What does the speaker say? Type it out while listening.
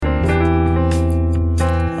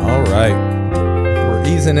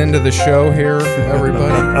easing into the show here,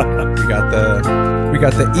 everybody. we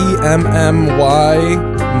got the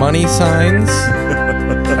EMMY money signs.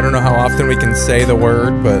 I don't know how often we can say the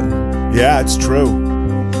word, but yeah, it's true.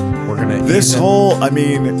 We're gonna this whole. I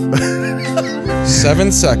mean,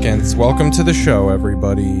 7 seconds. Welcome to the show,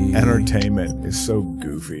 everybody. Entertainment is so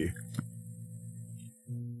goofy.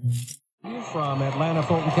 From Atlanta,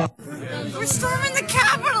 Fulton County. We're storming the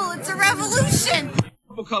Capitol. It's a revolution.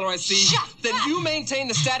 Purple color I see. Then you maintain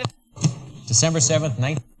the status. December 7th,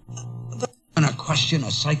 19. I'm gonna question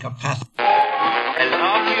a psychopath. I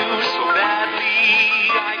love you so badly,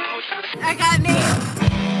 I got named.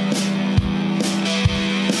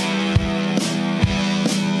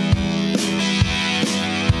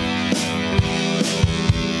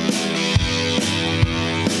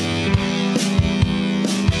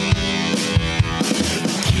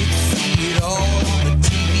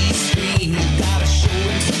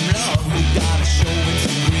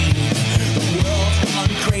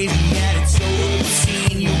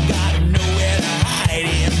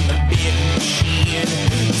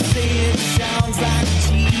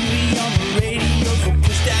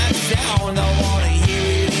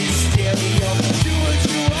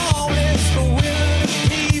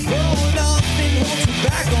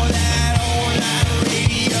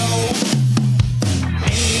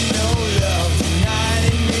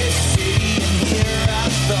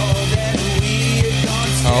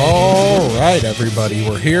 Everybody,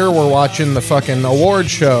 we're here. We're watching the fucking award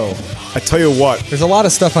show. I tell you what, there's a lot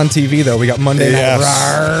of stuff on TV though. We got Monday Night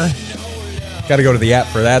Raw. Got to go to the app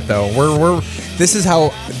for that though. This is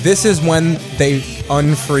when they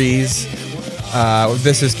unfreeze.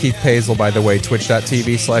 This is Keith Pazel, by the way.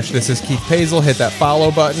 Twitch.tv/This is Keith Pazel. Hit that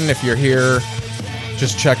follow button if you're here.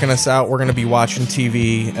 Just checking us out. We're going to be watching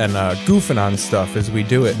TV and goofing on stuff as we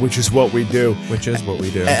do it. Which is what we do.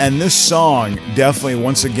 And this song definitely,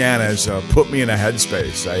 once again, has put me in a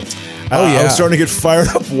headspace. I was starting to get fired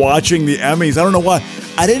up watching the Emmys. I don't know why.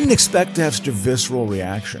 I didn't expect to have such a visceral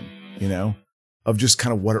reaction, of just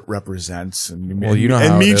kind of what it represents. And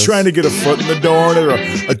me trying to get a foot in the door or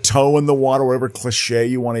a toe in the water, whatever cliche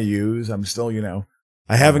you want to use. I'm still,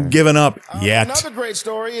 I haven't given up yet. Another great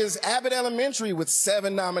story is Abbott Elementary with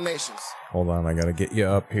 7 nominations. Hold on, I gotta get you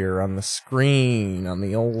up here on the screen, on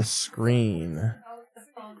the old screen.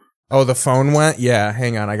 Oh, the phone went? Yeah,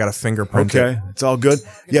 hang on, I got a fingerprint. Okay, it's all good.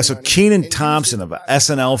 Yeah, so Kenan Thompson of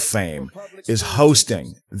SNL fame is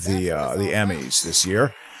hosting the Emmys this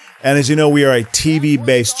year. And as you know, we are a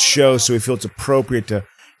TV-based show, so we feel it's appropriate to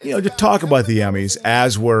to talk about the Emmys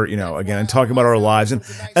as we're, again, talking about our lives and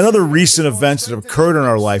other recent events that have occurred in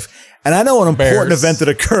our life. And I know an important event that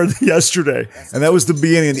occurred yesterday, and that was the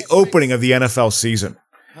beginning of the opening of the NFL season.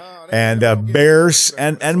 And Bears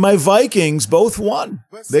and my Vikings both won.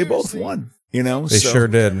 They both won. They sure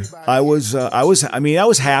did. I was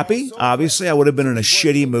happy. Obviously, I would have been in a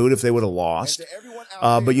shitty mood if they would have lost.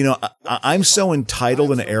 But I'm so entitled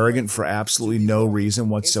and arrogant for absolutely no reason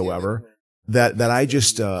whatsoever. That I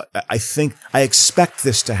just I think I expect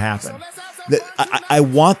this to happen. That I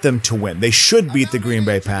want them to win. They should beat the Green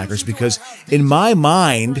Bay Packers because in my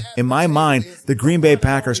mind, the Green Bay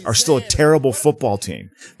Packers are still a terrible football team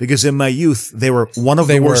because in my youth they were one of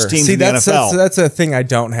the worst teams in the NFL. That's a thing I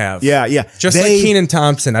don't have. Yeah. Just like Kenan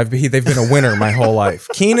Thompson, they've been a winner my whole life.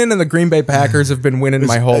 Kenan and the Green Bay Packers have been winning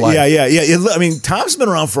my whole life. Yeah. I mean, Tom's been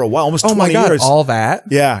around for a while, almost 20 years. All that?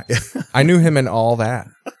 Yeah. I knew him in all that.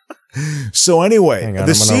 So anyway,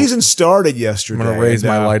 the season started yesterday. I'm going to raise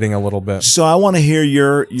my lighting a little bit. So I want to hear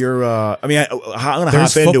your I'm going to hop into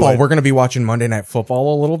football. it. We're going to be watching Monday Night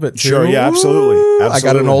Football a little bit too. Sure, yeah, absolutely. I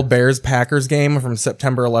got an old Bears-Packers game from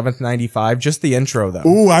September 11th, 95. Just the intro, though.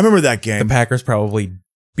 Ooh, I remember that game. The Packers probably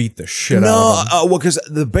beat the shit out of them. Well, because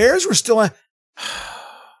the Bears were still...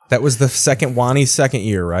 That was the Wanny's second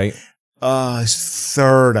year, right?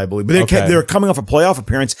 Third, I believe. But they were coming off a playoff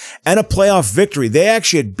appearance and a playoff victory. They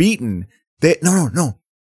actually had beaten... No.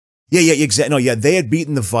 Yeah, exactly. No, yeah, they had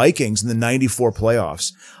beaten the Vikings in the 94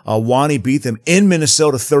 playoffs. Wani beat them in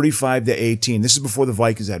Minnesota 35-18. This is before the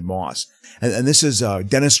Vikings had Moss. And this is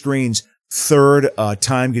Dennis Green's third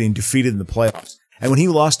time getting defeated in the playoffs. And when he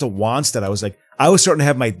lost to Wanstead, I was starting to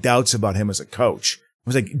have my doubts about him as a coach. I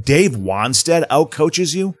was like, Dave Wanstead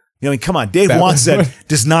outcoaches you? Come on. Dave Wanstead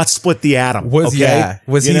does not split the atom. Was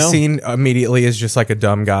he seen immediately as just like a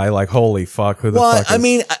dumb guy? Like, holy fuck, who the fuck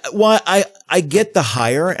is... I I get the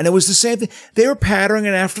hire, and it was the same thing. They were patterning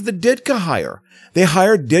it after the Ditka hire. They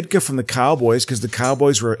hired Ditka from the Cowboys because the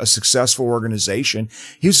Cowboys were a successful organization.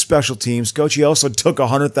 He was a special teams coach. He also took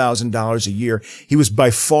 $100,000 a year. He was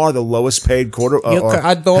by far the lowest paid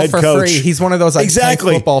I'd go head for coach. free. He's one of those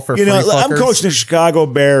exactly. football for free. free. I'm coaching the Chicago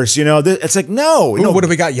Bears. It's like no. Ooh, what do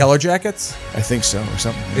we got? Yellow Jackets? I think so, or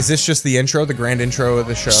something. Is this just the intro, the grand intro of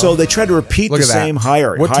the show? So they tried to repeat the same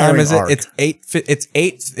hire. What time is it? Arc. It's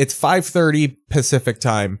 5:30 Pacific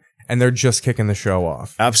time. And they're just kicking the show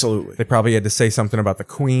off. Absolutely. They probably had to say something about the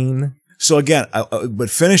Queen. So again, but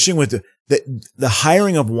finishing with the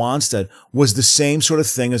hiring of Wannstedt was the same sort of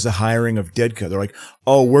thing as the hiring of Ditka. They're like,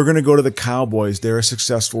 oh, we're going to go to the Cowboys. They're a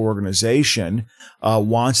successful organization.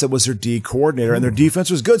 Wannstedt was their D coordinator, and their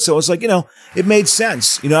defense was good. So it's like, it made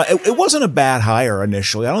sense. It wasn't a bad hire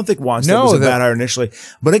initially. I don't think Wannstedt was a bad hire initially,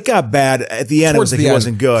 but it got bad at the end. It was like he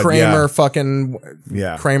wasn't good. Kramer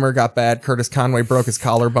got bad. Curtis Conway broke his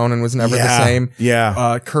collarbone and was never the same.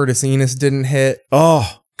 Yeah. Curtis Enos didn't hit.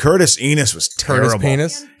 Oh. Curtis Enos was terrible. Curtis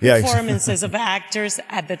Penis? Yeah. Performances of actors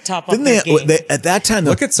at the top of their game. At that time,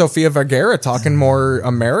 look at Sofia Vergara talking more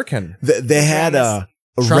American. They had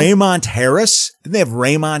Raymond Harris. Didn't they have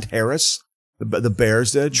Raymond Harris? The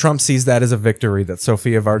Bears did. Trump sees that as a victory that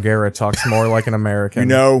Sofia Vergara talks more like an American.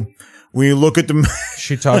 When you look at them,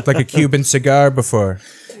 she talked like a Cuban cigar before.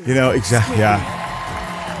 Exactly. Yeah.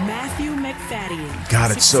 Matthew McFadden. God,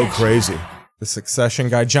 it's so crazy. The Succession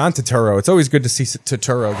guy, John Turturro. It's always good to see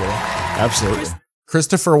Turturro get it. Absolutely.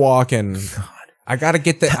 Christopher Walken. God, I gotta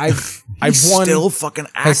get that. I've won. Still fucking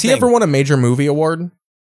acting. Has he ever won a major movie award?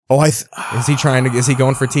 Oh, is he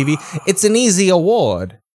going for TV? It's an easy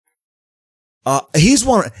award. He's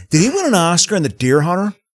won. Did he win an Oscar in The Deer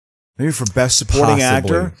Hunter? Maybe for best supporting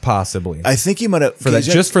actor. Possibly. I think he might have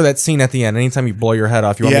just for that scene at the end. Anytime you blow your head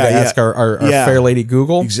off, you want me to ask our fair lady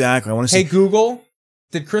Google? Exactly. I want to see. Hey Google.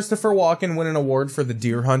 Did Christopher Walken win an award for The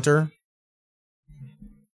Deer Hunter?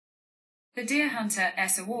 The Deer Hunter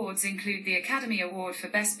S Awards include the Academy Award for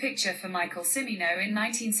Best Picture for Michael Cimino in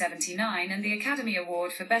 1979 and the Academy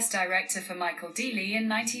Award for Best Director for Michael Deeley in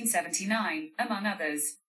 1979, among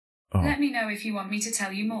others. Oh. Let me know if you want me to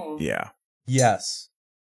tell you more. Yeah. Yes.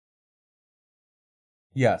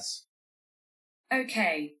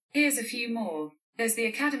 Okay, here's a few more. There's the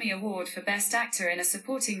Academy Award for Best Actor in a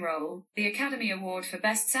Supporting Role, the Academy Award for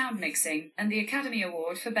Best Sound Mixing, and the Academy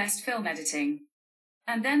Award for Best Film Editing.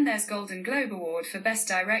 And then there's Golden Globe Award for Best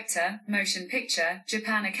Director, Motion Picture,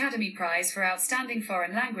 Japan Academy Prize for Outstanding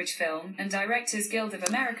Foreign Language Film, and Directors Guild of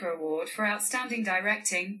America Award for Outstanding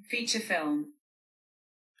Directing, Feature Film.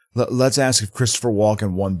 Let's ask if Christopher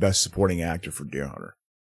Walken won Best Supporting Actor for Deer Hunter.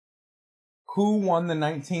 Who won the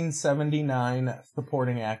 1979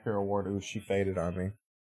 Supporting Actor Award? Ooh, she faded on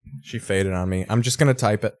me. I'm just going to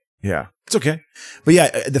type it. Yeah, it's okay. But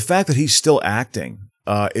yeah, the fact that he's still acting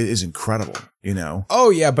is incredible, Oh,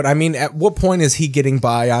 yeah, but I mean, at what point is he getting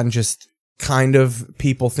by on just kind of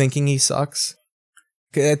people thinking he sucks?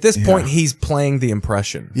 At this point, he's playing the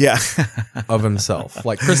impression of himself.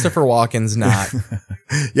 Like, Christopher Walken's not.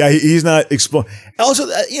 Yeah, he's not exploding. Also,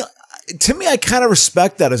 to me, I kind of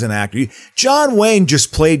respect that as an actor. John Wayne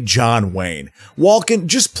just played John Wayne. Walken,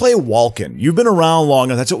 just play Walken. You've been around long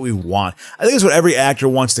enough. That's what we want. I think that's what every actor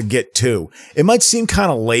wants to get to. It might seem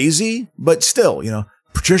kind of lazy, but still,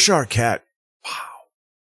 Patricia Arquette, wow.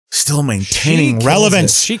 Still maintaining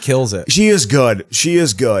relevance. She kills it. She is good. She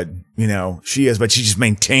is, but she just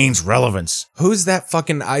maintains relevance. Who's that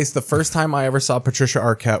fucking ice? The first time I ever saw Patricia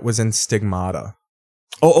Arquette was in Stigmata.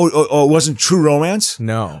 Oh, it wasn't True Romance?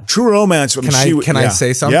 No. True Romance. Can I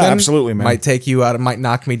say something? Yeah, absolutely, man. Might take you out. It might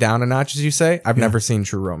knock me down a notch, as you say. I've never seen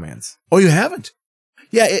True Romance. Oh, you haven't?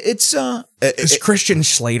 Yeah, it's Christian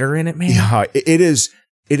Slater in it, man. Yeah, it is.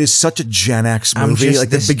 It is such a Gen X movie, like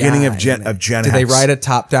the beginning of Gen X. Did they ride a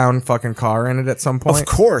top-down fucking car in it at some point? Of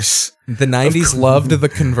course. The 90s loved the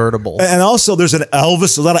convertible. And also there's a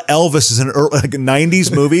lot of Elvis is in like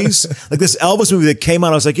 90s movies. Like this Elvis movie that came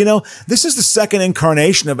out, I was like, this is the second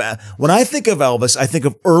incarnation of, when I think of Elvis, I think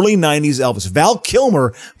of early 90s Elvis. Val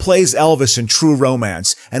Kilmer plays Elvis in True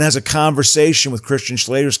Romance and has a conversation with Christian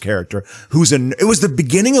Slater's character, it was the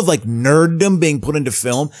beginning of like nerddom being put into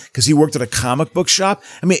film because he worked at a comic book shop.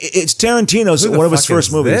 I mean, it's Tarantino's, one of his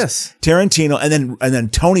first movies. This? Tarantino, and then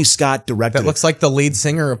Tony Scott directed it. That looks like the lead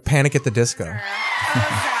singer of Panic at the Disco.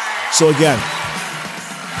 So again,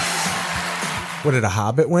 what did A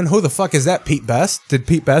Hobbit win? Who the fuck is that? Pete Best? Did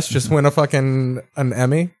Pete Best just win an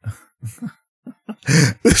Emmy?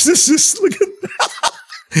 This is just look at.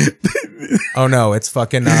 Oh no, it's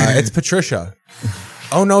fucking it's Patricia.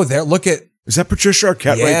 Oh no, there. Look at. Is that Patricia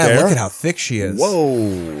Arquette right there? Look at how thick she is.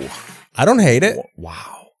 Whoa. I don't hate it.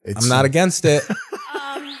 Wow. I'm not against it.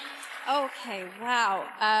 Okay,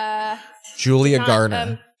 wow. Julia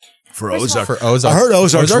Garner. For Ozark. For Ozark. I heard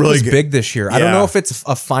Ozark's really was good. big this year. I don't know if it's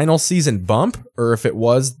a final season bump or if it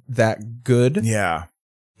was that good. Yeah.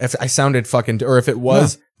 If I sounded fucking, or if it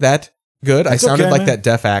was that good. I sounded like that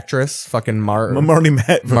deaf actress, fucking Marley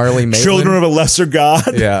Maitland. Children of a Lesser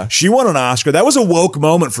God. Yeah. She won an Oscar. That was a woke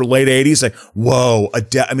moment for late 80s. Like, whoa.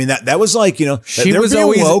 I mean, that was like, you know, she was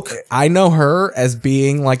always woke. I know her as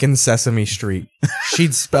being like in Sesame Street.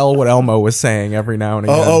 She'd spell what Elmo was saying every now and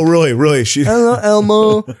again. Oh, really? Really? Hello,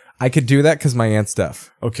 Elmo. I could do that because my aunt's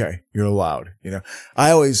deaf. Okay, you're allowed. You know,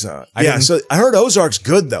 I always, so I heard Ozark's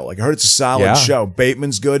good though. Like I heard it's a solid show.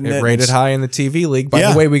 Bateman's good in it. It rated high in the TV league.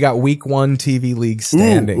 By the way, we got week 1 TV league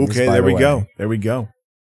standings. Okay, there we go. There we go.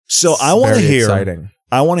 So I want to hear. Exciting.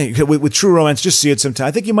 I want to with True Romance. Just see it sometime.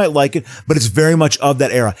 I think you might like it, but it's very much of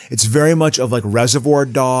that era. It's very much of like Reservoir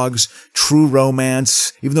Dogs, True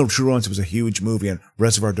Romance. Even though True Romance was a huge movie and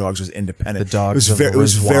Reservoir Dogs was independent, the dogs. It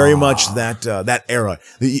was very much that era.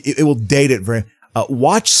 It will date it very.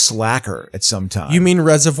 Watch Slacker at some time. You mean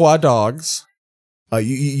Reservoir Dogs?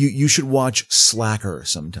 You should watch Slacker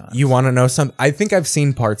sometime. You want to know something? I think I've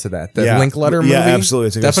seen parts of that. The Linkletter movie. Yeah,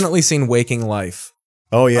 absolutely. Definitely seen Waking Life.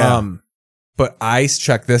 Oh yeah. But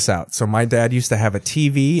check this out. So my dad used to have a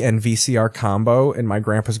TV and VCR combo in my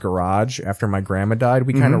grandpa's garage. After my grandma died,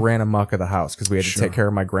 we kind of ran amok of the house because we had to take care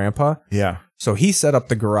of my grandpa. Yeah. So he set up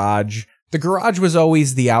the garage. The garage was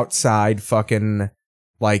always the outside fucking,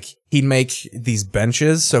 like, he'd make these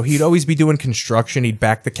benches. So he'd always be doing construction. He'd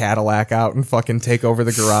back the Cadillac out and fucking take over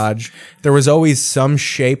the garage. There was always some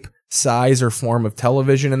shape, size, or form of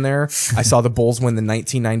television in there. I saw the Bulls win the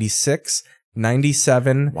 1996.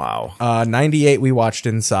 97. Wow. 98 we watched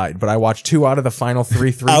inside, but I watched 2 out of the final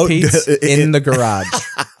 3 three-peats in the garage.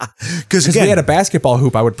 Because we had a basketball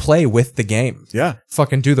hoop I would play with the game. Yeah.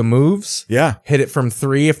 Fucking do the moves. Yeah. Hit it from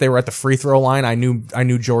 3. If they were at the free throw line, I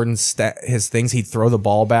knew Jordan's his things. He'd throw the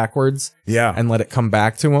ball backwards. Yeah. And let it come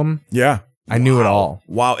back to him. Yeah. I knew it all.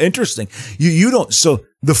 Wow. Interesting. You don't, so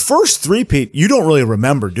the first 3-peat, you don't really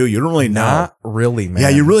remember, do you? You don't really know. Not really, man. Yeah,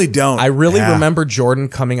 you really don't. I really remember Jordan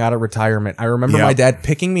coming out of retirement. I remember my dad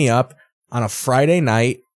picking me up on a Friday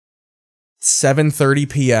night, 7:30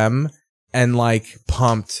 p.m. and like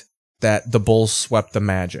pumped that the Bulls swept the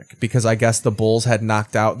Magic because I guess the Bulls had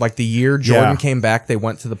knocked out, like the year Jordan came back, they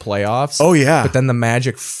went to the playoffs. Oh yeah. But then the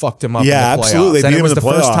Magic fucked him up in the playoffs. Absolutely. And it was the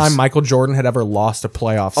first time Michael Jordan had ever lost a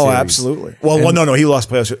playoff series. Oh, absolutely. Well, no, he lost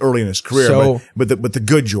playoffs early in his career, so, but the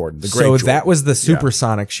good Jordan, the great Jordan. So that was the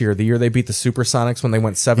Supersonics year, the year they beat the Supersonics when they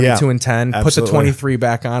went 72-10, put the 23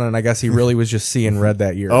 back on, and I guess he really was just seeing red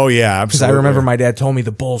that year. Oh yeah, absolutely. Because I remember my dad told me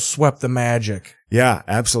the Bulls swept the Magic. Yeah,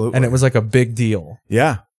 absolutely. And it was like a big deal.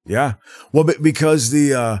 Yeah. Yeah. Well, because he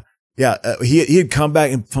had come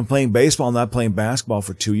back from playing baseball and not playing basketball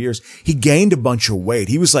for 2 years. He gained a bunch of weight.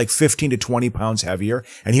 He was like 15 to 20 pounds heavier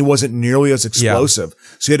and he wasn't nearly as explosive.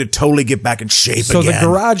 So he had to totally get back in shape again. So the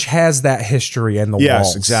garage has that history in the walls.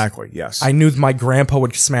 Yes, exactly. Yes. I knew my grandpa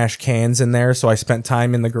would smash cans in there. So I spent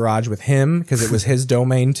time in the garage with him because it was his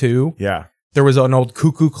domain too. Yeah. There was an old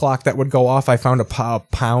cuckoo clock that would go off. I found a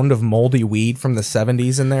pound of moldy weed from the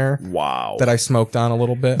 70s in there. Wow. That I smoked on a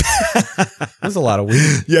little bit. It was a lot of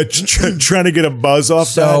weed. Yeah, trying to get a buzz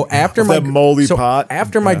off that moldy pot.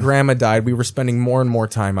 After my grandma died, we were spending more and more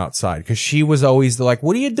time outside because she was always like,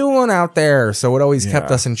 what are you doing out there? So it always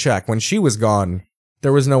kept us in check. When she was gone,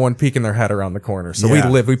 there was no one peeking their head around the corner. So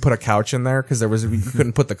we put a couch in there because we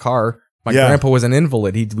couldn't put the car. My grandpa was an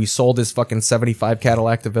invalid. We sold his fucking 75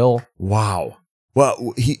 Cadillac DeVille. Wow.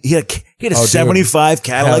 Well, he had a 75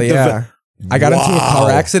 Cadillac DeVille. I got into a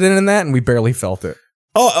car accident in that and we barely felt it.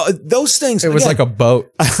 Oh, those things. It was like a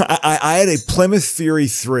boat. I had a Plymouth Fury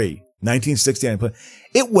 3, 1969.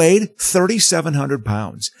 It weighed 3,700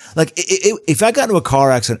 pounds. Like, if I got into a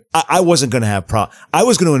car accident, I wasn't going to have I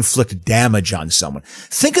was going to inflict damage on someone.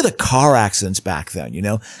 Think of the car accidents back then, you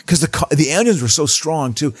know, because the engines were so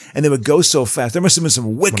strong too, and they would go so fast. There must have been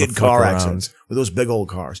some wicked car accidents with those big old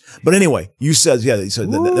cars. But anyway, you said, so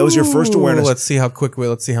that was your first awareness. Let's see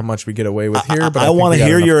how much we get away with here. But I want to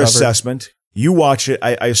hear your assessment. You watch it.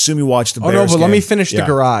 I assume you watched the Bears no, but game. let me finish the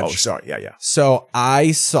garage. Oh, sorry. Yeah. So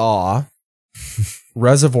I saw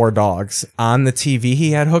Reservoir Dogs on the TV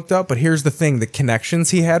he had hooked up, but here's the thing, the connections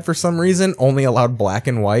he had for some reason only allowed black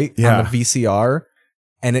and white on the VCR,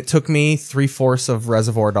 and it took me 3/4 of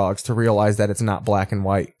Reservoir Dogs to realize that it's not black and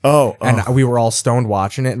white. And we were all stoned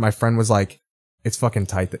watching it, and my friend was like, it's fucking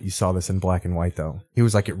tight that you saw this in black and white though. He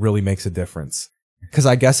was like, it really makes a difference. Because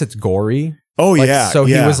I guess it's gory. Oh, like, yeah. So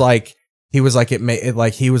he was like, He was like,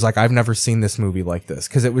 he was like, I've never seen this movie like this.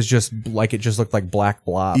 Cause it was just like, it just looked like black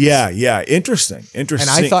blobs. Yeah. Interesting. And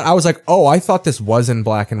I was like, oh, I thought this was in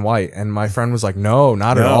black and white. And my friend was like, no,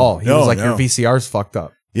 not at all. He was like, your VCR's fucked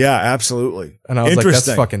up. Yeah, absolutely. And I was like,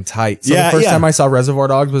 that's fucking tight. So the first time I saw Reservoir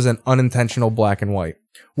Dogs was an unintentional black and white.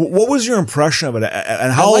 What was your impression of it?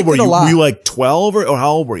 And how old were you? Were you like 12 or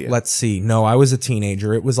how old were you? Let's see. No, I was a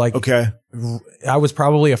teenager. It was like, I was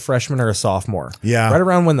probably a freshman or a sophomore. Yeah. Right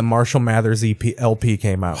around when the Marshall Mathers LP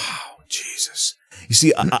came out. Wow, Jesus. You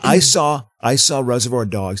see, I saw Reservoir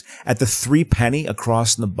Dogs at the 3 Penny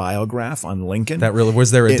across from the Biograph on Lincoln. That really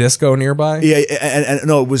was there a disco nearby? Yeah, and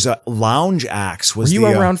no, it was a Lounge Acts. Were you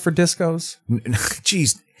around for discos?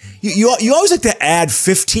 Jeez. You always like to add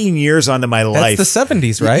 15 years onto my life. That's the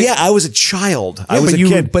 70s, right? Yeah, I was a child. Yeah, I was a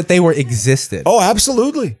kid. But they existed. Oh,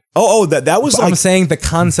 absolutely. Oh, that was like, I'm saying the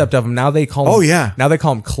concept of them. Now they call them. Oh, yeah. Now they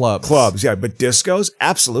call them clubs. Clubs, yeah. But discos,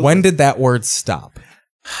 absolutely. When did that word stop?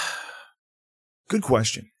 Good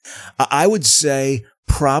question. I would say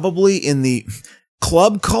probably in the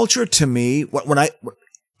club culture to me,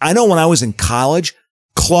 I know when I was in college,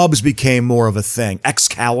 clubs became more of a thing.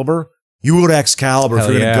 Excalibur. You go to Excalibur if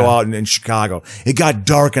you're going to go out in Chicago. It got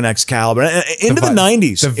dark in Excalibur. Into the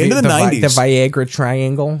 90s. Into the 90s. The Viagra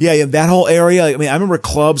Triangle. Yeah, that whole area. I mean, I remember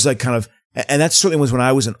clubs like kind of, and that certainly was when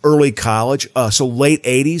I was in early college, so late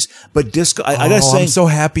 80s. But disco, I gotta say, I'm so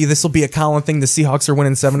happy. This will be a Colin thing. The Seahawks are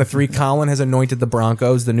winning 7-3. Colin has anointed the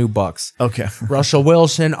Broncos the new Bucks. Okay. Russell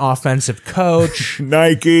Wilson, offensive coach.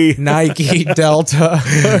 Nike, Delta,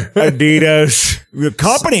 Adidas,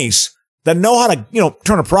 companies that know how to,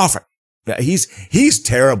 turn a profit. Yeah, he's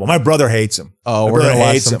terrible. My brother hates him. Oh, we're gonna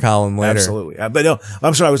watch some Colin later. Absolutely, but no,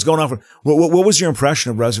 I'm sorry. I was going off. What was your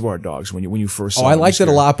impression of Reservoir Dogs when you first saw it? I liked it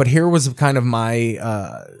a lot, but here was kind of my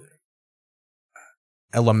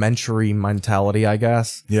elementary mentality, I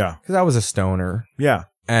guess. Yeah, because I was a stoner. Yeah,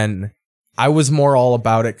 and I was more all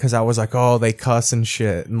about it because I was like, oh, they cuss and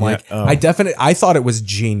shit, and like I thought it was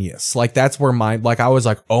genius. Like that's where I was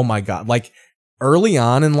like, oh my god, like. Early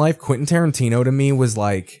on in life, Quentin Tarantino to me was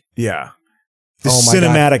like, the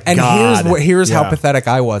cinematic God. God. And here's how pathetic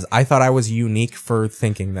I was. I thought I was unique for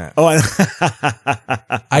thinking that. Oh,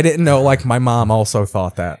 I didn't know. Like my mom also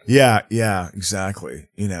thought that. Yeah, exactly.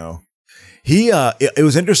 It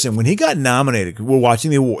was interesting when he got nominated. We're watching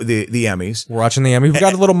the Emmys. We're watching the Emmys. We've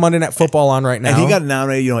got a little Monday Night Football on right now. And he got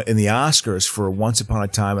nominated, in the Oscars for Once Upon a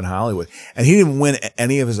Time in Hollywood. And he didn't win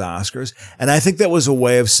any of his Oscars. And I think that was a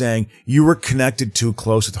way of saying you were connected too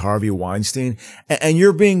close with Harvey Weinstein and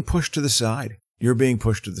you're being pushed to the side. You're being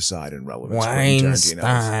pushed to the side in relevance.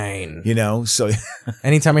 Weinstein. So.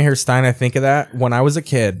 Anytime I hear Stein, I think of that. When I was a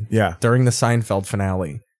kid. Yeah. During the Seinfeld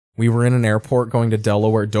finale. We were in an airport going to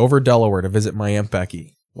Dover, Delaware to visit my Aunt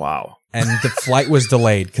Becky. Wow. And the flight was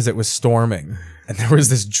delayed because it was storming. And there was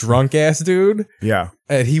this drunk ass dude. Yeah.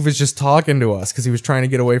 And he was just talking to us because he was trying to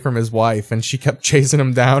get away from his wife. And she kept chasing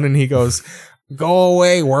him down. And he goes, go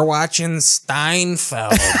away. We're watching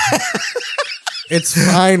Steinfeld. It's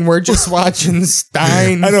fine. We're just watching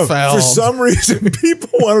Steinfeld. I know. For some reason, people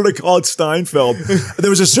wanted to call it Steinfeld. There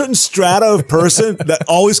was a certain strata of person that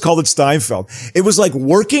always called it Steinfeld. It was like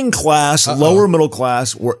working class, lower middle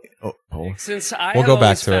class. Since I we'll go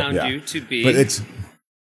back to found it. You to be, but it's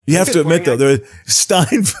you have to admit though, there's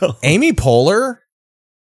Steinfeld. Amy Poehler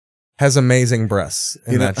has amazing breasts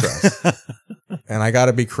in that dress, and I got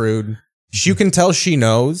to be crude. You can tell she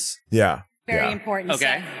knows. Yeah. Very important.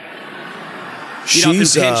 Okay.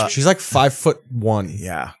 She's like 5'1".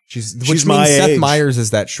 Yeah. She's my age. Seth Meyers is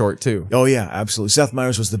that short too. Oh yeah, absolutely. Seth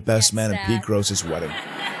Meyers was the best man at Pete Gross's wedding.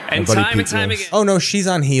 And time and time again. Oh no, she's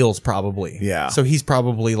on heels probably. Yeah. So he's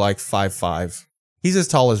probably like 5'5". He's as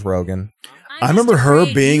tall as Rogan. I remember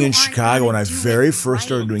her being in Chicago when I very first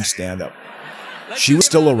started doing stand up. She was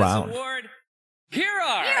still around. Here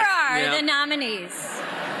are the nominees.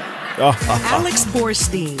 Alex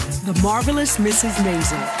Borstein, The Marvelous Mrs.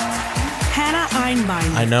 Maisel. Hannah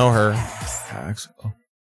Einbein. I know her.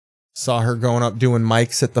 Saw her going up doing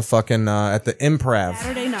mics at the fucking at the Improv.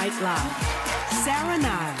 Saturday Night Live. Sarah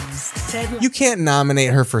Niles. You can't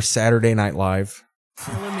nominate her for Saturday Night Live.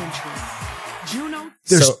 Elementary. Juno.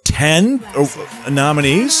 There's 10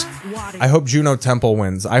 nominees. I hope Juno Temple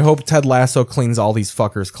wins. I hope Ted Lasso cleans all these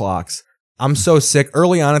fuckers' clocks. I'm so sick.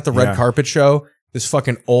 Early on at the red carpet show, this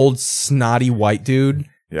fucking old snotty white dude.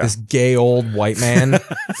 Yeah. This gay old white man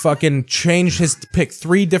fucking changed his pick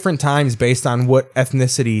 3 different times based on what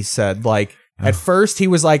ethnicity he said. Like, at first he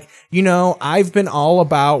was like, I've been all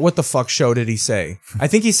about, what the fuck show did he say? I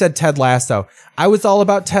think he said Ted Lasso. I was all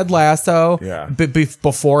about Ted Lasso. Yeah.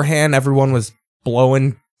 Beforehand, everyone was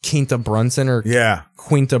blowing Quinta Brunson or Yeah.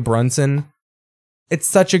 Quinta Brunson. It's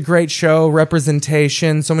such a great show.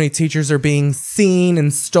 Representation. So many teachers are being seen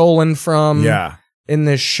and stolen from. Yeah. In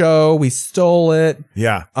this show, we stole it.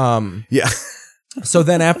 Yeah. Yeah. So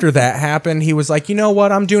then after that happened, he was like, you know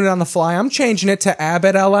what? I'm doing it on the fly. I'm changing it to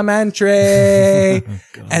Abbott Elementary.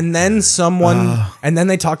 And then and then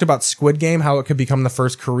they talked about Squid Game, how it could become the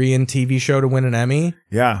first Korean TV show to win an Emmy.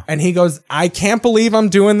 Yeah. And he goes, I can't believe I'm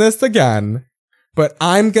doing this again. But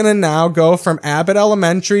I'm going to now go from Abbott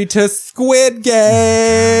Elementary to Squid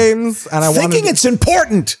Games. And I thinking it's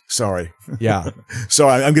important. Sorry. Yeah.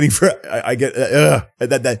 Sorry, I'm getting, I get,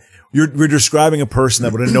 that you're describing a person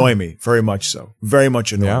that would annoy me very much so. Very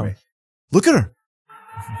much annoy me. Look at her.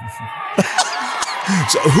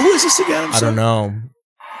 So who is this again? I don't know.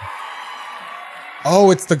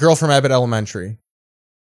 Oh, it's the girl from Abbott Elementary.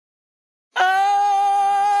 I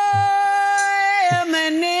am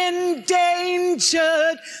an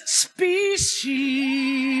endangered species,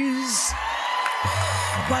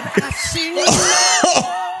 but I sing.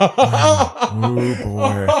 Oh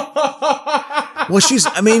boy. Well,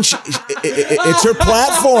 it's her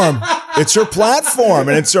platform. It's her platform,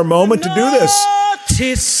 and it's her moment to do this.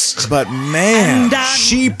 But man,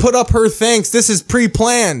 she put up her thanks. This is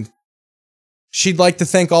pre-planned. She'd like to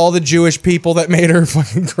thank all the Jewish people that made her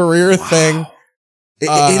fucking career thing.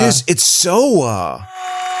 It's so.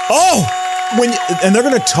 And they're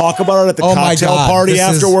going to talk about it at the cocktail party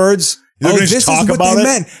afterwards. This is what they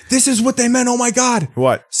meant. This is what they meant. Oh my God.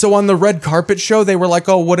 What? So on the red carpet show, they were like,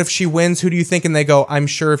 oh, what if she wins? Who do you think? And they go, I'm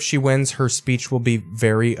sure if she wins, her speech will be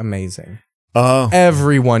very amazing.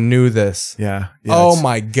 Everyone knew this. Yeah. Oh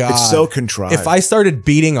my God. It's so contrived. If I started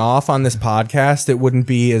beating off on this podcast, it wouldn't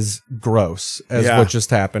be as gross as what just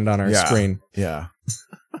happened on our screen. Yeah.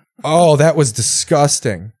 Oh, that was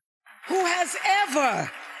disgusting. Who has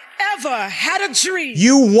ever had a dream?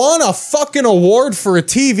 You won a fucking award for a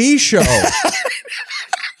TV show.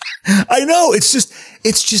 I know. It's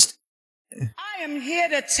just. I am here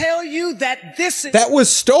to tell you that this is. That was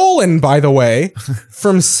stolen, by the way,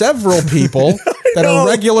 from several people that are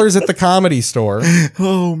regulars at the Comedy Store.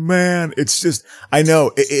 Oh man, it's just. I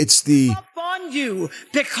know. It's the. On you,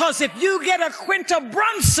 because if you get a Quinta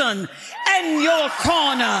Brunson in your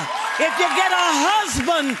corner, if you get a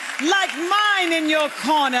husband like mine in your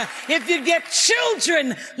corner, if you get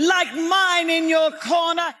children like mine in your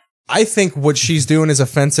corner. I think what she's doing is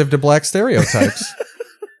offensive to black stereotypes.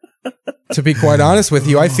 To be quite honest with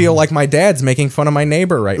you, I feel like my dad's making fun of my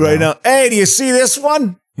neighbor right now. Hey, do you see this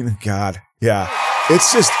one? God, yeah.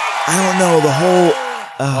 It's just, I don't know, the whole.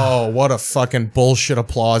 Oh, what a fucking bullshit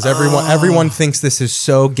applause. Everyone thinks this is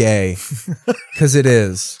so gay. Because it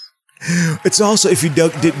is. It's also, if you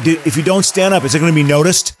don't stand up, is it going to be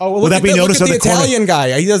noticed? Oh, well, will that be noticed? Look at the Italian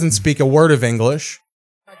guy. He doesn't speak a word of English.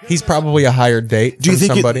 He's probably a hired date from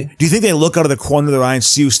somebody. Do you think they look out of the corner of their eye and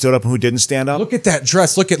see who stood up and who didn't stand up? Look at that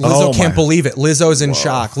dress. Look at Lizzo. Can't believe it. Lizzo's in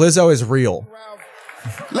shock. Lizzo is real.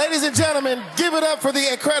 Ladies and gentlemen, give it up for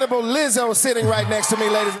the incredible Lizzo sitting right next to me,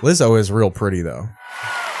 ladies. Lizzo is real pretty, though.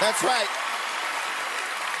 That's right.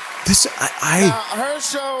 Her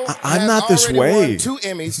show. I'm not this way. Won 2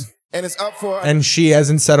 Emmys, and it's up for. And she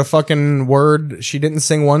hasn't said a fucking word. She didn't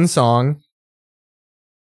sing one song.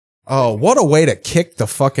 Oh, what a way to kick the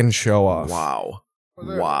fucking show off! Wow.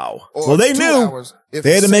 Well, they knew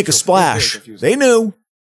they had to make a splash. They knew,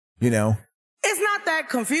 It's not that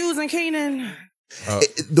confusing, Keenan.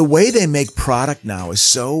 The way they make product now is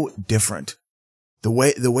so different. The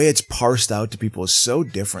way it's parsed out to people is so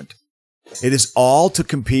different. It is all to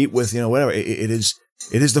compete with, whatever. It is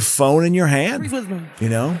the phone in your hand.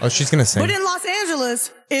 Oh, she's gonna sing. But in Los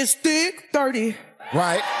Angeles, it's thick 30.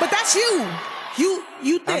 Right. But that's you.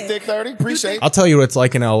 You thick. I'm thick 30. Appreciate it. I'll tell you what it's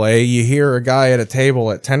like in LA. You hear a guy at a table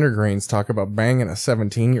at Tender Greens talk about banging a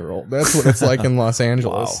 17-year-old. That's what it's like in Los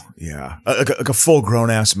Angeles. Wow. Yeah. Like a full grown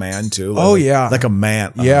ass man too. Yeah. Like a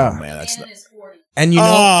man. Yeah. Oh, man, that's not. And you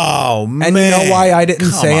know, you know why I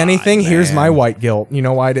didn't say anything? Here's my white guilt. You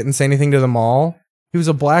know why I didn't say anything to them all? He was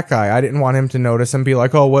a black guy. I didn't want him to notice and be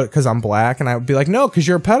like, oh, what? Because I'm black. And I would be like, no, because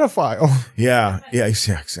you're a pedophile. Yeah,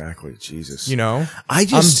 exactly. Jesus. I'm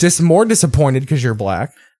more disappointed because you're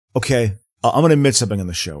black. Okay, I'm going to admit something on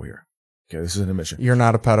the show here. Okay, this is an admission. You're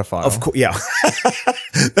not a pedophile. Of course, yeah.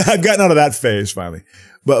 I've gotten out of that phase finally.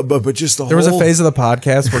 But just the whole... There was a phase of the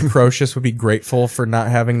podcast where Crocious would be grateful for not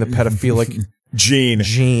having the pedophilic gene.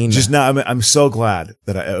 Just now, I'm so glad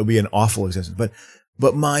that it would be an awful existence.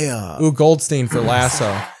 But my Goldstein for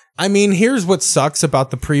Lasso. I mean, here's what sucks about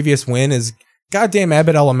the previous win is goddamn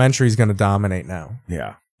Abbott Elementary is going to dominate now.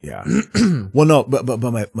 Yeah. Well, no, but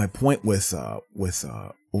my point with what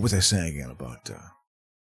was I saying again about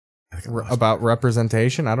About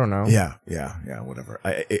representation? I don't know. Yeah, whatever.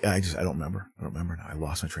 I don't remember. I don't remember now. I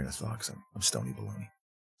lost my train of thought because I'm Stony Baloney.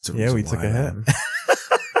 Yeah, we took a hit.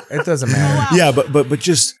 It doesn't matter. Yeah, but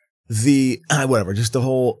just the whatever, just the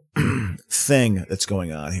whole thing that's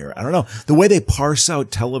going on here. I don't know. The way they parse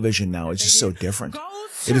out television now is just so different.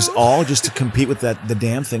 It is all just to compete with the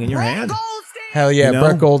damn thing in your hand. Hell yeah,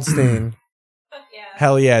 Brett Goldstein.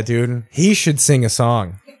 Hell yeah, dude. He should sing a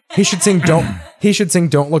song. He should sing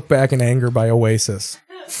Don't Look Back in Anger by Oasis.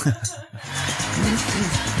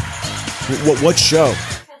 What show?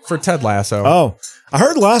 For Ted Lasso. Oh, I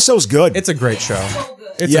heard Lasso's good. It's a great show.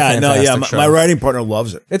 It's my writing partner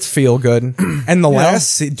loves it. It's feel good. And the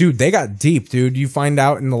last, dude, they got deep, dude. You find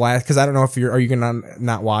out in the last, because I don't know if are you gonna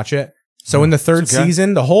not watch it? So in the third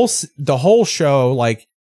season, the whole show, like,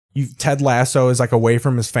 Ted Lasso is like away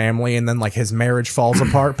from his family, and then like his marriage falls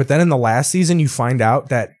apart. But then in the last season, you find out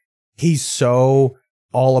that he's so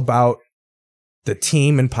all about the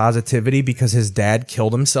team and positivity because his dad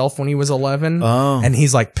killed himself when he was 11. And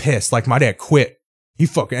he's like pissed. Like, my dad quit.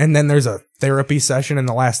 And then there's a therapy session in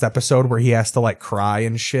the last episode where he has to like cry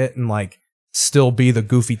and shit and like still be the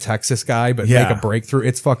goofy Texas guy, but make a breakthrough.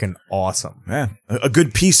 It's fucking awesome. Yeah. A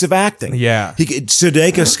good piece of acting. Yeah.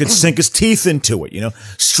 Sudeikis could sink his teeth into it,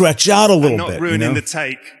 stretch out a little bit. Not ruining the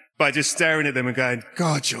take by just staring at them and going,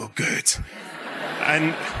 God, you're good.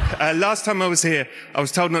 And last time I was here, I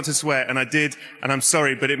was told not to swear, and I did, and I'm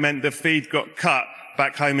sorry, but it meant the feed got cut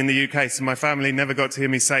back home in the UK, so my family never got to hear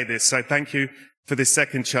me say this. So thank you for this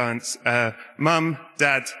second chance. Mum,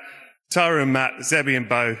 Dad, Tara and Matt, Zebby and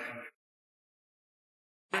Bo.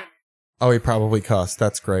 Oh, he probably cussed.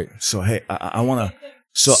 That's great. So, hey, I want to...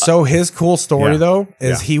 So his cool story, though,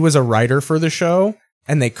 is he was a writer for the show,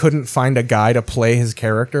 and they couldn't find a guy to play his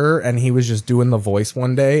character, and he was just doing the voice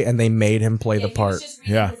one day, and they made him play the part.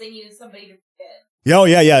 Yeah. Oh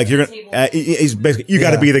yeah. You're gonna. He's basically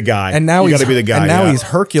got to be the guy, and now you got to be the guy. And now he's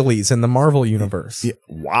Hercules in the Marvel universe. Yeah.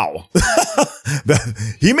 Wow.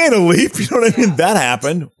 He made a leap. You know what I mean? That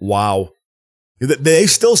happened. Wow. They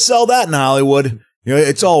still sell that in Hollywood.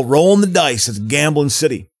 It's all rolling the dice. It's gambling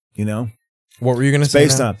city. What were you going to say?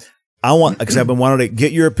 Based on, I want, because I've been wanting to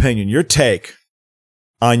get your opinion, your take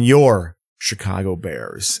on your Chicago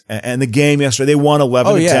Bears and the game yesterday. They won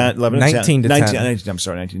 11 to 10, 19 to 10. 19, I'm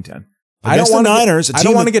sorry, 19-10. I don't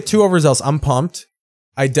want to get too overzealous. I'm pumped.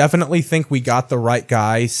 I definitely think we got the right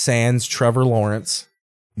guy, sans Trevor Lawrence.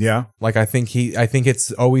 Yeah. Like, I think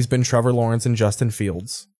it's always been Trevor Lawrence and Justin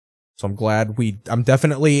Fields. So I'm glad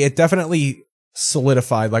it definitely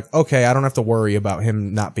solidified, like, okay, I don't have to worry about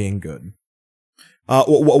him not being good.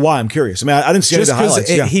 Why? I'm curious. I mean, I didn't see any of the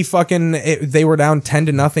highlights. They were down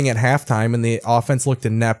 10-0 at halftime, and the offense looked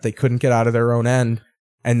inept. They couldn't get out of their own end.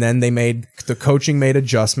 And then the coaching made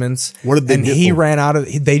adjustments. What did they do? And he ran out of,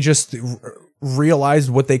 they just realized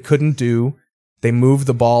what they couldn't do. They moved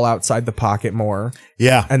the ball outside the pocket more.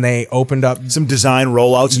 Yeah. And they opened up some design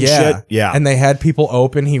rollouts and shit. Yeah. And they had people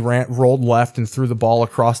open. He rolled left and threw the ball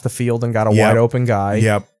across the field and got a wide open guy.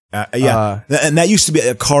 Yep. And that used to be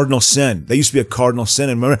a cardinal sin. That used to be a cardinal sin.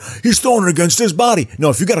 And remember, he's throwing it against his body. No,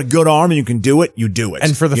 if you got a good arm and you can do it, you do it.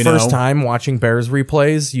 And for the first time watching Bears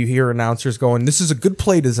replays, you hear announcers going, "This is a good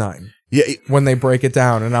play design." Yeah, when they break it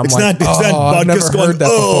down, and it's like, I've never heard that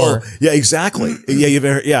before. Yeah, exactly.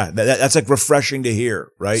 That's like refreshing to hear,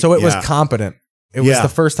 right? So it was competent. It was the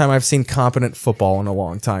first time I've seen competent football in a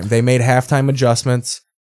long time. They made halftime adjustments.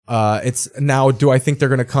 It's now. Do I think they're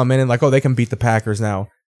going to come in and like, they can beat the Packers now?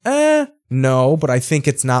 No, but I think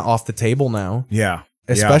it's not off the table now. Yeah.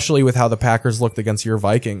 Especially with how the Packers looked against your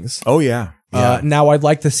Vikings. Oh yeah. Now I'd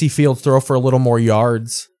like to see Fields throw for a little more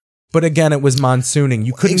yards. But again, it was monsooning.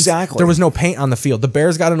 You couldn't. Exactly. There was no paint on the field. The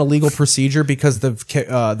Bears got an illegal procedure because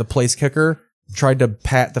the place kicker tried to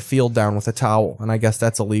pat the field down with a towel, and I guess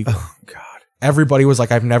that's illegal. Oh God! Everybody was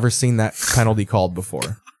like, "I've never seen that penalty called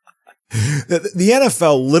before." The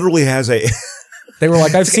NFL literally has a. They were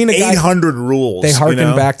like, I've seen a guy. 800 rules. They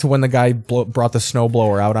harkened back to when the guy brought the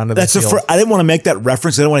snowblower out onto the field. I didn't want to make that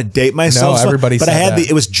reference. I didn't want to date myself. No, everybody said that.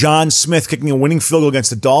 It was John Smith kicking a winning field goal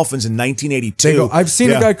against the Dolphins in 1982. They go, I've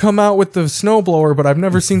seen a guy come out with the snowblower, but I've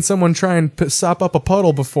never seen someone try and sop up a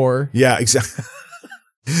puddle before. Yeah, exactly.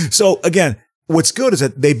 So again, what's good is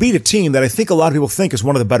that they beat a team that I think a lot of people think is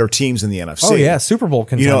one of the better teams in the NFC. Oh yeah, Super Bowl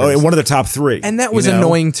contenders. One of the top three. And that was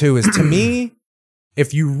annoying too, is to me,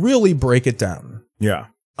 if you really break it down. Yeah.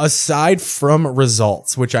 Aside from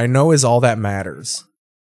results, which I know is all that matters,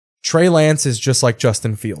 Trey Lance is just like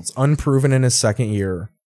Justin Fields, unproven in his second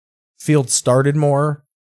year. Fields started more,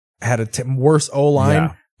 had a worse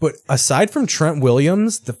O-line, but aside from Trent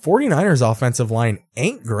Williams, the 49ers offensive line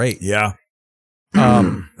ain't great. Yeah.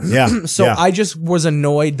 So I just was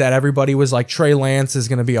annoyed that everybody was like, Trey Lance is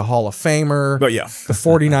going to be a Hall of Famer. But yeah. The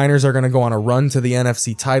 49ers are going to go on a run to the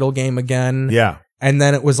NFC title game again. Yeah. And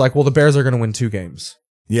then it was like, well, the Bears are going to win 2 games.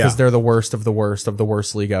 Yeah. Because they're the worst of the worst of the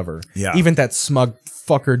worst league ever. Yeah. Even that smug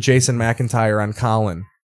fucker Jason McIntyre on Colin.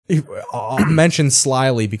 He mentioned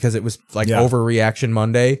slyly because it was like Overreaction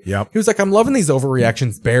Monday. Yep. He was like, I'm loving these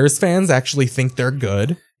overreactions. Bears fans actually think they're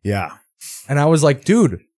good. Yeah. And I was like,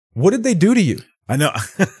 dude, what did they do to you? I know.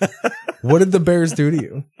 What did the Bears do to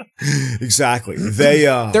you? Exactly.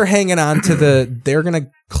 They're hanging on to they're going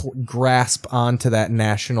to grasp onto that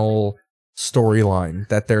national storyline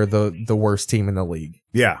that they're the worst team in the league.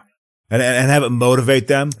 Yeah. And have it motivate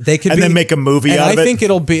them. They could then make a movie out of it. I think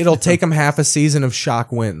it'll take them half a season of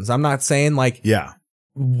shock wins. I'm not saying like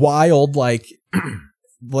wild, like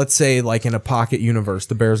let's say like in a pocket universe,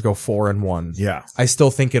 the Bears go 4-1. Yeah. I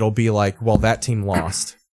still think it'll be like, well, that team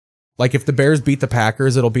lost. Like if the Bears beat the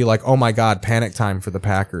Packers, it'll be like, oh my God, panic time for the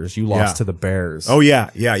Packers. You lost to the Bears. Oh yeah.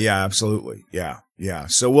 Yeah. Yeah. Absolutely. Yeah. Yeah.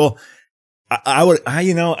 So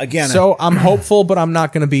again. So I'm hopeful, but I'm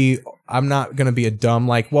not going to be a dumb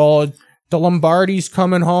like, well, the Lombardi's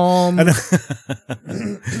coming home.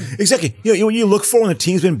 Exactly. When you look for when the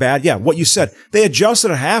team's been bad, what you said. They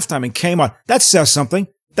adjusted at halftime and came on. That says something.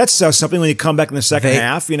 That says something when you come back in the second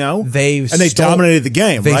half, They dominated the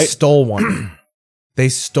game, They right? stole one. They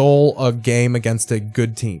stole a game against a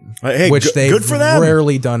good team, which they've good for them.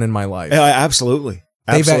 Rarely done in my life. Yeah, absolutely.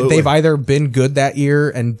 They've either been good that year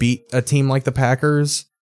and beat a team like the Packers,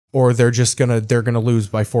 or they're gonna lose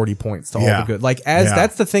by 40 points to all the good.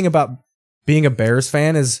 That's the thing about being a Bears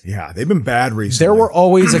fan is they've been bad recently. There were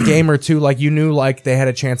always a game or two like you knew like they had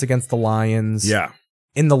a chance against the Lions. Yeah.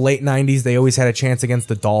 In the late 90s, they always had a chance against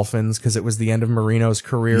the Dolphins because it was the end of Marino's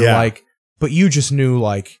career. Yeah. But you just knew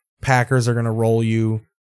like Packers are gonna roll you.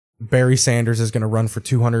 Barry Sanders is going to run for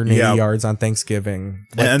 280 yards on Thanksgiving.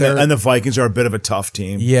 And the Vikings are a bit of a tough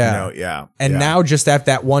team. Yeah. Now just at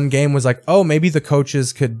that one game was like, oh, maybe the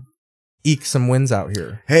coaches could eke some wins out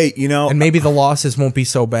here. Hey, and maybe the losses won't be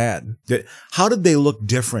so bad. How did they look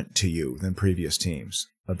different to you than previous teams?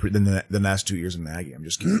 Than the last 2 years of Nagy? I'm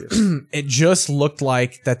just curious. It just looked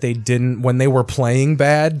like that they didn't, when they were playing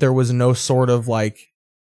bad, there was no sort of like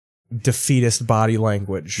defeatist body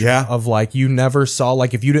language of like you never saw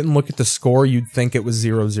like if you didn't look at the score you'd think it was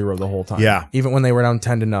 0-0 the whole time even when they were down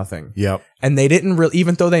 10-0 and they didn't really,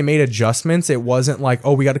 even though they made adjustments, it wasn't like,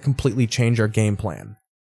 oh, we got to completely change our game plan.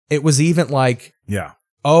 It was even like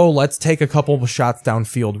oh, let's take a couple of shots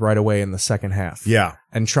downfield right away in the second half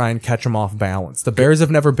and try and catch them off balance. The Bears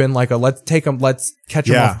have never been like let's catch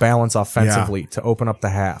them off balance offensively to open up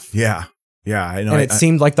the half. Yeah, I know. And it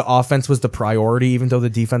seemed like the offense was the priority, even though the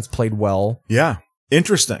defense played well. Yeah,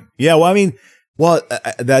 interesting. Yeah, well,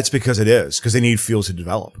 that's because it is, because they need Fields to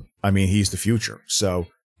develop. I mean, he's the future. So,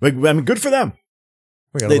 good for them.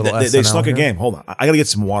 They snuck a game. Hold on. I got to get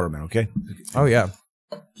some water, man, okay? Oh, yeah.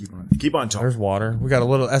 Keep on talking. There's water. We got a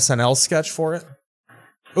little SNL sketch for it.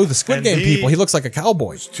 Oh, the Squid Game people. He looks like a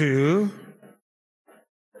cowboy. To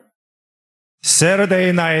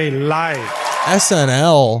Saturday Night Live.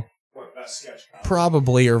 SNL.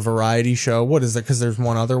 Probably or variety show. What is it? Because there's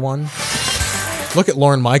one other one. Look at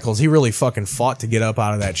Lorne Michaels. He really fucking fought to get up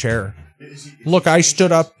out of that chair. Look, I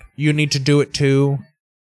stood up. You need to do it too.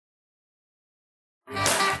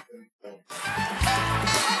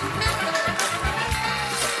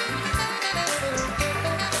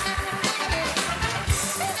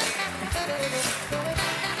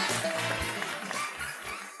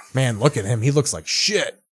 Man, look at him. He looks like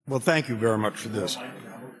shit. Well, thank you very much for this.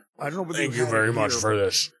 I don't know whether Thank you very much for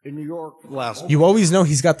this. In New York last You always know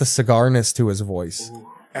he's got the cigarness to his voice.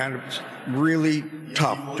 And it's really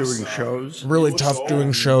tough doing shows. Really tough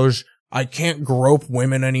doing shows. I can't grope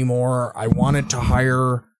women anymore. I wanted to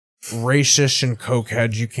hire racists and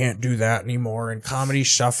cokeheads. You can't do that anymore. And comedy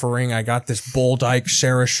suffering. I got this bull dyke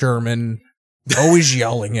Sarah Sherman always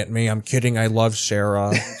yelling at me. I'm kidding. I love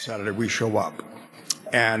Sarah. Saturday we show up.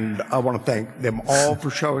 And I want to thank them all for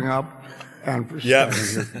showing up and for standing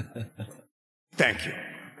here. Thank you.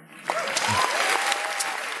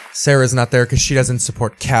 Sarah's not there because she doesn't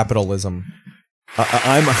support capitalism.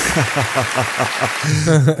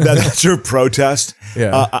 That's her protest.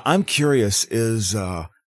 Yeah. I'm curious is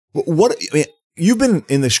what I mean, you've been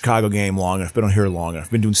in the Chicago game long enough, been on here long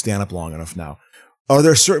enough, been doing stand up long enough now. Are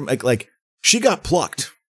there certain like she got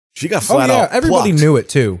plucked? She got flat out. Everybody plucked, knew it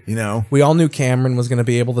too. You know, we all knew Cameron was going to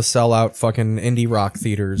be able to sell out fucking indie rock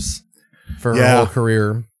theaters for her whole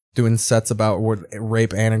career, doing sets about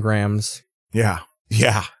rape anagrams. Yeah.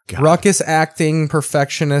 God. Ruckus acting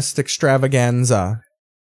perfectionist extravaganza.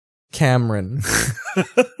 Cameron.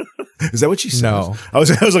 Is that what she said? No. I was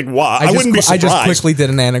like, wow. I wouldn't be surprised. I just quickly did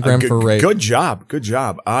an anagram for rape. Good job.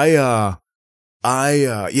 Yeah,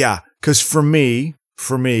 because for me,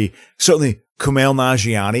 certainly Kumail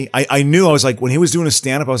Nanjiani. I knew, I was like, when he was doing a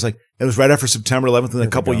stand-up, I was like, it was right after September 11th in a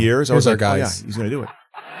couple years. I was like, oh yeah, he's going to do it.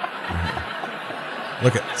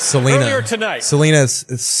 Look at Selena. Earlier tonight. Selena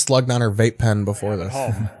is slugged on her vape pen before this.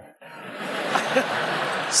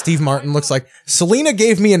 Steve Martin looks like, Selena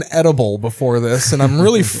gave me an edible before this, and I'm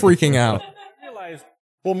really freaking out.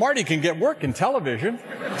 Well, Marty can get work in television.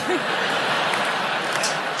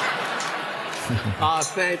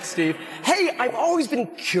 Thanks, Steve. Hey, I've always been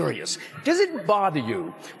curious. Does it bother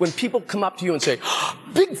you when people come up to you and say,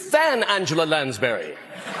 big fan, Angela Lansbury?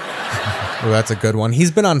 Oh, that's a good one.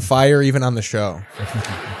 He's been on fire even on the show.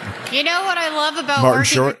 You know what I love about Martin working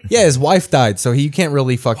Short? Yeah, his wife died, so you can't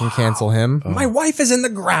really fucking cancel him. My wife is in the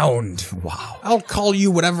ground. Wow. I'll call you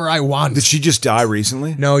whatever I want. Did she just die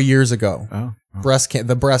recently? No, years ago. Oh.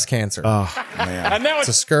 The breast cancer. Oh, man. And now it's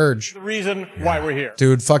a scourge. The reason why we're here.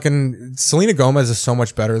 Dude, fucking Selena Gomez is so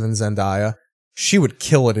much better than Zendaya. She would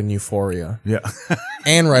kill it in Euphoria. Yeah.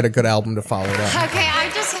 And write a good album to follow it up. Okay, I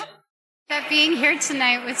just that being here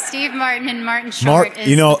tonight with Steve Martin and Martin Short is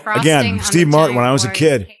you know, the frosting again, on Steve the Martin, when giant I was a Warriors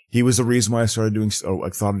kid, cake. he was the reason why I thought of doing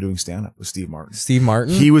stand-up with Steve Martin. Steve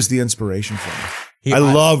Martin? He was the inspiration for me. I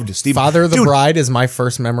loved Steve. Father of the Dude. Bride is my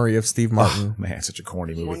first memory of Steve Martin. Oh, man, such a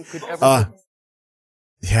corny movie.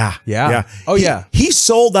 Yeah. Oh, yeah. He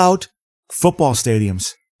sold out football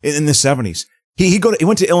stadiums in the 70s. He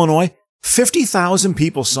went to Illinois. 50,000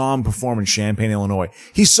 people saw him perform in Champaign, Illinois.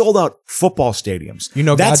 He sold out football stadiums. You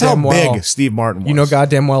know, that's how goddamn well, big Steve Martin was. You know,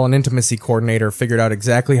 goddamn well, an intimacy coordinator figured out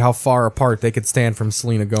exactly how far apart they could stand from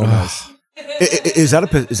Selena Gomez. Is that a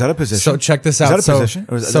position? So check this out. Is that a position?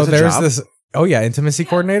 Or So that's a there's job? this. Oh yeah, intimacy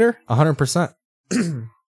coordinator, 100%,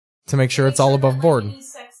 to make sure it's all above board.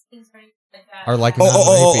 Or like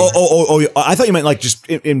Oh! I thought you meant like just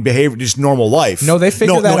in behavior, just normal life. No, they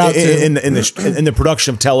figured that out too. in the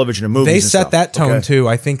production of television and movies. They and set stuff. that tone Okay. too.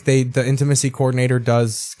 I think the intimacy coordinator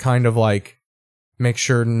does kind of like make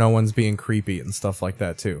sure no one's being creepy and stuff like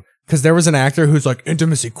that too. Because there was an actor who's like,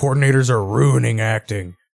 intimacy coordinators are ruining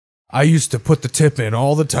acting. I used to put the tip in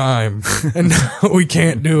all the time, and now we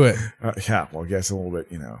can't do it. Yeah, well, I guess a little bit,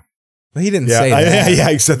 you know. He didn't say that. Yeah,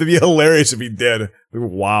 he said it'd be hilarious if he did.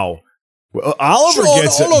 Wow. Well, Oliver John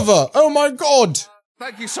gets Oliver. Oh my God.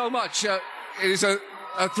 Thank you so much. It is a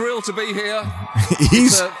thrill to be here.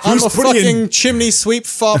 He's I'm a fucking chimney sweep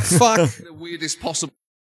fuck. The weirdest possible.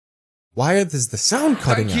 Why is the sound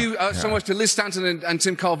cutting Thank you so much to Liz Stanton and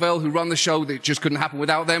Tim Carvel who run the show. That just couldn't happen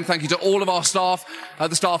without them. Thank you to all of our staff,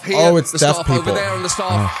 the staff here, Oh, it's the deaf staff people. over there, and the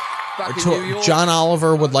staff back in New York. John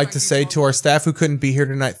Oliver would like to say to our staff who couldn't be here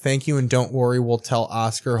tonight, thank you, and don't worry, we'll tell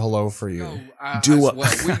Oscar hello for you.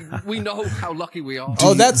 We know how lucky we are.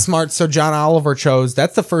 That's smart. So John Oliver chose,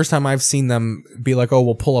 that's the first time I've seen them be like, oh,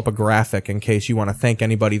 we'll pull up a graphic in case you want to thank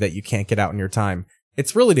anybody that you can't get out in your time.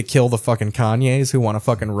 It's really to kill the fucking Kanyes who want to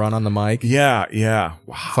fucking run on the mic. Yeah.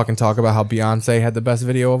 Wow. Fucking talk about how Beyonce had the best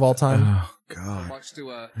video of all time. Oh, God.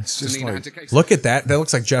 It's just like, look at that. That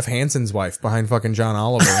looks like Jeff Hansen's wife behind fucking John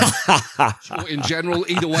Oliver. In general,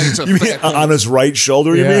 either way, it's a you fair mean on his right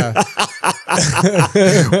shoulder, you Yeah. mean?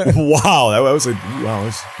 Wow. That was like, wow,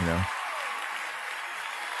 you know.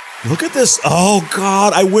 Look at this. Oh,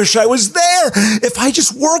 God, I wish I was there. If I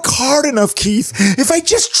just work hard enough, Keith, if I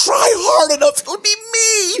just try hard enough, it would be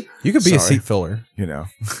me. You could be a seat filler. You know.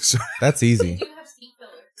 That's easy.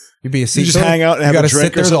 You'd be a seat You just filler. hang out and have you a gotta drink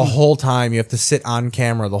sit there or the something? whole time. You have to sit on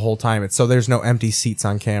camera the whole time. So there's no empty seats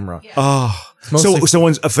on camera. Oh. Mostly- So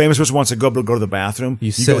when a famous person wants to go to the bathroom,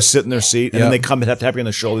 you go sit. sit in their seat, and Yep. then they come and have to tap you on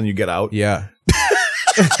the shoulder, and you get out. Yeah.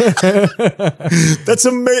 That's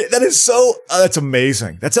amazing. That is so. That's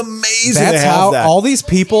amazing. That's amazing. That's to have how that. all these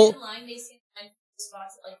people.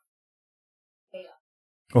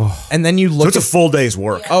 Oh. And then you So look it's a full day's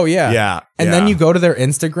work. Oh yeah. Yeah. And then yeah. you go to their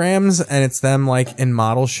Instagrams and it's them like in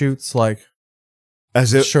model shoots, like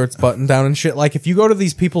as if shirts buttoned down and shit. Like if you go to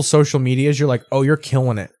these people's social medias, you're like, oh, you're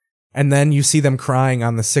killing it. And then you see them crying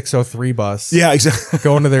on the 603 bus. Yeah, exactly.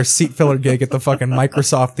 Going to their seat filler gig at the fucking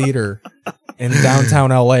Microsoft Theater in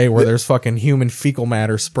downtown LA where there's fucking human fecal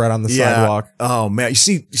matter spread on the sidewalk. Oh man, you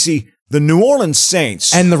see the New Orleans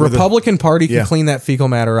Saints And the were Republican Party can Yeah. clean that fecal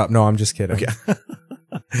matter up. No, I'm just kidding. Okay.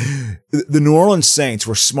 The New Orleans Saints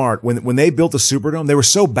were smart when they built the Superdome. They were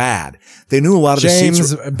so bad. They knew a lot of the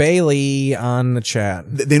seats. James Bailey on the chat.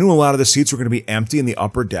 They knew a lot of the seats were going to be empty in the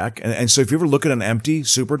upper deck. And so if you ever look at an empty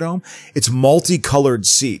Superdome, it's multicolored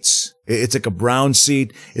seats. It's like a brown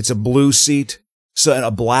seat. It's a blue seat. So in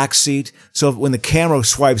a black seat. So when the camera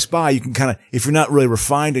swipes by, you can kind of, if you're not really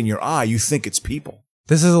refined in your eye, you think it's people.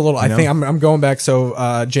 This is a little, I think I'm going back.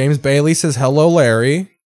 So James Bailey says, hello, Larry.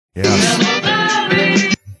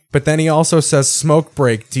 Yeah. But then he also says, smoke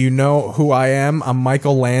break. Do you know who I am? I'm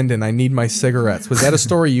Michael Landon. I need my cigarettes. Was that a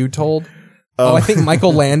story you told? I think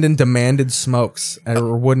Michael Landon demanded smokes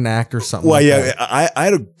or wouldn't act or something. Well, like that. I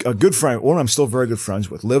had a good friend, one I'm still very good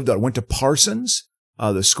friends with, went to Parsons,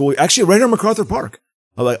 the school, actually right near MacArthur Park,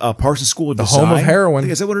 Parsons School of Design. The home of heroin.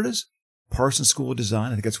 Is that what it is? Parsons School of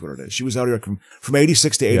Design. I think that's what it is. She was out here from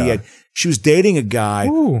 86 to 88. Yeah. She was dating a guy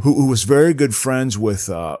who was very good friends with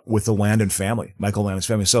the Landon family, Michael Landon's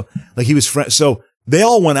family. So like he was so they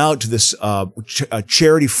all went out to this,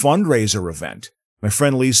 charity fundraiser event. My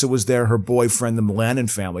friend Lisa was there, her boyfriend, the Landon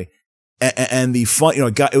family, and the fun,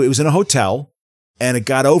 it was in a hotel, and it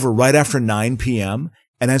got over right after 9 p.m.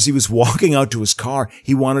 And as he was walking out to his car,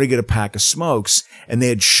 he wanted to get a pack of smokes, and they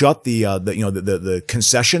had shut the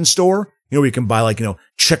concession store, where you can buy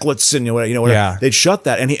chiclets and whatever. Yeah. They'd shut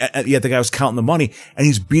that, and yet the guy was counting the money, and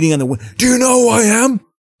he's beating on the window. Do you know who I am?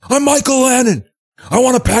 I'm Michael Landon. I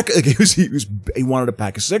want a pack. He wanted a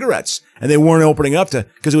pack of cigarettes, and they weren't opening up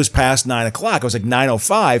because it was past 9 o'clock. It was like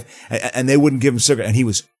 9:05, and they wouldn't give him cigarettes. And he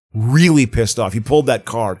was really pissed off. He pulled that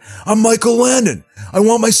card. I'm Michael Landon. I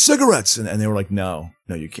want my cigarettes. And they were like, no,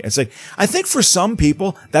 you can't. It's like, I think for some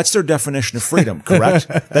people, that's their definition of freedom, correct?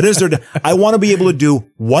 That is I want to be able to do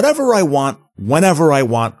whatever I want, whenever I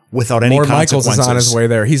want, without any consequences. Michaels is on his way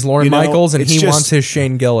there. He's Lorne Michaels, and he wants his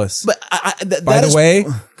Shane Gillis. But by the way,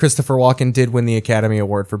 Christopher Walken did win the Academy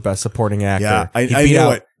Award for Best Supporting Actor. Yeah, he beat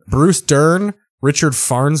out Bruce Dern, Richard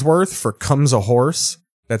Farnsworth for Comes a Horse.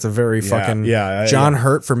 That's a very fucking John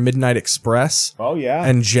Hurt for Midnight Express. Oh yeah,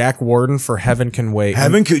 and Jack Warden for Heaven Can Wait.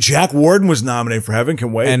 Jack Warden was nominated for Heaven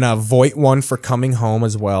Can Wait, and Voight won for Coming Home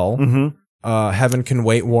as well. Mm-hmm. Heaven Can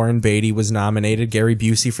Wait. Warren Beatty was nominated. Gary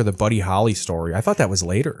Busey for the Buddy Holly story. I thought that was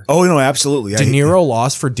later. Oh no, absolutely. De Niro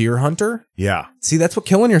lost for Deer Hunter. Yeah. See, that's what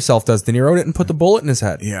killing yourself does. De Niro didn't put the bullet in his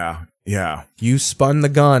head. Yeah. You spun the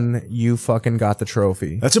gun. You fucking got the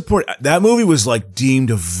trophy. That's important. That movie was deemed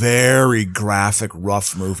a very graphic,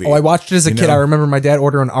 rough movie. Oh, I watched it as a kid. I remember my dad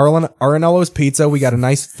ordering Arenello's pizza. We got a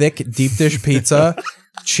nice thick deep dish pizza,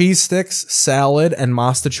 cheese sticks, salad, and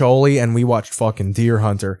mostaccioli, and we watched fucking Deer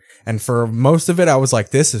Hunter. And for most of it, I was like,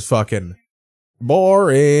 this is fucking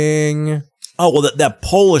boring. Oh, well, that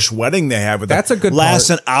Polish wedding they have that's a good lasts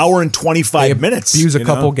an hour and 25 minutes. Abuse a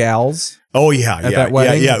couple gals. Oh yeah, at that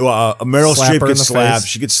wedding. Yeah. Well, Meryl Streep gets slapped.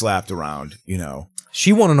 She gets slapped around.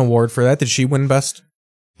 She won an award for that. Did she win Best?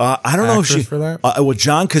 I don't know if she for that. Well,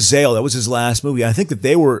 John Cazale, that was his last movie. I think that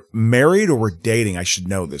they were married or were dating. I should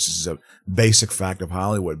know this. This is a basic fact of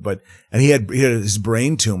Hollywood. And he had his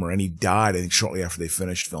brain tumor, and he died, I think, shortly after they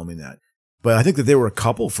finished filming that. But I think that they were a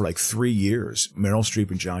couple for 3 years. Meryl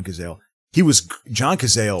Streep and John Cazale. John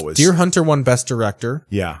Cazale was. Deer Hunter won Best Director.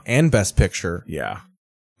 Yeah. And Best Picture. Yeah.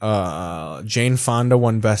 Jane Fonda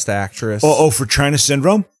won Best Actress. Oh, for China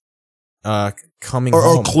Syndrome? Coming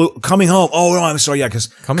Home. Coming Home. Oh, no, I'm sorry. Yeah, because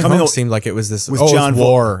Coming Home seemed like it was this. With John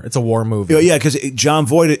war. It's a war movie. Yeah, because John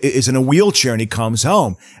Voight is in a wheelchair and he comes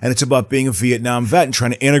home, and it's about being a Vietnam vet and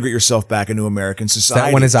trying to integrate yourself back into American society. Is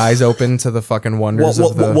that when his eyes open to the fucking wonders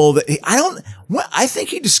of the? I think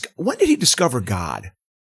when did he discover God?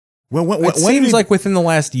 It seems like within the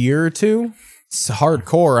last year or two. It's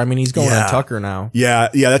hardcore. I mean, he's going on Tucker now. Yeah,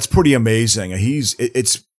 that's pretty amazing.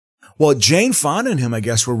 Jane Fonda and him, I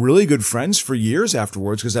guess, were really good friends for years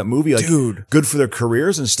afterwards because that movie, good for their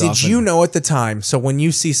careers and stuff. Did you know at the time? So when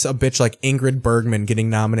you see a bitch like Ingrid Bergman getting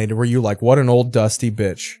nominated, were you like, what an old dusty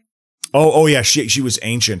bitch? Oh yeah, she was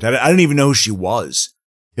ancient. I didn't even know who she was.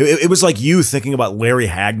 It was like you thinking about Larry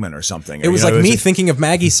Hagman or something. It was like me thinking of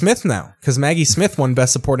Maggie Smith now because Maggie Smith won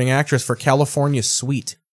Best Supporting Actress for California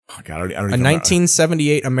Suite. Oh, God, I don't a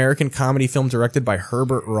 1978 American comedy film directed by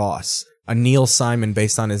Herbert Ross, a Neil Simon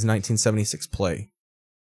based on his 1976 play.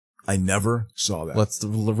 I never saw that. Let's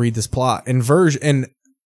read this plot. In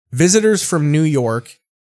Visitors from New York,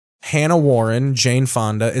 Hannah Warren, Jane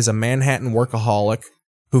Fonda, is a Manhattan workaholic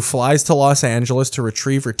who flies to Los Angeles to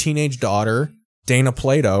retrieve her teenage daughter, Dana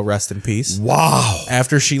Plato, rest in peace. Wow.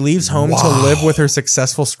 After she leaves home to live with her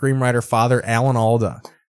successful screenwriter father, Alan Alda.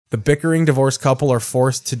 The bickering divorced couple are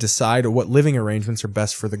forced to decide what living arrangements are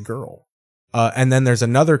best for the girl. And then there's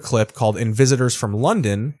another clip called In Visitors from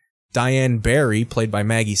London. Diane Barry, played by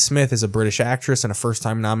Maggie Smith, is a British actress and a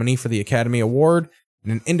first-time nominee for the Academy Award. in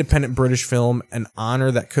an independent British film, an honor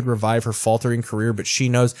that could revive her faltering career, but she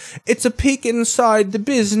knows it's a peek inside the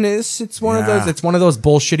business. It's one of those. It's one of those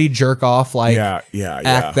bullshitty jerk off act.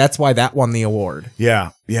 That's why that won the award.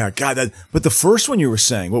 Yeah. God, but the first one you were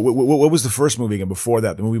saying, what was the first movie again before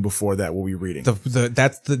that? The movie before that, what were you reading?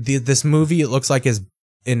 This movie. It looks like is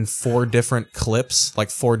in 4 different clips,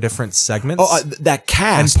 like 4 different segments. Oh, that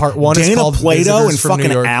cast. And part 1 Dana is called Plato and fucking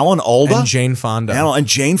fucking Alan Alda and Jane Fonda. And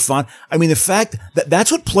Jane Fonda. I mean, the fact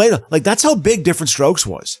that's what Plato, like, that's how big Different Strokes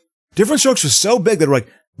was. Different Strokes was so big that like,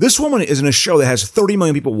 this woman is in a show that has 30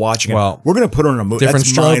 million people watching it. Well, we're going to put her in a movie. Different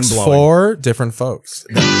That's Strokes mind-blowing. for different folks.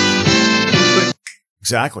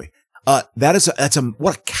 Exactly. What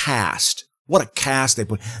a cast. What a cast they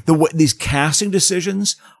put. These casting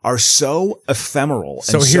decisions are so ephemeral.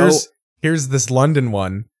 So here's this London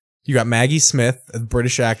one. You got Maggie Smith, a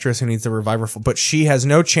British actress who needs to revive her, but she has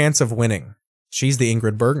no chance of winning. She's the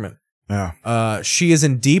Ingrid Bergman. Yeah. She is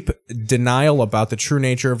in deep denial about the true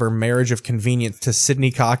nature of her marriage of convenience to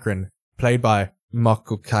Sidney Cochran, played by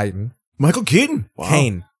Michael Keaton. Michael Keaton? Wow.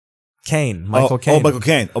 Michael Caine. Michael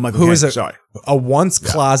Caine. Who is a once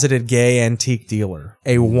closeted gay antique dealer.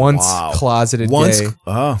 A once closeted gay.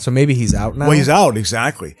 So maybe he's out now? Well, he's out,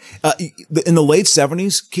 exactly. In the late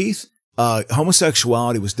 70s, Keith,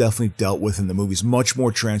 homosexuality was definitely dealt with in the movies, much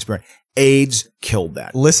more transparent. AIDS killed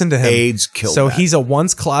that. Listen to him. AIDS killed that. So he's a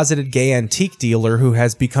once closeted gay antique dealer who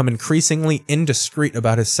has become increasingly indiscreet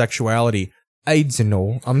about his sexuality. AIDS and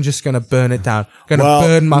all. I'm just going to burn it down.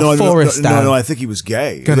 Burn my forest down. No, I think he was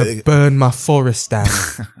gay. Gonna burn my forest down.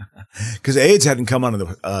 Because AIDS hadn't come onto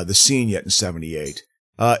the scene yet in 78.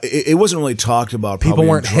 It wasn't really talked about. People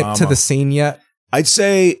weren't hip to the scene yet? I'd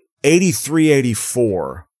say 83,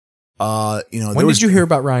 84. When did you hear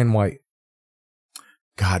about Ryan White?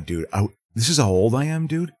 God, dude. This is how old I am,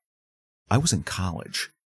 dude. I was in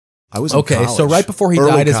college. So right before he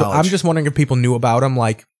died, I'm just wondering if people knew about him,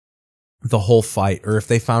 like, the whole fight, or if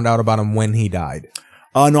they found out about him when he died.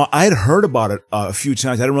 No, I had heard about it a few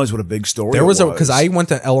times. I didn't realize what a big story it was. Because I went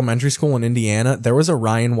to elementary school in Indiana. There was a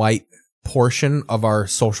Ryan White portion of our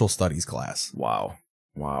social studies class. Wow.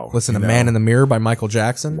 Listen to Man in the Mirror by Michael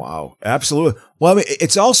Jackson. Wow. Absolutely. Well, I mean,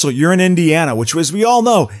 it's also, you're in Indiana, which was, we all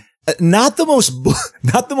know, not the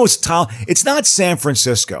most talented. It's not San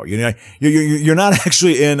Francisco. You know, you're not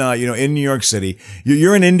actually in in New York City.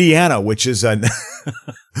 You're in Indiana, which is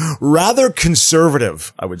rather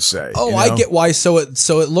conservative, I would say. Oh, I get why. So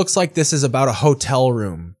it looks like this is about a hotel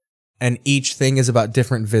room, and each thing is about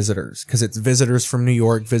different visitors, because it's visitors from New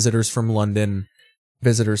York, visitors from London,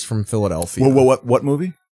 visitors from Philadelphia. What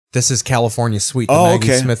movie? This is California Suite, the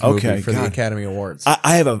Maggie Smith movie for the Academy Awards.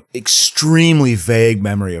 I have an extremely vague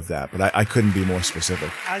memory of that, but I couldn't be more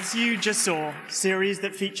specific. As you just saw, series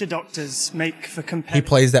that feature doctors make for competitive. He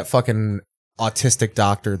plays that fucking autistic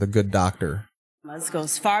doctor, the good doctor.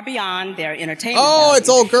 Goes far beyond their entertainment. Oh, value. it's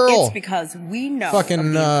old girl. It's because we know fucking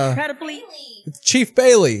incredibly Chief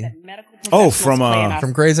Bailey.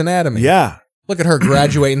 From Grey's Anatomy. Yeah. Look at her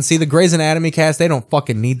graduating. See, the Grey's Anatomy cast, they don't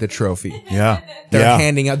fucking need the trophy. Yeah.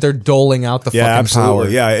 They're doling out the fucking absolutely. power.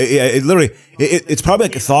 Yeah, it literally, it's probably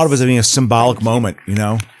like thought of as being a symbolic moment, you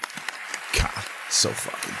know? God, so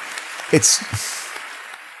fucking,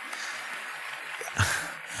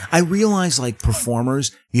 I realize, like,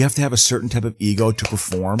 performers, you have to have a certain type of ego to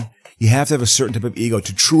perform. You have to have a certain type of ego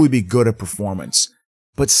to truly be good at performance.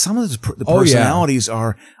 But some of the personalities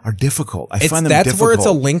are difficult. I find them difficult. That's where it's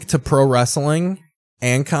a link to pro wrestling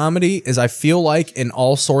and comedy, is I feel like in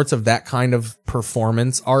all sorts of that kind of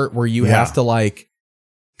performance art where you have to, like,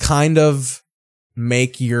 kind of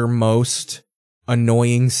make your most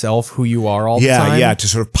annoying self who you are all the time. Yeah, to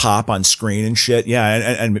sort of pop on screen and shit.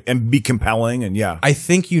 Yeah, and be compelling and I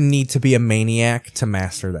think you need to be a maniac to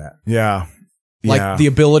master that. Yeah. Like the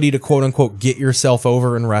ability to quote unquote get yourself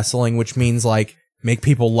over in wrestling, which means like make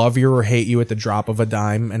people love you or hate you at the drop of a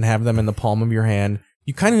dime and have them in the palm of your hand.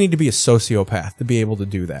 You kind of need to be a sociopath to be able to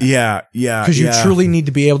do that. Yeah. Because you truly need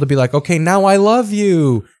to be able to be like, okay, now I love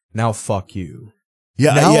you. Now fuck you.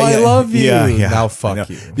 Yeah, now I love you. Now fuck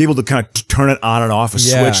you. Be able to kind of turn it on and off, a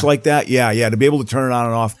switch like that. Yeah. To be able to turn it on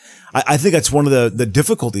and off. I think that's one of the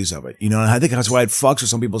difficulties of it, you know, and I think that's why it fucks with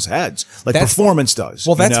some people's heads, like performance does.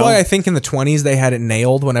 Well, that's why I think in the 20s they had it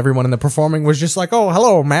nailed when everyone in the performing was just like, oh,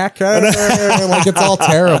 hello, Mac. Like, it's all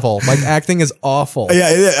terrible. Like, acting is awful.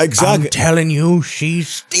 Yeah, exactly. I'm telling you, she's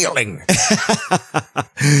stealing.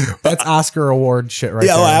 That's Oscar award shit right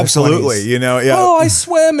there. Yeah, absolutely. You know, yeah. Oh, I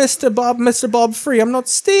swear, Mr. Bob Free, I'm not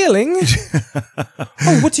stealing.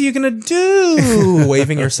 Oh, what are you going to do?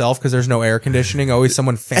 Waving yourself because there's no air conditioning. Always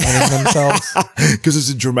someone fanning themselves because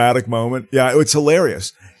it's a dramatic moment. Yeah, it's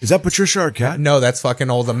hilarious. Is that Patricia Arquette? No, that's fucking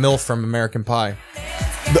old the MILF from American Pie.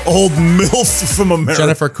 The old MILF from American.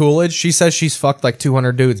 Jennifer Coolidge. She says she's fucked like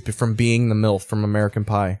 200 dudes from being the MILF from American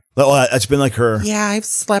Pie. Oh, that's been like her. Yeah, I've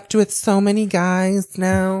slept with so many guys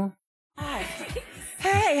now. Hi.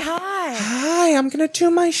 Hey, hi. Hi, I'm gonna do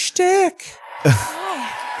my shtick.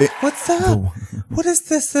 What's up? What is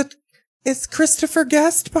this? Is Christopher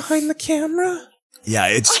Guest behind the camera? Yeah,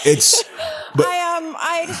 it's. But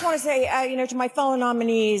I just want to say, to my fellow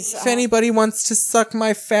nominees. If anybody wants to suck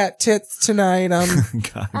my fat tits tonight,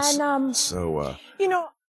 God, so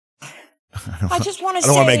I just want to say,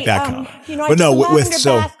 I don't want to make that comment. But no,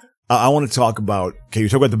 I want to talk about. Okay, you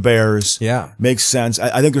talk about the Bears. Yeah, makes sense.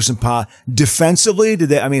 I think there's some defensively. Did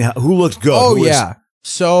they? I mean, who looked good? Oh yeah.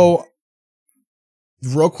 So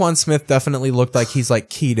Roquan Smith definitely looked like he's like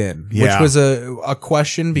keyed in, which was a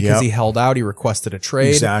question because he held out. He requested a trade.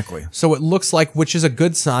 Exactly. So it looks like, which is a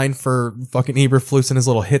good sign for fucking Eberflus and his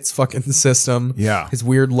little hits fucking system. Yeah. His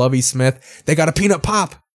weird Lovey Smith. They got a peanut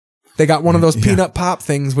pop. They got one of those peanut pop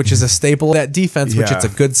things, which is a staple of that defense, which it's a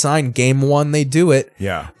good sign. Game one, they do it.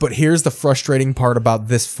 Yeah. But here's the frustrating part about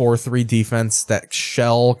this 4-3 defense, that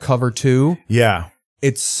shell cover 2. Yeah.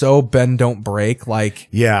 It's so bend don't break. Like,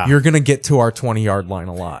 you're gonna get to our 20-yard line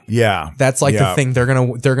a lot. Yeah, that's like the thing. They're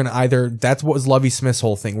gonna either. That's what was Lovie Smith's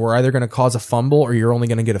whole thing. We're either gonna cause a fumble or you're only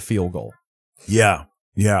gonna get a field goal. Yeah,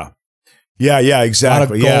 exactly. A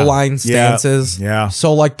lot of goal line stances. Yeah.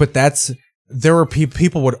 So like, but there were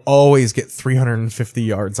people would always get 350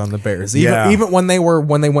 yards on the Bears. Even when they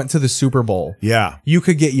went to the Super Bowl. Yeah. You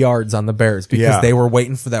could get yards on the Bears because they were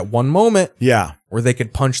waiting for that one moment. Yeah. Where they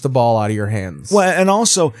could punch the ball out of your hands. Well, and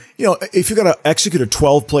also, if you're going to execute a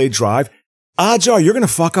 12-play drive, odds are you're going to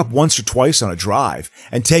fuck up once or twice on a drive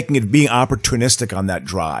and being opportunistic on that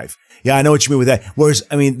drive. Yeah, I know what you mean with that. Whereas,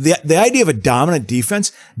 I mean, the idea of a dominant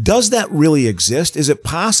defense, does that really exist? Is it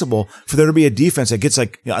possible for there to be a defense that gets 3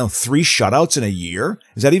 shutouts in a year?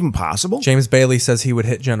 Is that even possible? James Bailey says he would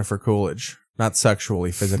hit Jennifer Coolidge. Not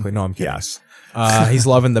sexually, physically. No, I'm kidding. Yes. He's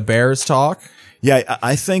loving the Bears talk. Yeah,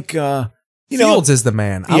 I think, Fields is the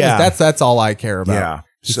man. That's all I care about. Yeah.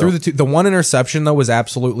 He threw the one interception, though, was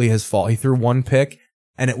absolutely his fault. He threw one pick,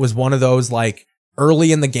 and it was one of those,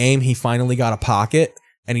 early in the game, he finally got a pocket,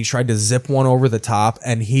 and he tried to zip one over the top,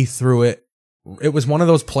 and he threw it. It was one of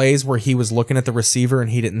those plays where he was looking at the receiver,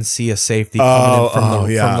 and he didn't see a safety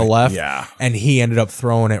coming in from the left, and he ended up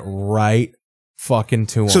throwing it right fucking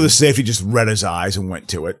to him. So the safety just read his eyes and went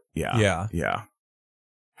to it. Yeah.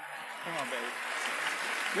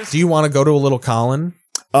 Do you want to go to a little Colin?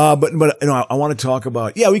 But I want to talk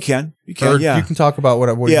about. Yeah, we can. You can. You can talk about what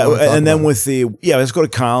you want to talk and then about. with let's go to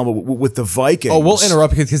Colin. But with the Vikings. Oh, we'll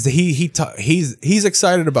interrupt because he's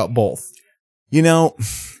excited about both.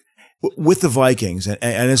 With the Vikings, and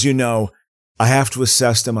as you know, I have to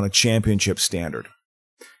assess them on a championship standard.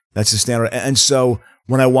 That's the standard. And so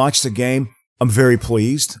when I watch the game, I'm very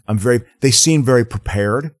pleased. They seem very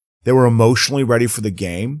prepared. They were emotionally ready for the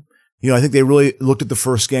game. I think they really looked at the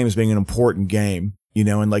first game as being an important game,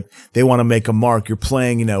 and they want to make a mark. You're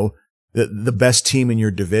playing, the best team in your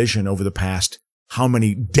division over the past how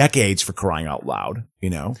many decades, for crying out loud,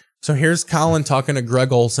 So here's Colin talking to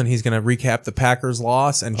Greg Olson. He's going to recap the Packers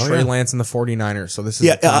loss and Trey Lance and the 49ers. So this is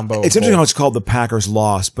a combo. It's interesting how it's called the Packers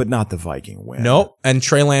loss, but not the Viking win. Nope. And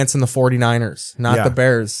Trey Lance and the 49ers, not the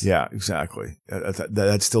Bears. Yeah, exactly.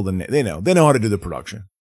 That's still the name. They know how to do the production.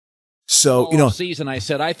 So, all season I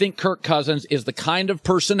said, I think Kirk Cousins is the kind of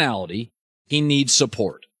personality he needs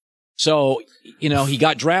support. So, he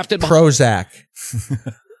got drafted. Prozac.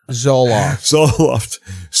 Zoloft.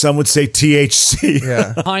 Some would say THC.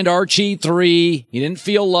 Yeah. Behind RG3. He didn't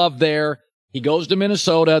feel love there. He goes to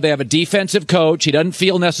Minnesota. They have a defensive coach. He doesn't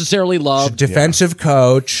feel necessarily loved. Defensive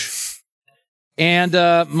coach. And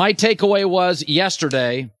my takeaway was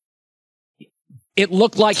yesterday, it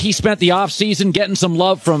looked like he spent the offseason getting some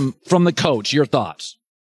love from the coach. Your thoughts?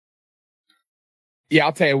 Yeah,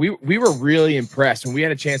 I'll tell you, we were really impressed when we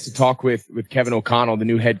had a chance to talk with Kevin O'Connell, the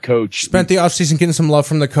new head coach. Spent the offseason getting some love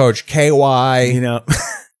from the coach. KY.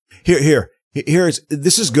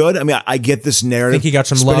 This is good. I mean, I get this narrative. I think he got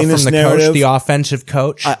some love from the coach, the offensive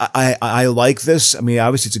coach. I like this. I mean,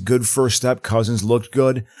 obviously it's a good first step. Cousins looked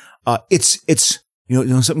good. It's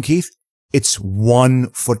something, Keith? It's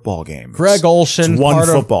one football game. Greg Olson,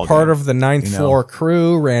 part of the 9th floor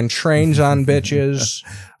crew, ran trains on bitches.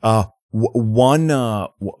 One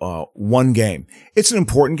game. It's an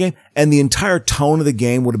important game, and the entire tone of the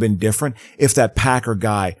game would have been different if that Packer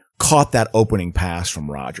guy caught that opening pass from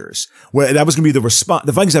Rodgers. Where that was going to be the response.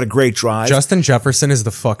 The Vikings had a great drive. Justin Jefferson is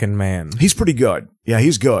the fucking man. He's pretty good. Yeah,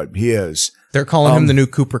 he's good. He is. They're calling him the new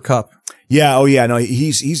Cooper Kupp. Yeah. Oh, yeah. No,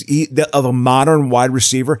 he's of a modern wide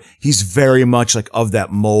receiver. He's very much like of that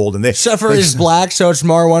mold. And except for he's black, so it's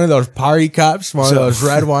more one of those party cups, one of those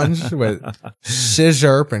red ones with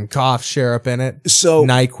scissor and cough syrup in it. So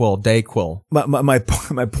NyQuil, Dayquil.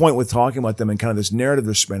 My point with talking about them and kind of this narrative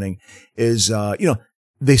they're spinning is,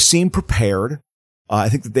 they seem prepared. I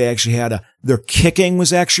think that they actually had their kicking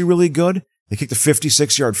was actually really good. They kicked a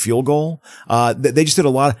 56-yard field goal. They just did a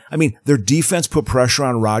lot. Their defense put pressure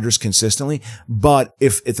on Rodgers consistently, but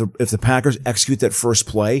if the Packers execute that first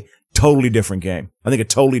play, totally different game. I think a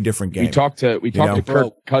totally different game. We talked to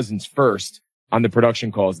Kirk Cousins first on the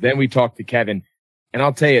production calls. Then we talked to Kevin. And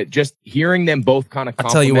I'll tell you, just hearing them both kind of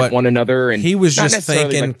compliment one another. And he was just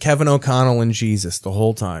thinking Kevin O'Connell and Jesus the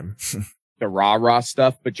whole time. The rah-rah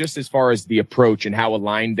stuff, but just as far as the approach and how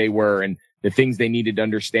aligned they were and the things they needed to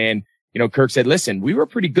understand. Kirk said, listen, we were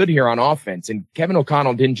pretty good here on offense. And Kevin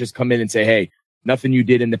O'Connell didn't just come in and say, hey, nothing you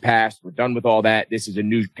did in the past. We're done with all that. This is a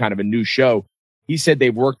new show. He said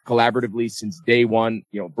they've worked collaboratively since day one,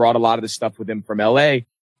 brought a lot of the stuff with him from LA,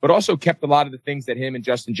 but also kept a lot of the things that him and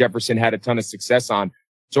Justin Jefferson had a ton of success on.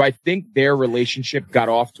 So I think their relationship got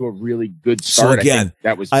off to a really good start. So again,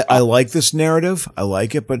 I like this narrative. I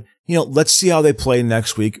like it, but let's see how they play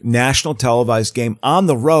next week. National televised game on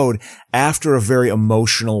the road after a very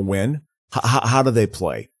emotional win. How do they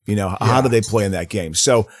play? How do they play in that game?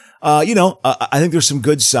 So, I think there's some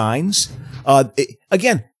good signs.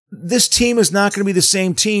 Again, this team is not going to be the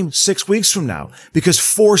same team 6 weeks from now because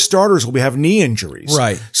 4 starters will have knee injuries.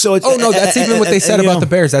 Right. So it's, that's even what they said about the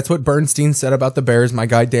Bears. That's what Bernstein said about the Bears. My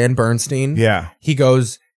guy, Dan Bernstein. Yeah. He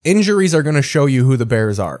goes, injuries are going to show you who the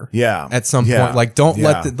Bears are. Yeah. At some point. Like, don't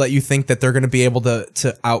let you think that they're going to be able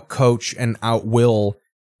to outcoach and outwill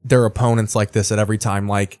their opponents like this at every time.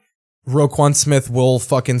 Like, Roquan Smith will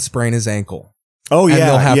fucking sprain his ankle. Oh, yeah. And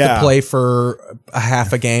they'll have to play for a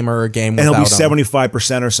half a game or a game without him. And he'll be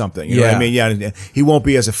 75% or something. You know what I mean? Yeah. He won't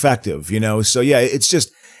be as effective, So, yeah, it's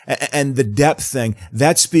just, and the depth thing,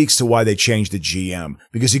 that speaks to why they changed the GM.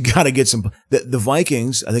 Because you got to get some, the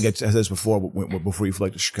Vikings, I think I said this before you flew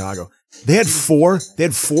to Chicago, they had four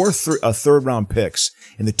third round picks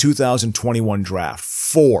in the 2021 draft.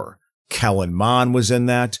 4. Kellen Mond was in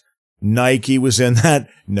that. Nike was in that.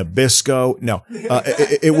 Nabisco. No,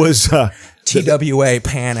 it was TWA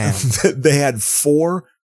Pan Am. They had 4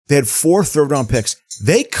 third round picks.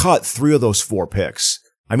 They cut 3 of those 4 picks.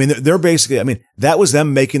 They're basically, that was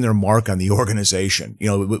them making their mark on the organization,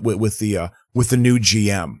 with the new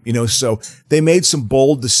GM, so they made some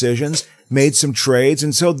bold decisions, made some trades.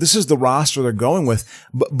 And so this is the roster they're going with,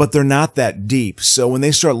 but they're not that deep. So when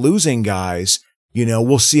they start losing guys,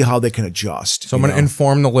 we'll see how they can adjust. So I'm going to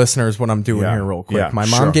inform the listeners what I'm doing here real quick. Yeah, My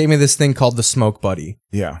mom gave me this thing called the Smoke Buddy.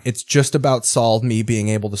 Yeah. It's just about solved me being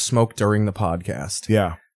able to smoke during the podcast.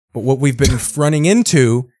 Yeah. But what we've been running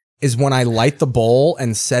into is when I light the bowl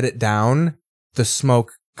and set it down, the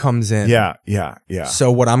smoke comes in. Yeah, yeah, yeah.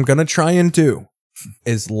 So what I'm going to try and do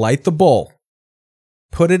is light the bowl,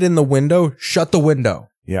 put it in the window, shut the window.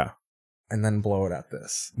 Yeah. And then blow it at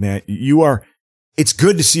this. Man, it's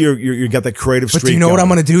good to see you got that creative streak. But do you know going. what I'm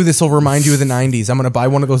going to do? This will remind you of the 90s. I'm going to buy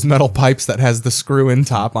one of those metal pipes that has the screw-in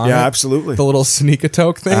top on it. Yeah, absolutely. The little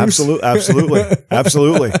Sneakatoke things.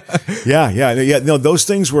 Absolutely. Yeah. No, those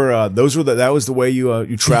things were, that was the way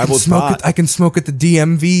you traveled. I can smoke at the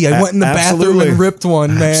DMV. I went in the bathroom and ripped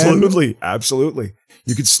one, man. Absolutely.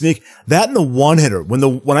 You could sneak that in the one hitter.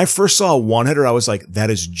 When I first saw a one hitter, I was like, that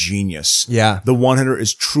is genius. Yeah. The one hitter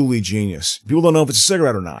is truly genius. People don't know if it's a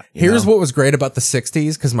cigarette or not. Here's what was great about the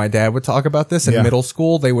 60s, because my dad would talk about this in middle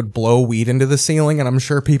school. They would blow weed into the ceiling, and I'm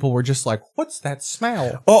sure people were just like, what's that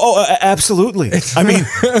smell? Absolutely. I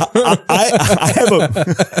have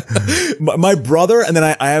my brother, and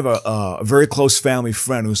then I have a very close family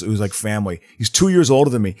friend who's like family. He's 2 years older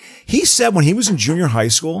than me. He said when he was in junior high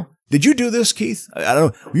school, did you do this, Keith? I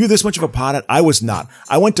don't know. Were you this much of a pothead? I was not.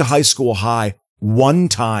 I went to high school high one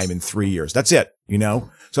time in 3 years. That's it, So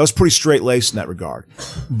I was pretty straight-laced in that regard.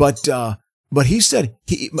 But he said,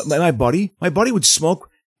 my buddy would smoke,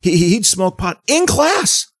 he'd smoke pot in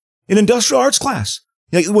class, in industrial arts class.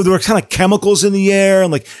 Like, well, there were kind of chemicals in the air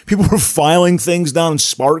and like people were filing things down,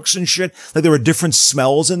 sparks and shit. Like there were different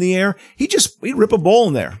smells in the air. He'd rip a bowl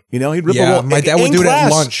in there. He'd rip a bowl. My dad would do it at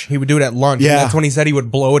lunch. He would do it at lunch. Yeah. And that's when he said he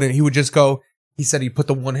would blow it and he would just go, he said he'd put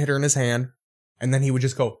the one hitter in his hand and then he would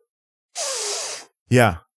just go.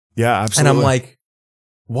 Yeah. Yeah, absolutely. And I'm like,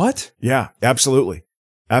 what? Yeah, absolutely.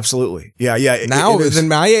 Absolutely. Yeah. Now, in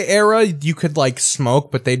my era, you could like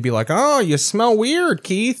smoke, but they'd be like, oh, you smell weird,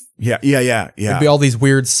 Keith. Yeah. There'd be all these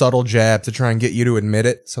weird, subtle jabs to try and get you to admit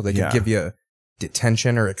it so they could give you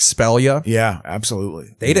detention or expel you. Yeah,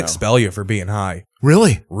 absolutely. They'd expel you for being high.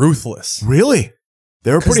 Really? Ruthless. Really?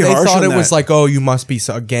 They were pretty they harsh thought on it that. was like, oh, you must be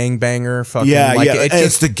a gangbanger. Fucking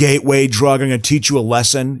It's the gateway drug. I'm going to teach you a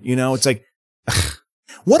lesson. It's like,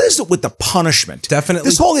 what is it with the punishment? Definitely.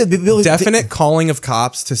 This whole definite calling of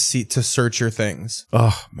cops to search your things.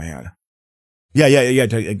 Oh man. Yeah.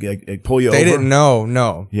 To pull you over. They didn't know.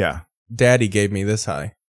 No. Yeah. Daddy gave me this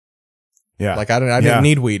high. Yeah. Like I didn't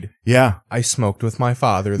need weed. Yeah. I smoked with my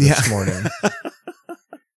father this morning.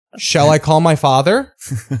 Shall I call my father?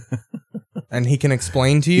 And he can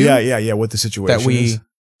explain to you. Yeah. What the situation that we is.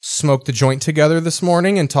 Smoked the joint together this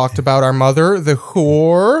morning and talked about our mother, the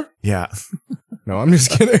whore. Yeah. No, I'm just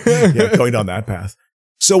kidding. Yeah, going down that path.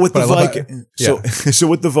 So with the Vikings, so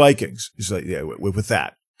with the Vikings, it's like with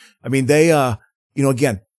that. I mean, they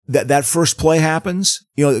again that first play happens,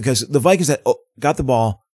 because the Vikings that got the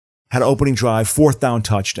ball, had an opening drive, 4th down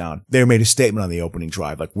touchdown. They made a statement on the opening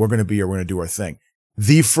drive, like we're going to be here, we're going to do our thing.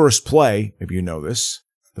 The first play, maybe you know this,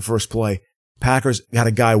 the first play, Packers got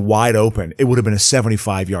a guy wide open. It would have been a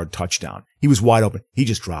 75-yard touchdown. He was wide open. He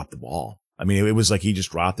just dropped the ball. I mean, it was like he just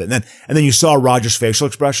dropped it. And then you saw Rodgers' facial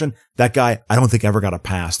expression. That guy, I don't think ever got a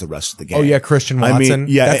pass the rest of the game. Oh yeah, Christian Watson. I mean,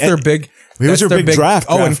 yeah, that's their big. It was their big draft.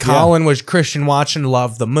 Oh, and Colin was Christian Watson.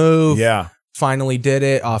 Loved the move. Yeah, finally did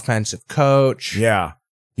it. Offensive coach. Yeah,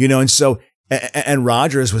 and so and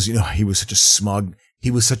Rodgers was, he was such a smug. He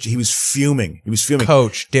was fuming. He was fuming.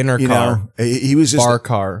 Coach, dinner car. He was just bar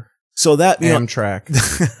car. So that Amtrak,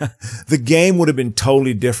 the game would have been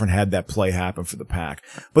totally different had that play happened for the Pack.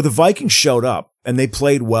 But the Vikings showed up and they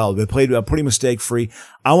played well. They played pretty mistake-free.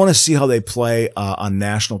 I want to see how they play on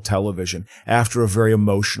national television after a very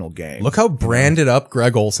emotional game. Look how branded up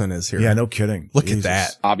Greg Olsen is here. Yeah, no kidding. Look at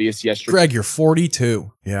that. Obvious yesterday. Greg, you're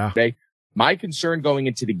 42. Yeah. My concern going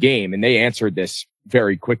into the game, and they answered this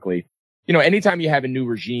very quickly. Anytime you have a new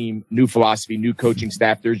regime, new philosophy, new coaching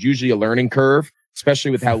staff, there's usually a learning curve,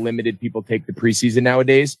 especially with how limited people take the preseason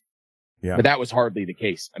nowadays. Yeah. But that was hardly the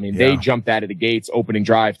case. I mean, they jumped out of the gates, opening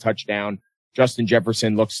drive, touchdown. Justin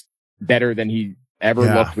Jefferson looks better than he ever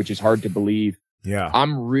looked, which is hard to believe. Yeah.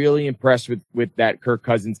 I'm really impressed with that Kirk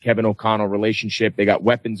Cousins, Kevin O'Connell relationship. They got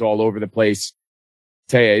weapons all over the place.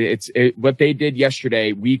 Tell you, what they did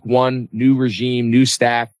yesterday, week 1, new regime, new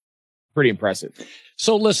staff, pretty impressive.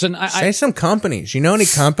 So listen, say some companies. You know any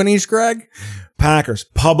companies, Greg? Packers,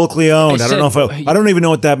 publicly owned. I don't know if I don't even know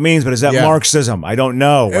what that means, but is that Marxism? I don't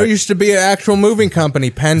know. It used to be an actual moving company,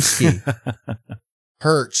 Penske,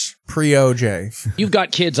 Hertz, pre-OJ. You've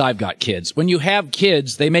got kids. I've got kids. When you have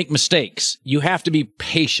kids, they make mistakes. You have to be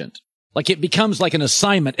patient. Like it becomes like an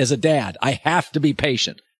assignment as a dad. I have to be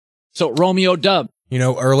patient. So Romeo Dub.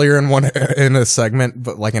 Earlier in a segment,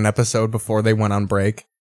 but like an episode before they went on break,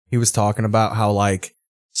 he was talking about how like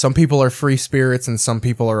some people are free spirits and some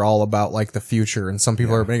people are all about like the future, and some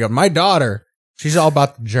people are. My daughter, she's all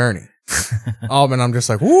about the journey. And I'm just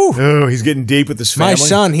like, woo! Oh, he's getting deep with this family. My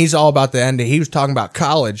son, he's all about the end. He was talking about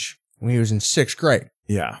college when he was in 6th grade.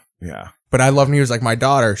 Yeah. But I love him. He was like, my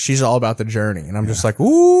daughter, she's all about the journey, and I'm just like,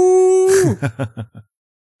 ooh.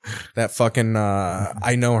 That fucking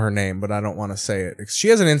I know her name, but I don't want to say it. She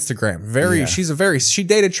has an Instagram. She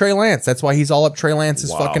dated Trey Lance. That's why he's all up Trey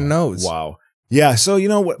Lance's fucking nose. Wow. Yeah. So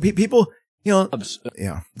what people,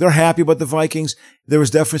 they're happy about the Vikings. There was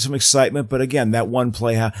definitely some excitement, but again, that one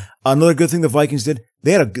play. Another good thing the Vikings did,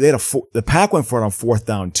 the Pack went for it on 4th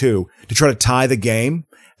down too to try to tie the game,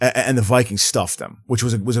 and the Vikings stuffed them, which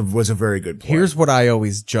was a very good play. Here's what I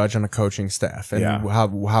always judge on a coaching staff, and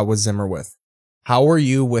how was Zimmer with. How are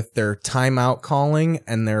you with their timeout calling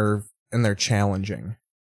and their challenging?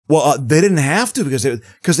 Well, they didn't have to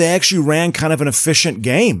because they actually ran kind of an efficient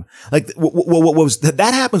game. Like what was that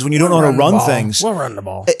happens when you don't know how to run things. We'll run the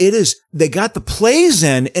ball. It is. They got the plays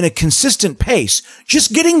in a consistent pace.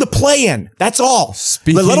 Just getting the play in. That's all.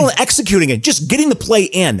 Let alone executing it. Just getting the play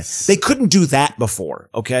in. They couldn't do that before.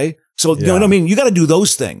 Okay. So, you know what I mean? You got to do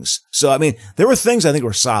those things. So, I mean, there were things I think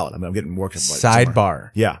were solid. I mean, I'm getting worked up. Sidebar.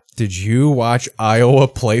 Yeah. Did you watch Iowa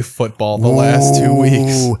play football the last 2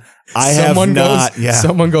 weeks? I have not.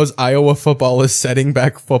 Someone goes, Iowa football is setting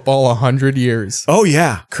back football 100 years. Oh,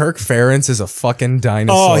 yeah. Kirk Ferentz is a fucking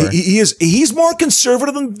dinosaur. Oh, he is. He's more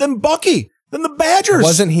conservative than Bucky. Than the Badgers.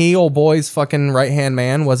 Wasn't he old boy's fucking right-hand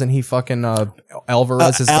man? Wasn't he fucking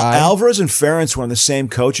Alvarez's guy? Alvarez and Ferentz were on the same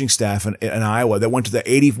coaching staff in Iowa that went to the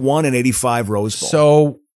 81 and 85 Rose Bowl.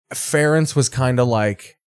 So Ferentz was kind of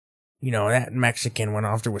like, that Mexican went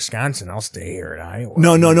off to Wisconsin. I'll stay here at Iowa.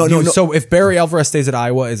 No. So if Barry Alvarez stays at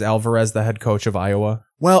Iowa, is Alvarez the head coach of Iowa?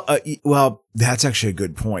 Well, that's actually a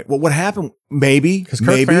good point. Well, what happened? Maybe because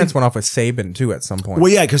Kirk Ferentz went off with Saban too at some point.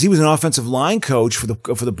 Well, yeah, because he was an offensive line coach for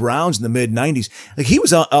the Browns in the mid '90s. Like he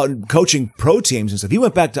was out coaching pro teams and stuff. He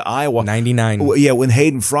went back to Iowa '99. Yeah, when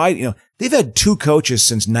Hayden Fry, they've had 2 coaches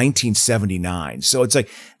since 1979. So it's like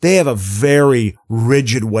they have a very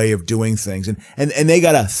rigid way of doing things, and they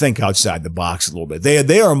got to think outside the box a little bit.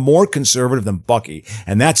 They are more conservative than Bucky,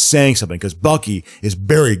 and that's saying something because Bucky is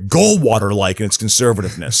Barry Goldwater-like in its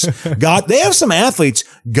conservativeness. They have some athletes.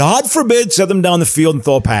 God forbid, set them down the field and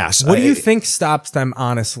throw a pass. What do you think stops them,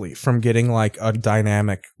 honestly, from getting like a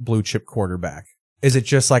dynamic blue chip quarterback? Is it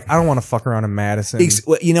just like, I don't want to fuck around in Madison?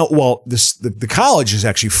 The college is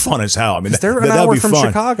actually fun as hell. I mean, they're an hour from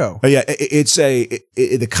Chicago. Yeah,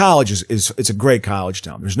 the college it's a great college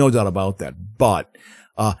town. There's no doubt about that. But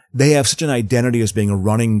they have such an identity as being a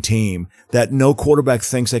running team that no quarterback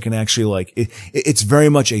thinks they can actually it's very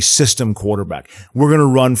much a system quarterback. We're going to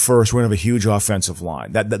run first. We're going to have a huge offensive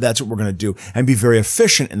line. That's what we're going to do and be very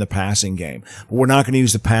efficient in the passing game. But we're not going to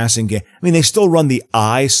use the passing game. I mean, they still run the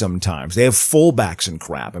I sometimes. They have fullbacks and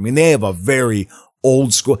crap. I mean, they have a very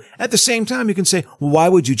old school. At the same time, you can say, well, why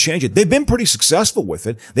would you change it? They've been pretty successful with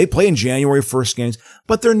it. They play in January 1st games,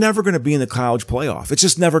 but they're never going to be in the college playoff. It's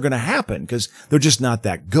just never going to happen because they're just not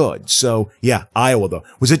that good. So yeah, Iowa though.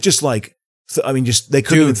 Was it just like, they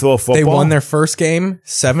couldn't even throw a football? They won their first game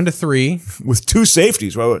 7-3 with 2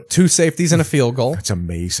 safeties, right? 2 safeties and a field goal. That's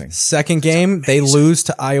amazing. Second game, they lose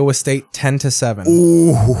to Iowa State 10-7.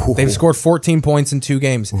 Ooh. They've scored 14 points in 2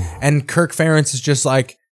 games. Ooh. And Kirk Ferentz is just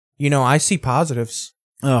like, I see positives.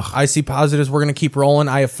 I see positives. We're going to keep rolling.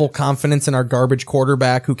 I have full confidence in our garbage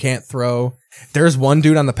quarterback who can't throw. There's one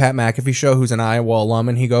dude on the Pat McAfee show who's an Iowa alum,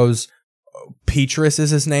 and he goes, Petrus is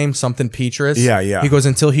his name, something Petrus. Yeah. He goes,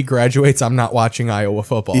 until he graduates, I'm not watching Iowa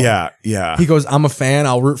football. Yeah. He goes, I'm a fan.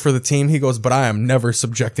 I'll root for the team. He goes, but I am never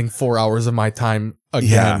subjecting 4 hours of my time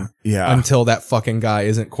again until that fucking guy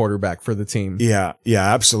isn't quarterback for the team. Yeah,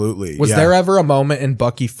 absolutely. Was there ever a moment in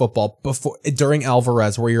Bucky football during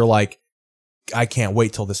Alvarez where you're like, I can't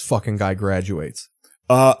wait till this fucking guy graduates?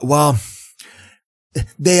 Well,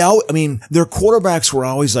 their quarterbacks were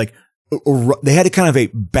always like, they had a kind of a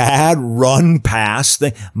bad run pass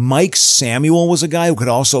thing. Mike Samuel was a guy who could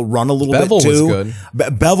also run a little Bevel bit too. Was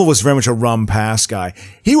good. Bevel was very much a run pass guy.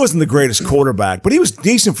 He wasn't the greatest quarterback, but he was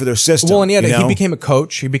decent for their system. Well, and he became a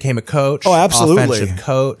coach. He became a coach. Oh, absolutely. Offensive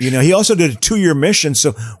coach. He also did a 2-year mission.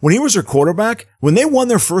 So when he was their quarterback, when they won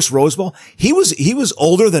their first Rose Bowl, he was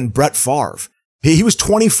older than Brett Favre. He was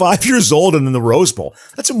 25 years old and in the Rose Bowl.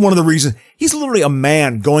 That's one of the reasons. He's literally a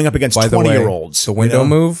man going up against 20-year-olds. The window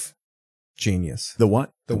move. Genius. The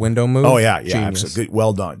what? The window move. Oh yeah, absolutely. Good.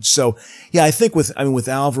 Well done. So yeah, I think with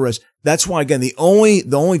Alvarez, that's why again the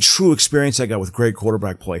only true experience I got with great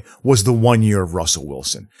quarterback play was the 1 year of Russell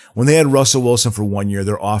Wilson. When they had Russell Wilson for 1 year,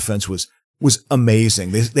 their offense was amazing.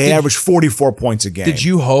 They averaged 44 points a game. Did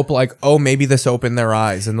you hope maybe this opened their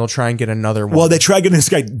eyes and they'll try and get another one? Well, they tried getting this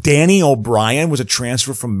guy. Danny O'Brien was a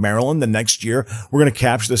transfer from Maryland. The next year, we're going to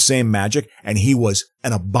capture the same magic. And he was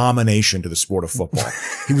an abomination to the sport of football.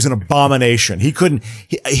 He was an abomination.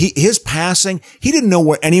 His passing, he didn't know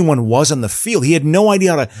where anyone was on the field. He had no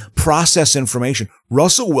idea how to process information.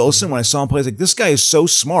 Russell Wilson, when I saw him play, I was like, this guy is so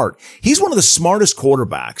smart. He's one of the smartest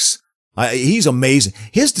quarterbacks. He's amazing.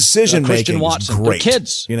 His decision Christian making Watson, is great. they're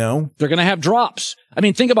kids. They're going to have drops. I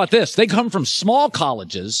mean, think about this. They come from small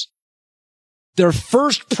colleges. Their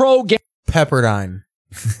first pro game. Pepperdine.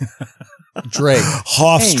 Drake.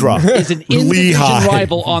 Hofstra. Is an in-division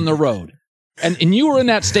rival on the road. And you were in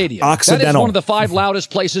that stadium. Occidental. That is one of the 5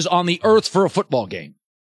 loudest places on the earth for a football game.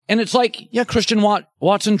 And it's like, yeah, Christian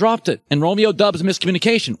Watson dropped it. And Romeo Doubs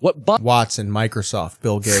miscommunication. Watson, Microsoft,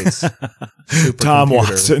 Bill Gates. Tom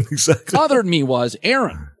Watson, exactly. Bothered me was,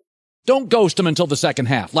 Aaron, don't ghost him until the second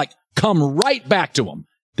half. Come right back to him.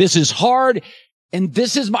 This is hard. And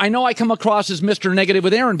I know I come across as Mr. Negative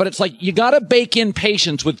with Aaron, but it's like, you gotta bake in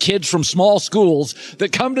patience with kids from small schools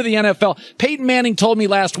that come to the NFL. Peyton Manning told me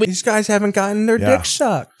last week. These guys haven't gotten their dick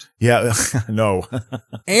sucked. Yeah, no.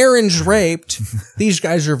 Aaron's raped. These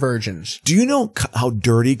guys are virgins. Do you know how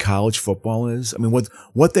dirty college football is? I mean,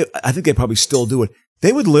 I think they probably still do it.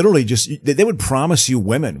 They would literally they would promise you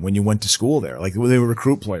women when you went to school there. When they would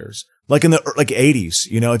recruit players. In the 80s,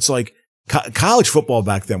 it's like college football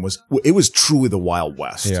back then was truly the Wild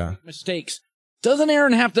West. Yeah. Mistakes. Doesn't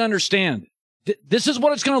Aaron have to understand? This is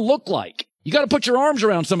what it's going to look like. You got to put your arms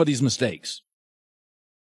around some of these mistakes.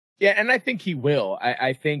 Yeah, and I think he will.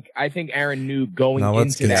 I think Aaron knew going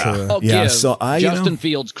into that. I'll give Justin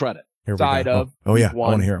Fields credit. Side of I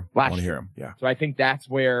want to hear him. Yeah. So I think that's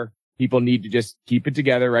where people need to just keep it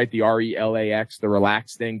together, right? The RELAX, the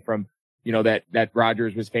relax thing from, that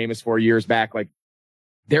Rodgers was famous for years back. Like,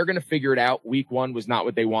 they're going to figure it out. Week 1 was not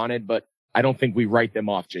what they wanted, but I don't think we write them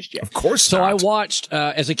off just yet. Of course So not. I watched,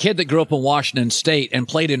 as a kid that grew up in Washington State and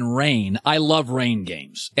played in rain, I love rain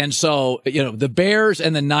games. And so, the Bears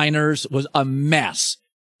and the Niners was a mess.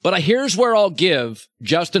 But here's where I'll give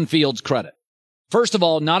Justin Fields credit. First of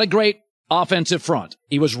all, not a great offensive front.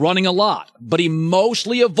 He was running a lot, but he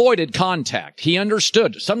mostly avoided contact. He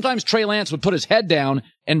understood. Sometimes Trey Lance would put his head down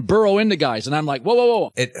and burrow into guys. And I'm like,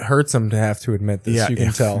 whoa. It hurts him to have to admit this. You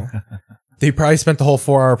can tell. He probably spent the whole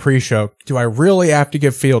 4-hour pre-show. Do I really have to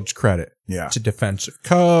give Fields credit? Yeah. It's a defensive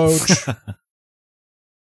coach.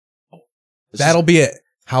 That'll be it.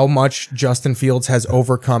 How much Justin Fields has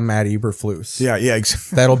overcome Matt Eberflus. Yeah.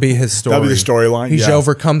 That'll be his story. That'll be the storyline. He's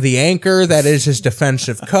overcome the anchor that is his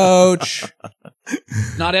defensive coach.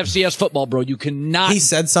 Not FCS football, bro. You cannot. He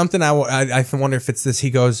said something. I wonder if it's this. He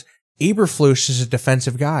goes, Eberflus is a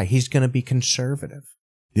defensive guy. He's going to be conservative.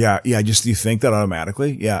 Yeah. Just you think that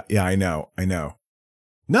automatically? Yeah. I know.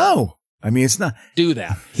 No. I mean, it's not. Do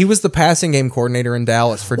that. He was the passing game coordinator in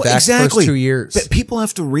Dallas for Dak's first 2 years. But people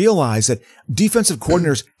have to realize that defensive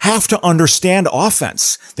coordinators have to understand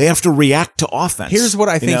offense. They have to react to offense. Here's what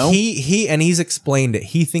I think. He's explained it.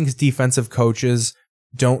 He thinks defensive coaches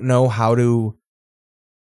don't know how to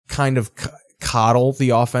kind of coddle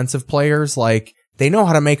the offensive players. Like, they know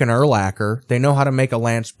how to make an Urlacher. They know how to make a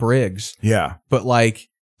Lance Briggs. Yeah. But like,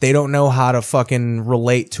 they don't know how to fucking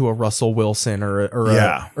relate to a Russell Wilson or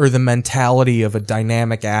the mentality of a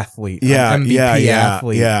dynamic athlete, an MVP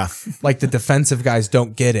athlete. Yeah. Like, the defensive guys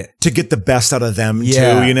don't get it. To get the best out of them, too, You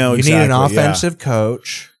exactly. need an offensive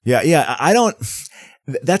coach. Yeah. I don't.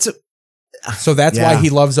 So that's why he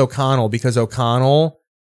loves O'Connell, because O'Connell,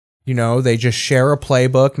 they just share a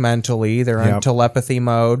playbook mentally. They're in telepathy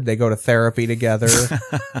mode. They go to therapy together.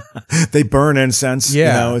 They burn incense.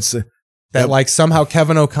 Yeah. It's that like somehow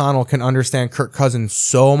Kevin O'Connell can understand Kirk Cousins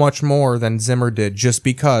so much more than Zimmer did, just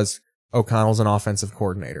because O'Connell's an offensive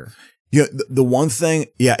coordinator. Yeah. The one thing.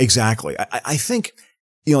 Yeah, exactly. I think,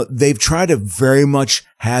 they've tried to very much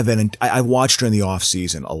have I watched during the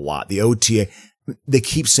offseason a lot, the OTA. They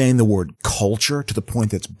keep saying the word culture to the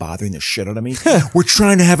point that's bothering the shit out of me. We're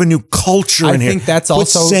trying to have a new culture in here. I think that's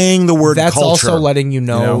also saying the word that's culture. That's also letting you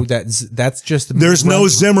know, that's just there's no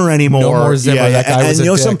Zimmer anymore. No more Zimmer. That guy was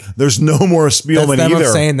a dick. There's no more Spielman that's them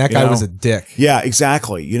either. Saying that guy was a dick. Yeah,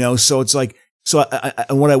 exactly. So it's like. So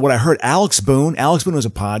what I heard, Alex Boone was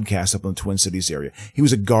a podcast up in the Twin Cities area. He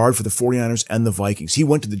was a guard for the 49ers and the Vikings. He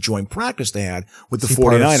went to the joint practice they had with the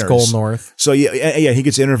 49ers. Part of Skull North. So yeah, he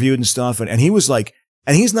gets interviewed and stuff. And he was like,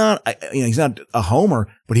 and he's not a homer,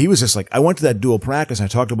 but he was just like, I went to that dual practice and I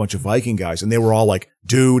talked to a bunch of Viking guys and they were all like,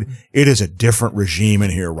 dude, it is a different regime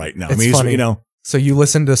in here right now. It's funny. So you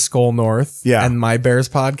listen to Skull North and my Bears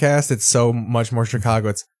podcast. It's so much more Chicago.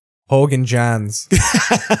 It's Hogan Johns.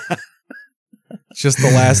 It's just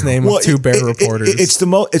the last name of two Bear reporters. It's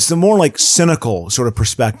the more like cynical sort of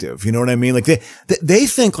perspective. You know what I mean? Like they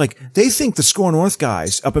think the Score North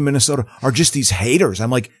guys up in Minnesota are just these haters.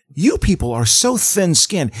 I'm like, you people are so thin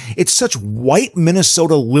skinned. It's such white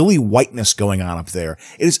Minnesota lily whiteness going on up there.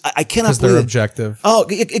 It is. I cannot believe they're objective. Oh,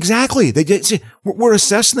 exactly. We're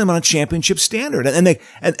assessing them on a championship standard, and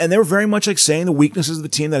they were very much like saying the weaknesses of the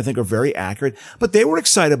team that I think are very accurate. But they were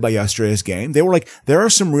excited by yesterday's game. They were like, there are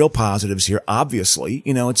some real positives here. Obviously,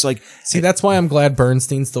 it's like, see, that's why I'm glad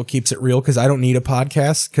Bernstein still keeps it real, because I don't need a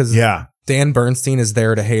podcast. Because Dan Bernstein is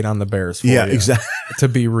there to hate on the Bears for you, exactly. To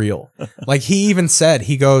be real. Like, he even said,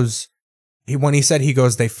 he goes,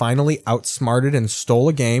 they finally outsmarted and stole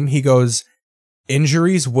a game. He goes,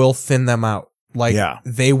 injuries will thin them out. Like,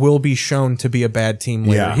 they will be shown to be a bad team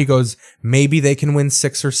later. Yeah. He goes, maybe they can win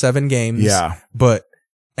 6 or 7 games. Yeah. But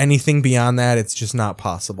anything beyond that, it's just not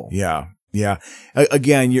possible. Yeah. Yeah.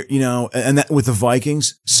 Again, and that with the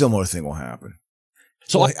Vikings, similar thing will happen.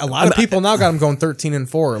 So a lot of people now got them going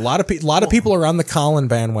 13-4. A lot of people are on the Colin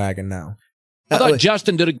bandwagon now. I thought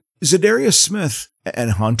Justin did Zadarius Smith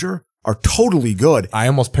and Hunter are totally good. I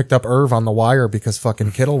almost picked up Irv on the wire because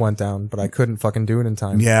fucking Kittle went down, but I couldn't fucking do it in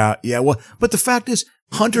time. Yeah. Well, but the fact is,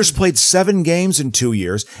 Hunter's played 7 games in 2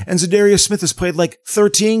 years, and Zadarius Smith has played like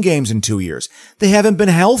 13 games in 2 years. They haven't been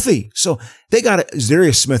healthy. So they got it.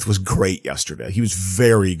 Zadarius Smith was great yesterday. He was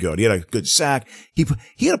very good. He had a good sack. He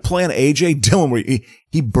had a play on A.J. Dillon where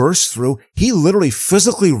he burst through. He literally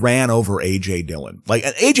physically ran over A.J. Dillon. Like,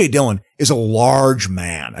 and A.J. Dillon is a large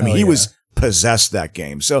man. I mean, he was possessed that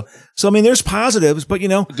game. So I mean, there's positives, but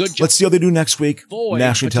let's see how they do next week.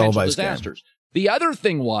 Nationally televised disasters. Game. The other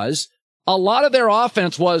thing was, a lot of their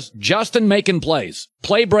offense was Justin making plays.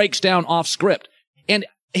 Play breaks down off script. And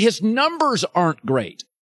his numbers aren't great.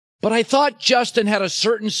 But I thought Justin had a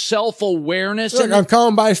certain self-awareness. Look, I'm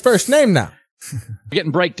calling by his first name now.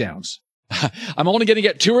 Getting breakdowns. I'm only going to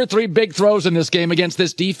get 2 or 3 big throws in this game against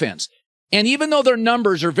this defense. And even though their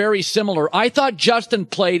numbers are very similar, I thought Justin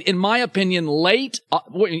played, in my opinion, late.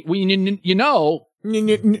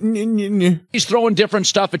 He's throwing different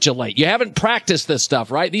stuff at you late. You haven't practiced this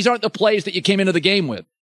stuff, right? These aren't the plays that you came into the game with.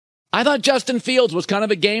 I thought Justin Fields was kind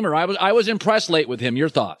of a gamer. I was impressed late with him. Your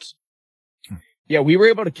thoughts? Yeah, we were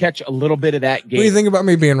able to catch a little bit of that game. What do you think about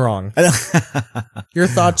me being wrong? Your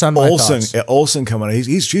thoughts on my thoughts? Olsen coming on.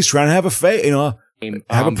 He's trying to have a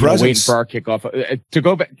have a presence. Waiting for our kickoff. To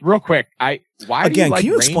go back real quick, can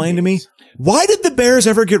you explain to me why did the Bears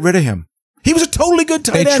ever get rid of him? He was a totally good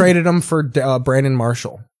tight end. They traded him for Brandon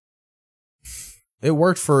Marshall. It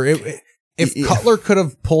worked for it. If Cutler could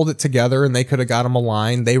have pulled it together and they could have got him a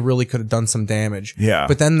line, they really could have done some damage. Yeah.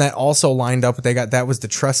 But then that also lined up. That was the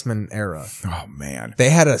Trestman era. Oh man, they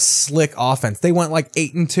had a slick offense. They went like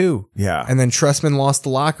 8-2. Yeah. And then Trestman lost the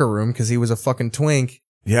locker room because he was a fucking twink.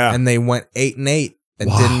 Yeah. And they went 8-8 and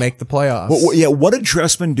didn't make the playoffs. What did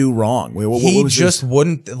Trestman do wrong? He just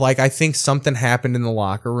wouldn't I think something happened in the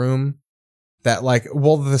locker room. That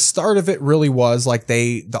the start of it really was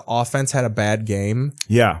the offense had a bad game.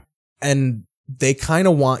 Yeah. And they kind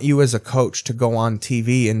of want you as a coach to go on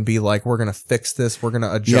TV and be like, we're going to fix this. We're going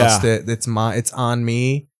to adjust it. It's on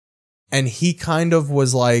me. And he kind of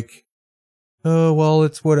was like, oh, well,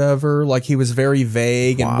 it's whatever. Like he was very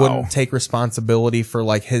vague and wouldn't take responsibility for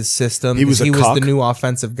his system. He was the new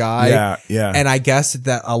offensive guy. Yeah. Yeah. And I guess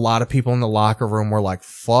that a lot of people in the locker room were like,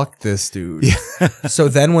 fuck this dude. Yeah. So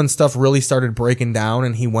then when stuff really started breaking down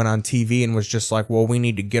and he went on TV and was just like, well, we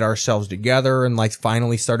need to get ourselves together and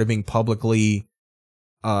finally started being publicly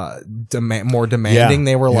more demanding.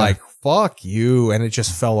 They were like, fuck you. And it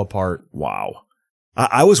just fell apart. Wow.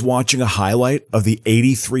 I was watching a highlight of the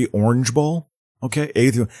 83 Orange Bowl. Okay.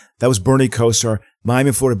 83. That was Bernie Kosar,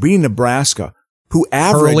 Miami, Florida, beating Nebraska, who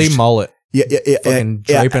averaged. Curly mullet. Yeah.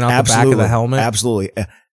 Draping out the back of the helmet. Absolutely.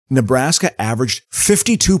 Nebraska averaged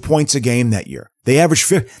 52 points a game that year. They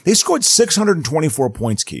scored 624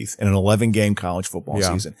 points, Keith, in an 11-game college football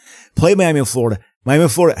season. Played Miami, Florida. Miami,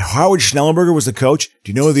 Florida. Howard Schnellenberger was the coach.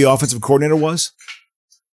 Do you know who the offensive coordinator was?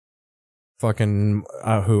 Fucking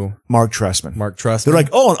who? Mark Trestman. They're like,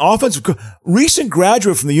 an offensive recent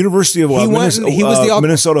graduate from the University of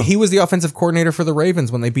Minnesota. He was the offensive coordinator for the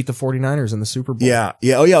Ravens when they beat the 49ers in the Super Bowl. Yeah.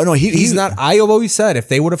 Oh yeah. No, he's not. I have always said if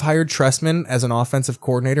they would have hired Trestman as an offensive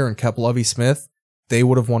coordinator and kept Lovie Smith, they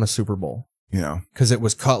would have won a Super Bowl. Because it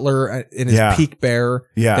was Cutler in his peak bear.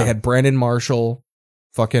 Yeah. They had Brandon Marshall.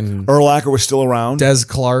 Fucking Urlacher was still around. Des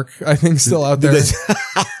Clark, I think, still out there.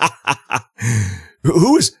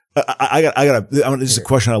 Who is? This is a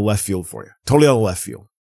question out of left field for you. Totally out of left field.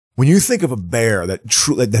 When you think of a bear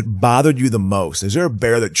that bothered you the most, is there a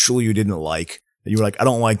bear that truly you didn't like? That you were like, I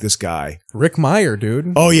don't like this guy. Rick Meyer,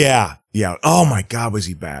 dude. Oh yeah. Oh my God, was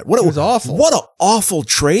he bad? It was awful. What an awful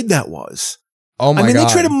trade that was. Oh my God.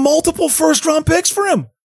 They traded multiple first-round picks for him.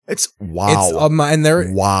 It's wow.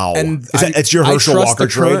 Wow. And it's your Herschel Walker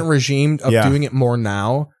trade. The current regime of doing it more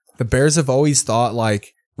now. The Bears have always thought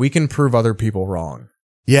we can prove other people wrong.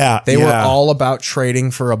 Yeah. They were all about trading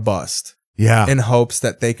for a bust. Yeah. In hopes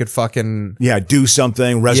that they could fucking do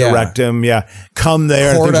something, resurrect him. Yeah. Come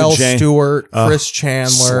there. Cordell Stewart, Chris Chandler.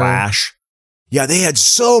 Slash. Yeah, they had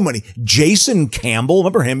so many. Jason Campbell,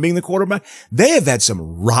 remember him being the quarterback? They have had some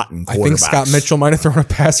rotten quarterbacks. I think Scott Mitchell might have thrown a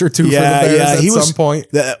pass or two for the Bears at some point.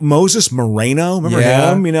 Moses Moreno, remember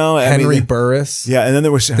him? Henry Burris. Yeah, and then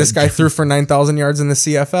there was... This guy threw for 9,000 yards in the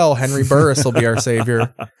CFL. Henry Burris will be our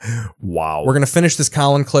savior. Wow. We're going to finish this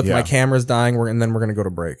Colin clip. My camera's dying, and then we're going to go to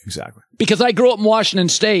break. Exactly. Because I grew up in Washington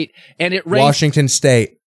State, and it rained... Washington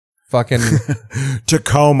State. Fucking...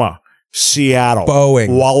 Tacoma. Seattle.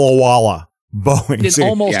 Boeing. Walla Walla. Boeing. I guess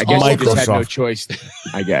you just had no choice.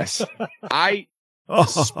 I guess. I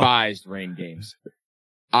despised rain games.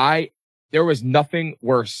 There was nothing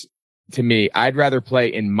worse to me. I'd rather play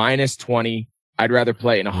in -20. I'd rather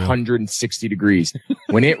play in 160 degrees.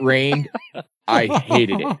 When it rained, I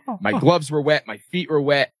hated it. My gloves were wet. My feet were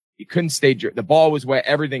wet. You couldn't stay. The ball was wet.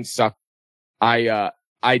 Everything sucked. I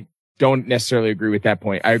don't necessarily agree with that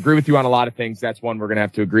point. I agree with you on a lot of things. That's one we're going to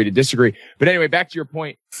have to agree to disagree. But anyway, back to your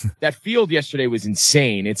point. That field yesterday was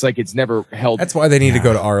insane. It's like it's never held. That's why they need to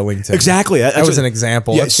go to Arlington. Exactly. That was an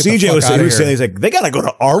example. Yeah, CJ was saying, he's like, they got to go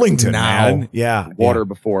to Arlington now. Man. Yeah. Water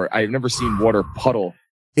before. I've never seen water puddle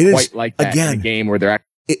quite like that in a game where they're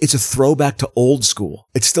it's a throwback to old school.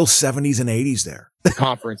 It's still 70s and 80s there.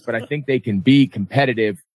 Conference, but I think they can be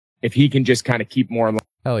competitive if he can just kind of keep more in line.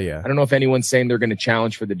 Hell yeah. I don't know if anyone's saying they're going to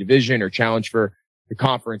challenge for the division or challenge for the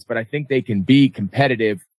conference, but I think they can be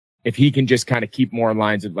competitive if he can just kind of keep more in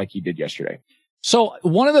lines of like he did yesterday. So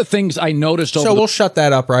one of the things I noticed So we'll shut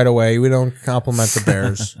that up right away. We don't compliment the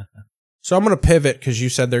Bears. So I'm going to pivot because you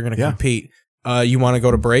said they're going to compete. You want to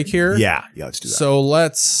go to break here? Yeah, let's do that.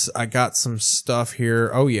 So I got some stuff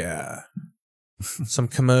here. Oh, yeah. Some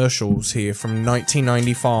commercials here from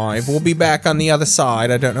 1995. We'll be back on the other side.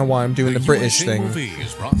 I don't know why I'm doing the British thing.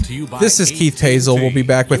 This is Keith Hazel. We'll be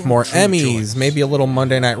back with more Emmys, maybe a little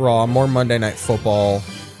Monday Night Raw, more Monday Night Football.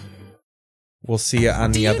 We'll see you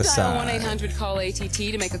on the other side. 1-800-CALL-ATT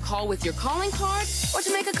to make a call with your calling card or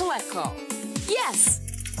to make a collect call? Yes.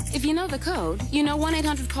 If you know the code, you know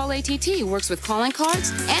 1-800-CALL-ATT works with calling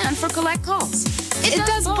cards and for collect calls. It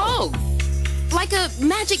does both. Like a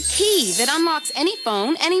magic key that unlocks any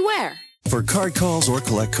phone anywhere. For card calls or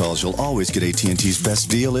collect calls, you'll always get AT&T's best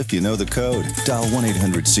deal if you know the code. Dial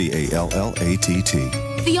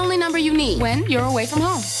 1-800-CALLATT. The only number you need when you're away from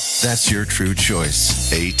home. That's your true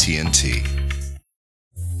choice. AT&T.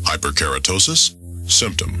 Hyperkeratosis?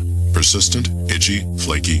 Symptom: persistent, itchy,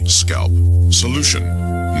 flaky scalp. Solution: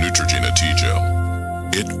 Neutrogena T-Gel.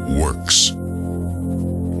 It works.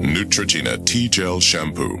 Neutrogena T-Gel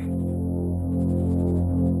Shampoo.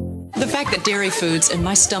 The fact that dairy foods and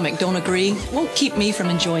my stomach don't agree won't keep me from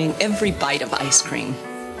enjoying every bite of ice cream.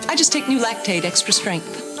 I just take New Lactaid Extra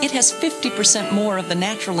Strength. It has 50% more of the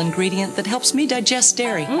natural ingredient that helps me digest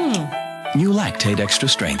dairy. New Lactaid Extra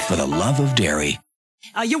Strength for the love of dairy.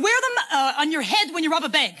 You wear them on your head when you rob a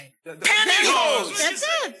bank. Pantyhose! That's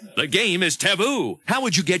it. The game is taboo. How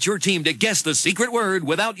would you get your team to guess the secret word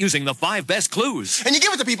without using the 5 best clues? And you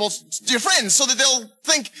give it to people, to your friends, so that they'll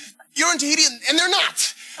think you're in Tahiti and they're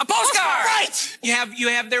not. A postcard! Right!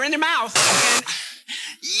 They're in their mouth. And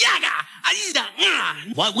yaga!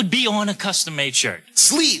 What would be on a custom-made shirt?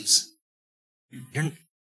 Sleeves.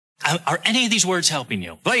 Are any of these words helping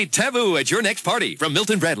you? Play Taboo at your next party from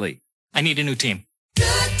Milton Bradley. I need a new team.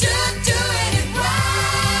 At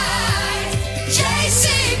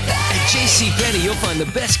JCPenney, you'll find the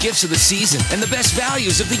best gifts of the season and the best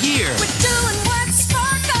values of the year. We're doing what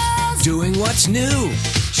sparkles. Doing what's new.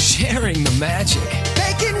 Sharing the magic.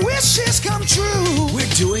 Making wishes come true. We're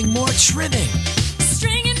doing more trimming.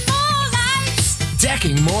 Stringing more lights.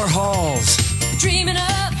 Decking more halls. Dreaming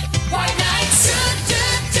up white nights.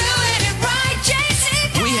 Doing it right,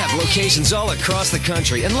 JCPenney. We have locations all across the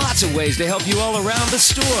country and lots of ways to help you all around the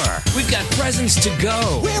store. We've got presents to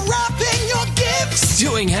go. We're wrapping your gifts.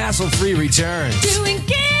 Doing hassle-free returns. Doing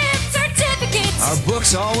gift certificates. Our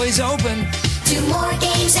book's always open. Do more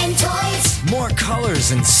games and toys. More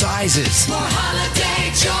colors and sizes. More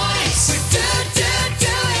holiday joys. We're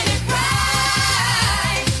doing it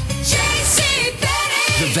right.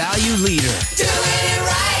 JCPenney. The value leader. Doing it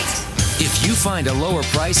right. If you find a lower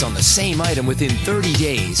price on the same item within 30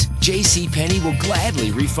 days, JCPenney will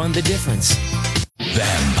gladly refund the difference.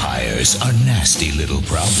 Vampires are nasty little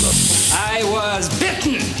problem. I was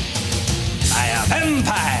bitten by a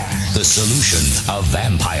vampire. The solution, a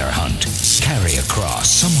vampire hunt. Carry across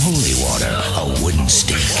some holy water, a wooden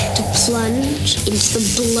stake. To plunge into the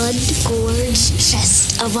blood-gorged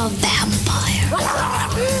chest of a vampire.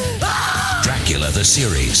 Dracula the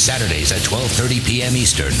series, Saturdays at 12:30 p.m.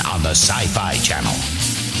 Eastern on the Sci-Fi Channel.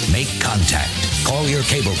 Make contact. Call your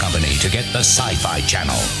cable company to get the Sci-Fi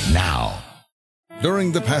Channel now.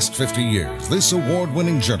 During the past 50 years, this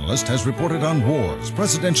award-winning journalist has reported on wars,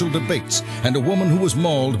 presidential debates, and a woman who was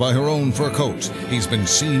mauled by her own fur coat. He's been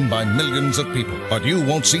seen by millions of people, but you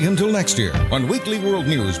won't see him till next year when Weekly World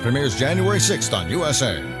News premieres January 6th on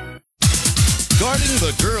USA. Guarding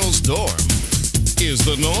the girls' dorm is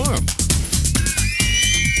the norm.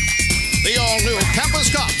 The all-new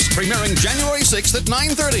Campus Cops, premiering January 6th at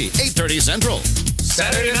 9:30, 8:30 Central.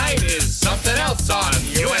 Saturday night is something else on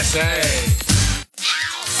USA.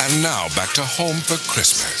 And now back to Home for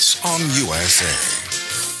Christmas on USA.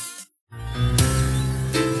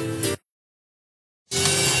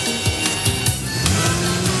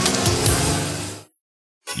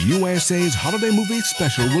 USA's Holiday Movie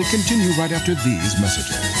Special will continue right after these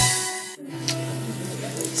messages.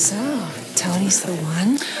 So, Tony's the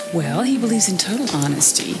one? Well, he believes in total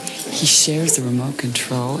honesty. He shares the remote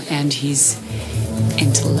control, and he's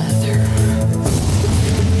into leather.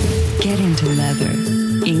 Get into leather.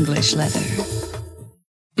 English leather.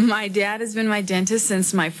 My dad has been my dentist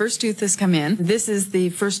since my first tooth has come in. This is the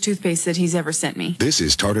first toothpaste that he's ever sent me. This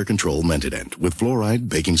is Tartar Control Mentadent with fluoride,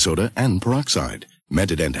 baking soda, and peroxide.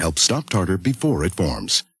 Mentadent helps stop tartar before it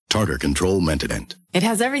forms. Tartar Control Mentadent. It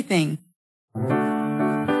has everything.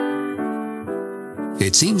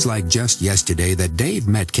 It seems like just yesterday that Dave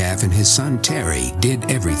Metcalf and his son Terry did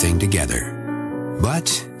everything together.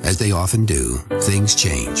 But, as they often do, things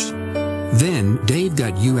changed. Then, Dave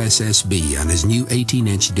got USSB on his new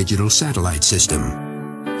 18-inch digital satellite system.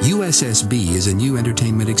 USSB is a new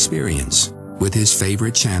entertainment experience with his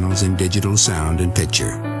favorite channels in digital sound and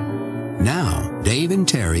picture. Now, Dave and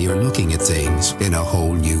Terry are looking at things in a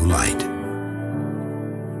whole new light.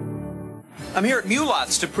 I'm here at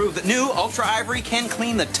Mulots to prove that new Ultra Ivory can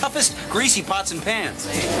clean the toughest greasy pots and pans.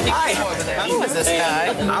 Hi, who is this guy?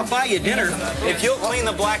 I'll buy you dinner if you'll clean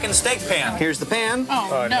the blackened steak pan. Here's the pan.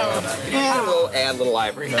 Oh, no. And we'll add a little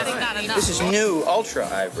ivory. This is new Ultra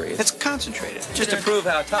Ivory. It's concentrated, just to prove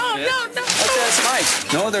how tough it is. No. That's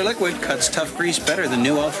nice. No other liquid cuts tough grease better than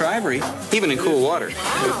new Ultra Ivory, even in cool water.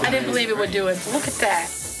 I didn't believe it would do it. Look at that.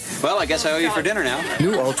 Well, I guess I owe you for dinner now.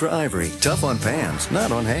 New Ultra Ivory. Tough on pans,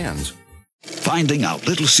 not on hands. Finding out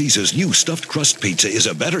Little Caesars' new stuffed crust pizza is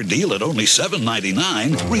a better deal at only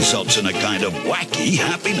 $7.99 results in a kind of wacky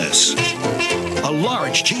happiness. A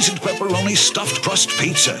large cheese and pepperoni stuffed crust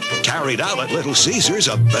pizza, carried out at Little Caesars,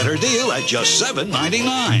 a better deal at just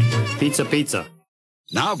 $7.99. Pizza.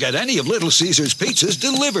 Now get any of Little Caesars pizzas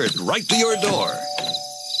delivered right to your door.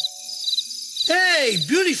 Hey,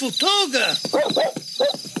 beautiful toga.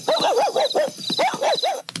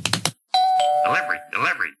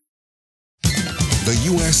 Delivery. The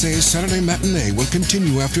USA Saturday Matinee will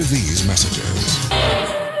continue after these messages.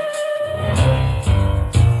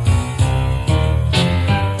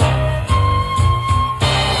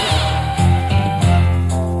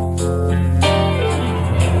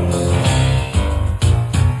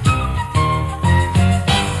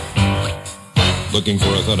 Looking for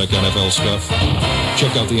authentic NFL stuff?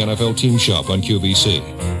 Check out the NFL Team Shop on QVC.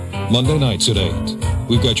 Monday nights at 8.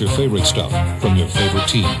 We've got your favorite stuff from your favorite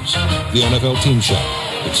teams. The NFL Team Shop.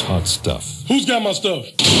 It's hot stuff. Who's got my stuff?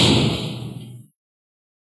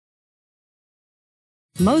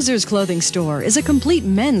 Moser's Clothing Store is a complete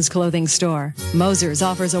men's clothing store. Moser's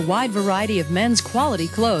offers a wide variety of men's quality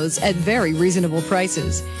clothes at very reasonable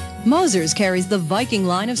prices. Moser's carries the Viking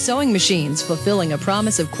line of sewing machines, fulfilling a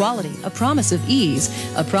promise of quality, a promise of ease,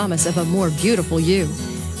 a promise of a more beautiful you.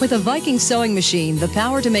 With a Viking sewing machine, the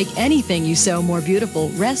power to make anything you sew more beautiful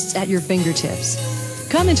rests at your fingertips.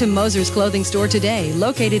 Come into Moser's Clothing Store today,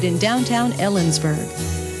 located in downtown Ellensburg.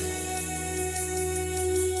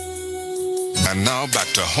 And now back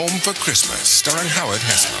to Home for Christmas, starring Howard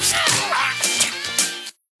Hesseman.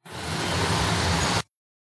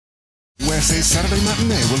 USA Saturday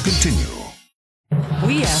Matinee will continue.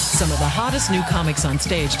 We asked some of the hottest new comics on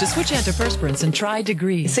stage to switch antiperspirants and try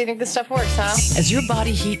Degree. So you think this stuff works, huh? As your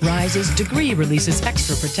body heat rises, Degree releases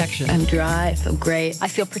extra protection. I'm dry, I feel great, I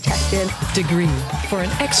feel protected. Degree, for an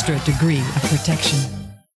extra degree of protection.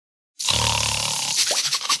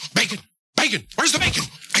 Bacon! Where's the bacon?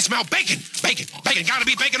 I smell bacon! Bacon! Gotta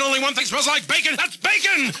be bacon! Only one thing smells like bacon! That's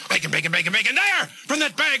bacon! Bacon! There! From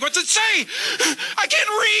that bag! What's it say? I can't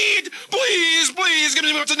read! Please! Give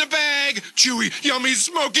me what's in the bag! Chewy, yummy,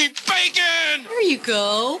 smoky bacon! There you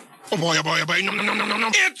go. Oh boy! No!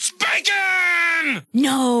 It's bacon!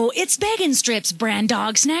 No, it's Bacon Strips, brand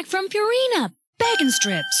dog snack from Purina. Bacon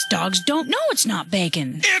Strips. Dogs don't know it's not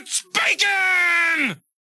bacon. It's bacon!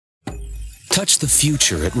 Touch the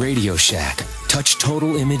future at Radio Shack. Touch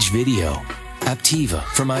Total Image Video. Aptiva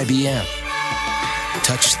from IBM.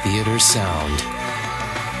 Touch theater sound.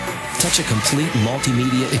 Touch a complete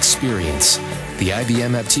multimedia experience. The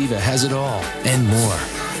IBM Aptiva has it all and more.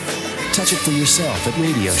 Touch it for yourself at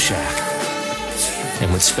Radio Shack.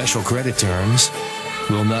 And with special credit terms,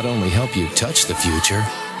 we'll not only help you touch the future,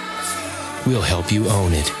 we'll help you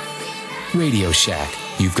own it. Radio Shack.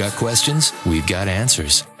 You've got questions, we've got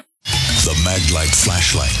answers. The Maglite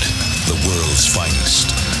flashlight, the world's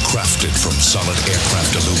finest, crafted from solid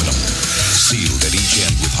aircraft aluminum, sealed at each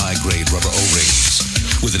end with high-grade rubber O-rings,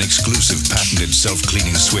 with an exclusive patented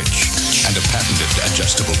self-cleaning switch and a patented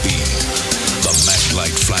adjustable beam. The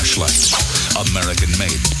Maglite flashlight,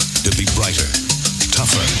 American-made, to be brighter,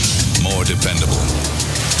 tougher, more dependable.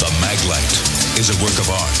 The Maglite is a work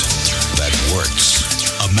of art that works.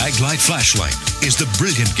 A Maglite flashlight is the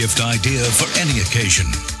brilliant gift idea for any occasion.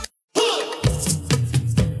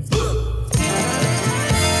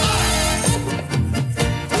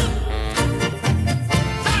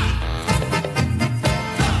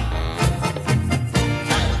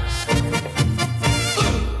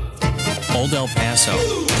 Old El Paso,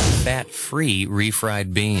 fat-free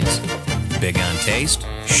refried beans. Big on taste,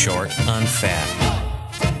 short on fat.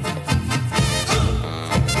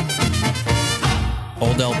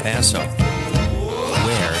 Old El Paso.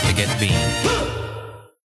 Where to get bean.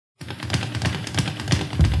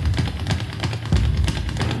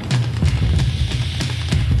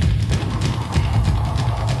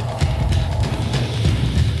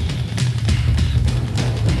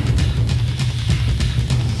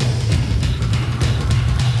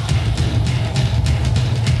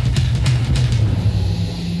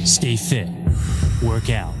 Stay fit. Work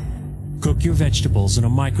out. Cook your vegetables in a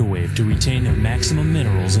microwave to retain their maximum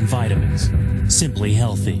minerals and vitamins. Simply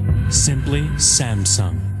healthy. Simply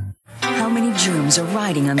Samsung. How many germs are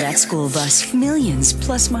riding on that school bus? Millions,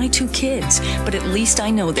 plus my 2 kids. But at least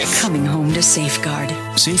I know they're coming home to Safeguard.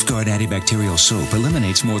 Safeguard antibacterial soap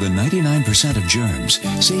eliminates more than 99% of germs.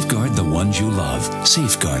 Safeguard the ones you love.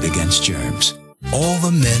 Safeguard against germs. All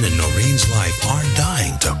the men in Noreen's life are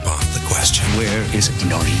dying to pop the question. Where is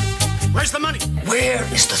Noreen? Where's the money? Where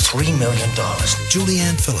is the $3 million?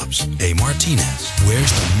 Julianne Phillips, A. Martinez.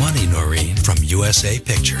 Where's the money, Noreen? From USA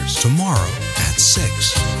Pictures. Tomorrow at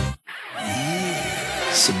 6.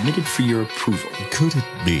 Submitted for your approval. Could it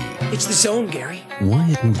be? It's the zone, Gary.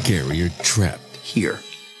 Wyatt and Gary are trapped Here,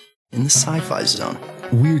 in the sci-fi zone.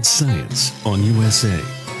 Weird Science on USA.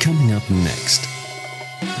 Coming up next.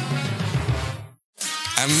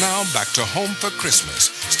 And now back to Home for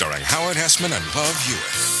Christmas, starring Howard Hessman and Love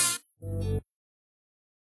Hewitt.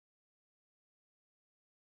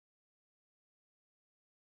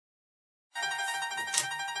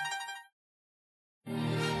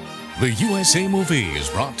 The USA Movie is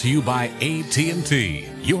brought to you by AT&T,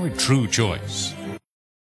 your true choice.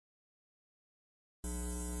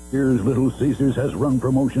 Here's Little Caesars has run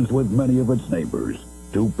promotions with many of its neighbors.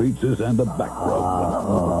 2 pizzas and a back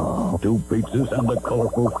rub. 2 pizzas and a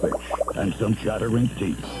colorful fish. And some chattering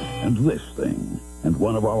teeth. And this thing. And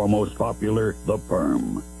one of our most popular, the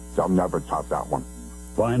Perm. I'll never top that one.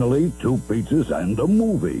 Finally, 2 pizzas and a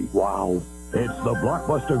movie. Wow. It's the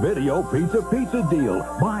Blockbuster Video Pizza Deal.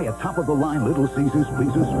 Buy a top-of-the-line Little Caesars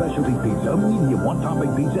Pizza Specialty Pizza, medium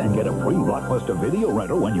one-topping pizza, and get a free Blockbuster Video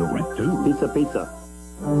rental when you rent 2. Pizza.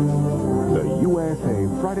 The USA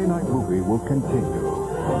Friday Night Movie will continue.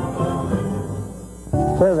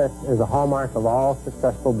 Service is a hallmark of all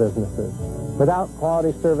successful businesses. Without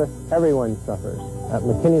quality service, everyone suffers. At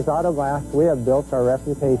McKinney's Auto Glass, we have built our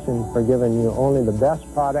reputation for giving you only the best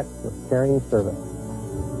products with caring service.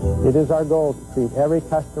 It is our goal to treat every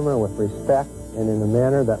customer with respect and in a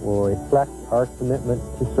manner that will reflect our commitment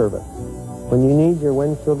to service. When you need your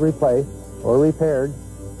windshield replaced or repaired,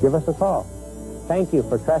 give us a call. Thank you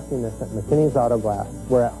for trusting us at McKinney's Auto Glass.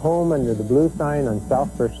 We're at home under the blue sign on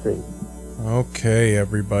South First Street. Okay,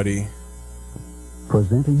 everybody.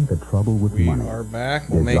 Presenting the trouble with we money. We are back.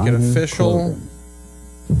 We'll make it official.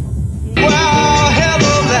 Well,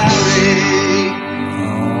 hello, Valley.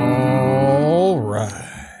 All right.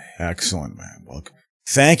 Excellent, man. Well,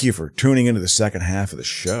 thank you for tuning into the second half of the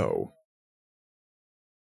show.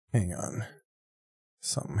 Hang on.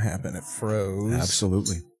 Something happened. It froze.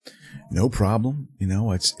 Absolutely. No problem. You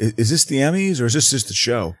know, is this the Emmys or is this just the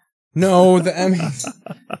show? No, the Emmys.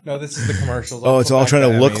 No, this is the commercials. Oh, it's all trying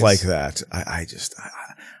to look like that. I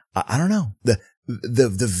don't know.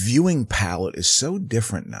 The viewing palette is so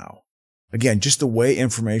different now. Again, just the way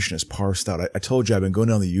information is parsed out. I told you I've been going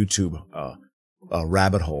down the YouTube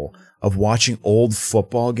rabbit hole of watching old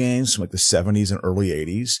football games from like the 70s and early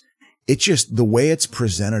 80s. It's just the way it's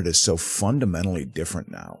presented is so fundamentally different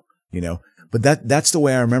now, you know. But that's the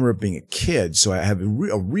way I remember it being a kid, so I have a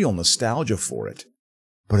real nostalgia for it.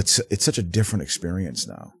 But it's such a different experience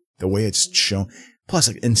now, the way it's shown. Plus,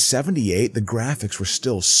 like in 78, the graphics were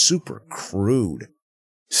still super crude.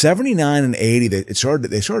 79 and 80, they started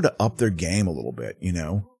to up their game a little bit, you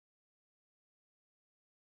know.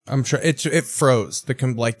 I'm sure it froze.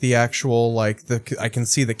 The actual I can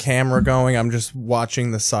see the camera going. I'm just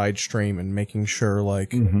watching the side stream and making sure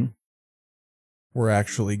we're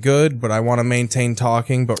actually good, but I want to maintain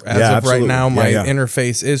talking. But as of absolutely. right now, my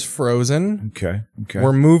interface is frozen. Okay.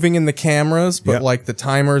 We're moving in the cameras, but the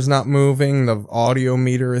timer's not moving. The audio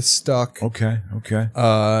meter is stuck. Okay.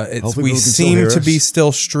 We seem to be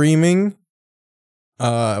still streaming.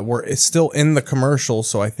 It's still in the commercial,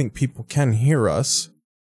 so I think people can hear us.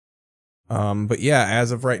 But yeah,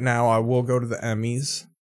 as of right now, I will go to the Emmys.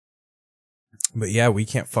 But yeah, we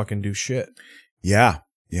can't fucking do shit. Yeah,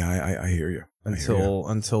 I hear you.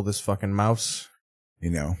 Until this fucking mouse,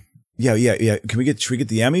 you know. Yeah. Should we get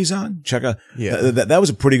the Emmys on? Check out. Yeah. That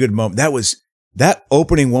was a pretty good moment. That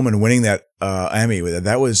opening woman winning that Emmy with it.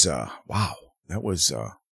 That was wow. That was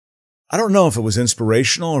I don't know if it was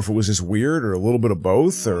inspirational or if it was just weird or a little bit of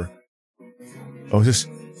both or just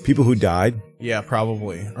People who died? Yeah,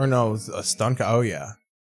 probably. Or no, a stunt guy. Oh, yeah.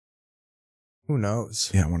 Who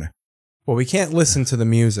knows? Yeah, I want to. Well, we can't listen to the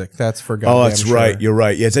music. That's for goddamn Oh, that's sure. right. You're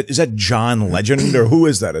right. Yeah, is that John Legend or who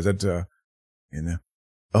is that? Is that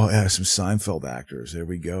Oh, yeah, some Seinfeld actors. There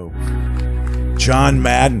we go. John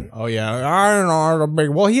Madden. Oh yeah, I don't know. The big.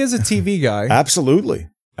 Well, he is a TV guy. Absolutely.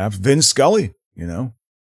 Vin Scully.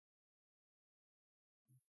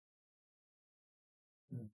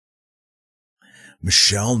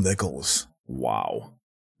 Michelle Nichols. Wow.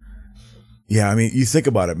 Yeah, I mean, you think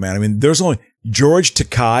about it, man. I mean, there's only George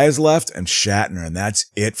Takei is left and Shatner, and that's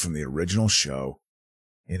it from the original show.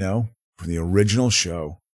 From the original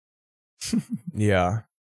show. Yeah.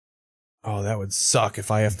 Oh, that would suck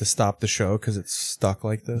if I have to stop the show because it's stuck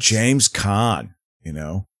like this. James Caan,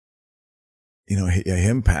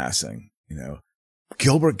 him passing,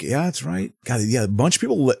 Gilbert. Yeah, that's right. God, yeah, a bunch of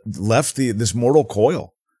people left this mortal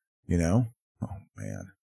coil, Oh,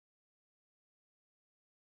 man.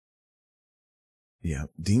 Yeah,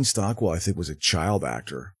 Dean Stockwell, I think, was a child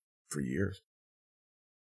actor for years.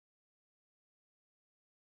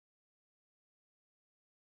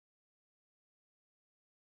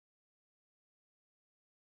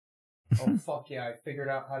 Oh, fuck yeah. I figured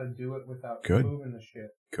out how to do it without moving the shit.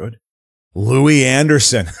 Good. Louis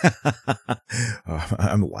Anderson.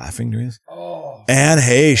 I'm laughing during this. Oh. Anne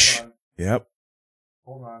Heche. Yep.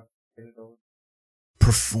 Hold on. Get it over.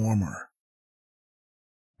 Performer.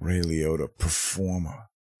 Ray Liotta. Performer.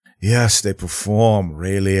 Yes, they perform.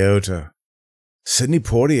 Ray Liotta. Sidney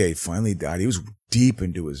Poitier finally died. He was deep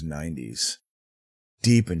into his 90s.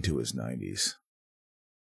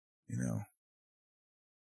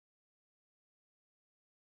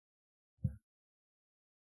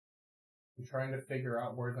 I'm trying to figure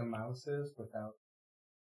out where the mouse is without.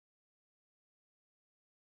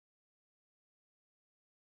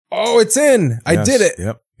 Oh, it's in. Yes. I did it.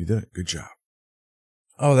 Yep, you did it. Good job.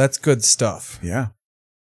 Oh, that's good stuff. Yeah.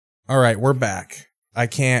 All right, we're back. I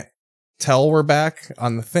can't tell we're back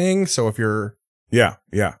on the thing, so if you're... Yeah.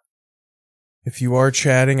 If you are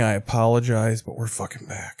chatting, I apologize, but we're fucking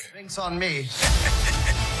back. Drinks on me.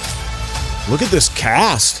 Look at this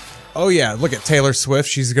cast. Oh, yeah. Look at Taylor Swift.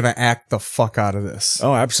 She's going to act the fuck out of this.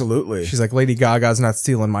 Oh, absolutely. She's like, Lady Gaga's not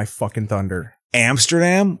stealing my fucking thunder.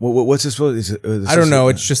 Amsterdam? What's this? I don't know.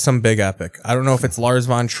 It's just some big epic. I don't know if it's Lars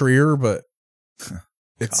von Trier, but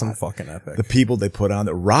it's some fucking epic. The people they put on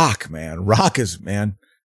the Rock, man.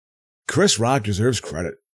 Chris Rock deserves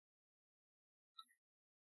credit.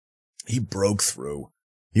 He broke through.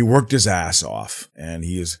 He worked his ass off, and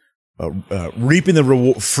he is reaping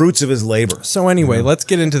the fruits of his labor. So anyway, let's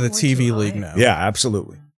get into the TV league now. Yeah,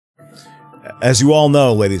 absolutely. As you all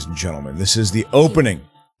know, ladies and gentlemen, this is the opening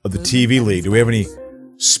of the TV league. Do we have any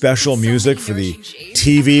special music for the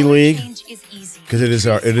TV league? Because it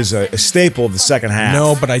is a staple of the second half.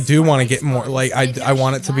 No, but I do want to get more. Like I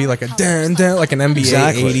want it to be like a dun dun, like an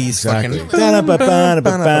NBA 80s fucking.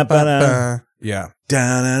 Yeah.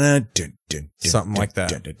 Something like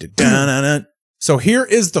that. So here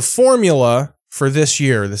is the formula for this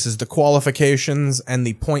year. This is the qualifications and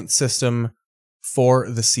the point system for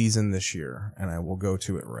the season this year. And I will go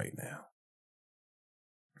to it right now.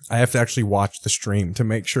 I have to actually watch the stream to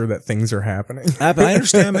make sure that things are happening. I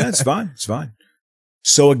understand, man. It's fine.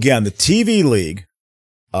 So again, the TV league,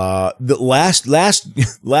 the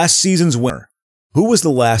last season's winner. Who was the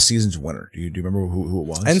last season's winner? Do you remember who it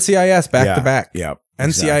was? NCIS back to back. Yeah.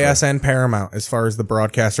 NCIS and Paramount as far as the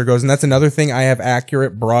broadcaster goes. And that's another thing. I have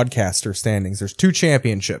accurate broadcaster standings. There's 2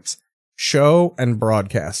 championships, show and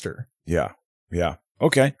broadcaster. Yeah.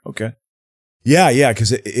 Okay. Yeah.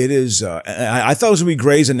 Because it is, I thought it was going to be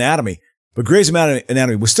Grey's Anatomy, but Grey's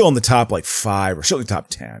Anatomy was still in the top like 5 or certainly top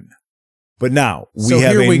 10. But now we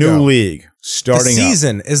have a new league starting. The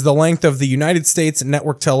season is the length of the United States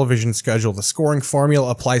network television schedule. The scoring formula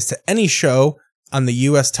applies to any show on the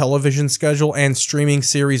U.S. television schedule and streaming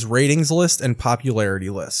series ratings list and popularity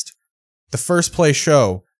list. The first place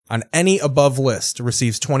show on any above list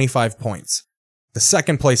receives 25 points. The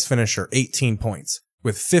second place finisher, 18 points,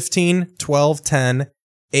 with 15, 12, 10,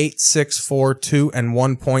 8, 6, 4, 2, and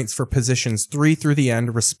 1 points for positions 3 through the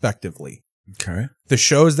end, respectively. Okay. The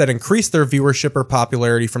shows that increase their viewership or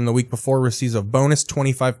popularity from the week before receives a bonus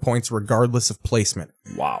 25 points regardless of placement.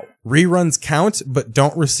 Wow. Reruns count, but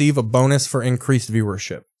don't receive a bonus for increased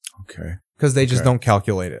viewership. Okay. Because they just don't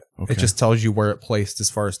calculate it. Okay. It just tells you where it placed as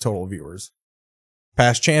far as total viewers.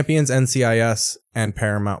 Past champions, NCIS, and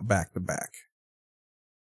Paramount back to back.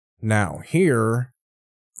 Now, here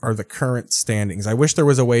are the current standings. I wish there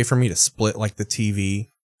was a way for me to split like the TV.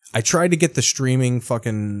 I tried to get the streaming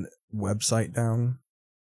fucking website down.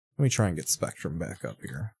 Let me try and get Spectrum back up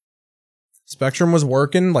here. Spectrum was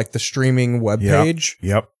working, like the streaming webpage.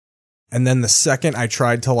 Yep. And then the second I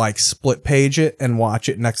tried to like split page it and watch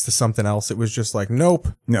it next to something else, it was just like, nope.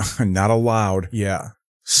 No, not allowed. Yeah.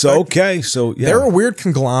 So, okay. So, yeah. They're a weird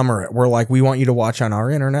conglomerate where like we want you to watch on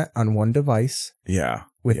our internet on one device. Yeah.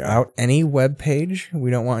 Without any web page.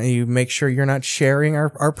 We don't want you to make sure you're not sharing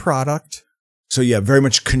our product. So, yeah, very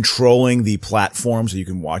much controlling the platforms that you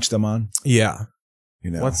can watch them on. Yeah.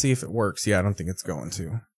 You know. Let's see if it works. Yeah, I don't think it's going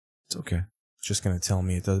to. It's okay. It's just going to tell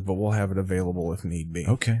me it does, but we'll have it available if need be.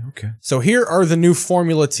 Okay. So here are the new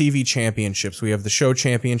Formula TV championships. We have the show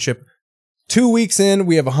championship. 2 weeks in,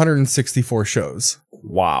 we have 164 shows.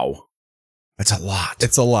 Wow. That's a lot.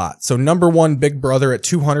 It's a lot. So number 1, Big Brother at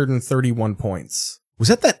 231 points. Was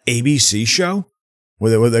that ABC show?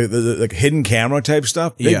 With the like hidden camera type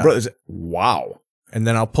stuff? Big Brother. Wow. And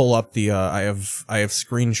then I'll pull up the, I have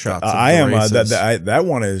screenshots of the I am, races. that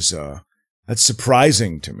one is, that's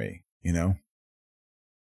surprising to me, you know?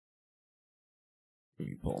 Let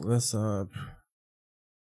me pull this up.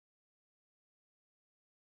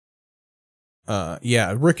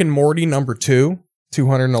 Rick and Morty number 2,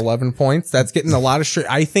 211 points. That's getting a lot of straight.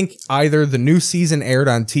 I think either the new season aired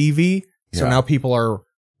on TV, so now people are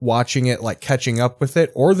watching it, like catching up with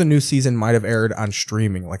it, or the new season might have aired on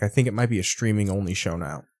streaming. Like I think it might be a streaming only show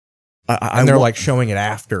now. And they're like showing it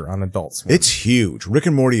after on Adult Swim. It's huge. Rick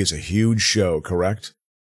and Morty is a huge show, correct?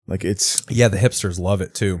 Like it's... Yeah, the hipsters love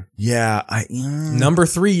it too. Yeah. Number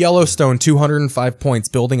 3, Yellowstone, 205 points,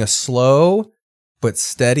 building a slow but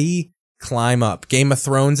steady climb up. Game of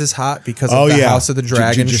Thrones is hot because of the House of the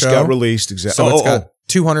Dragon just show. Got released, exactly. So it's got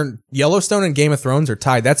 200. Yellowstone and Game of Thrones are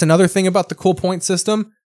tied. That's another thing about the cool point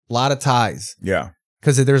system. A lot of ties. Yeah.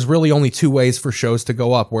 Because there's really only 2 ways for shows to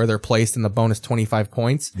go up, where they're placed in the bonus 25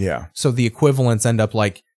 points. Yeah. So the equivalents end up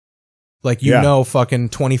like fucking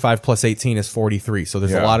 25 plus 18 is 43. So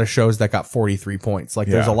there's a lot of shows that got 43 points. Like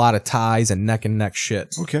there's a lot of ties and neck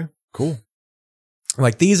shit. Okay, cool.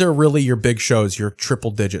 Like these are really your big shows, your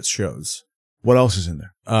triple digits shows. What else is in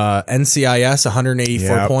there? NCIS,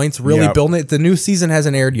 184 points. Really building it. The new season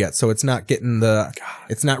hasn't aired yet, so it's not getting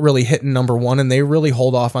it's not really hitting number 1, and they really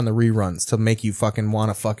hold off on the reruns to make you fucking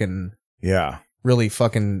want to fucking really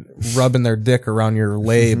fucking rubbing their dick around your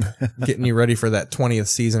lab, getting you ready for that 20th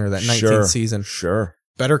season or that 19th season. Sure.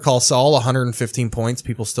 Better Call Saul, 115 points.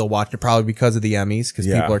 People still watch it, probably because of the Emmys, because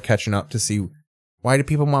people are catching up to see why do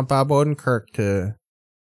people want Bob Odenkirk to...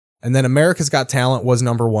 And then America's Got Talent was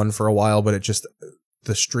number 1 for a while, but it just,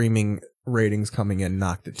 the streaming ratings coming in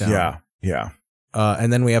knocked it down. Yeah.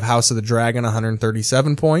 And then we have House of the Dragon,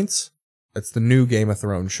 137 points. That's the new Game of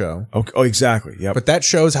Thrones show. Okay. Oh, exactly. Yep. But that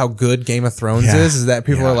shows how good Game of Thrones is that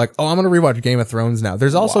people are like, oh, I'm going to rewatch Game of Thrones now.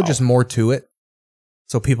 There's also just more to it.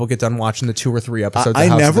 So people get done watching the 2 or 3 episodes of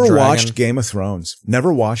House never of the Dragon. watched Game of Thrones.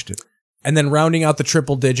 Never watched it. And then rounding out the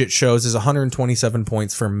triple digit shows is 127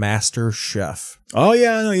 points for Master Chef. Oh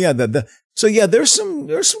yeah, no, yeah. So yeah, there's some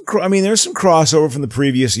crossover from the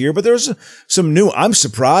previous year, but there's some new. I'm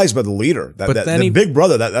surprised by the leader. The Big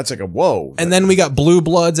Brother. That's like a whoa. And then we got Blue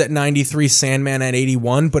Bloods at 93, Sandman at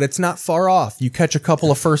 81, but it's not far off. You catch a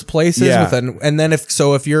couple of first places and then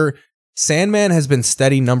if you're Sandman has been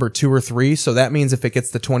steady number 2 or 3, so that means if it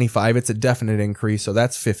gets to 25, it's a definite increase. So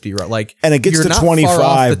that's 50, right? Like, and it gets to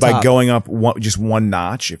 25 by going up just one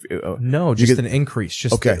notch. No, just an increase.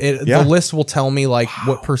 Just the list will tell me like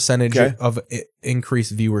what percentage of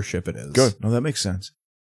increased viewership it is. Good. No, that makes sense.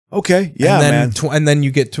 Okay. Yeah, and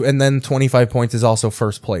then 25 points is also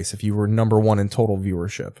first place if you were number 1 in total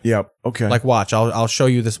viewership. Yep. Okay. Like, watch. I'll show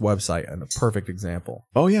you this website and a perfect example.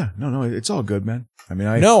 Oh yeah. No, it's all good, man. I mean,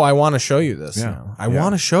 I want to show you this. Yeah. Now. I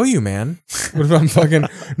want to show you, man. What if I'm fucking...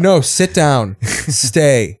 No, sit down.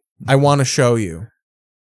 Stay. I want to show you.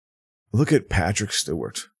 Look at Patrick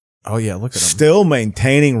Stewart. Oh, yeah, look at him. Still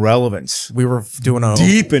maintaining relevance. We were doing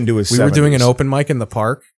deep into his 70s. We were doing an open mic in the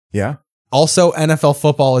park. Yeah. Also, NFL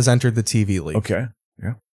football has entered the TV league. Okay.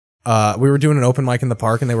 Yeah. We were doing an open mic in the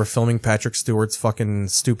park, and they were filming Patrick Stewart's fucking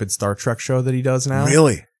stupid Star Trek show that he does now.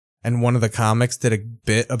 Really? And one of the comics did a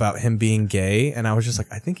bit about him being gay, and I was just like,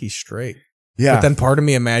 I think he's straight. Yeah. But then part of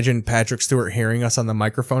me imagined Patrick Stewart hearing us on the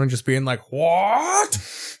microphone and just being like,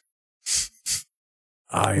 what?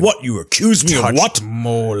 What? You accuse me of what?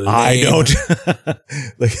 Mole. I don't.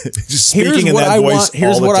 Like, just speaking in that voice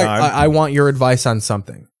here's all the what time. I want your advice on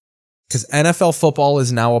something. Because NFL football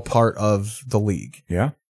is now a part of the league.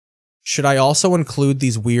 Yeah. Should I also include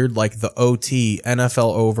these weird, like the OT,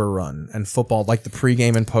 NFL overrun, and football, like the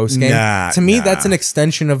pregame and postgame? To me, that's an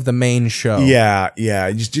extension of the main show. Yeah.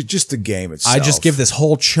 Just the game itself. I just give this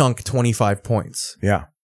whole chunk 25 points. Yeah.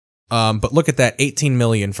 But look at that, 18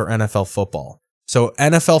 million for NFL football. So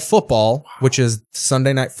NFL football, which is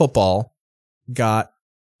Sunday Night Football, got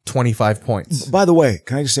 25 points. By the way,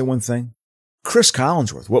 can I just say one thing? Chris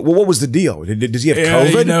Collinsworth, what was the deal? Does he have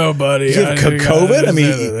COVID? No, buddy. Does he have COVID? I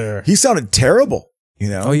mean, he sounded terrible, you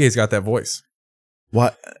know? Oh, yeah, he's got that voice.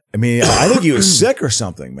 What? I mean, I think he was sick or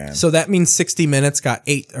something, man. So that means 60 Minutes got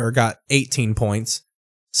 18 points.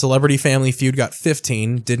 Celebrity Family Feud got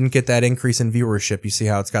 15. Didn't get that increase in viewership. You see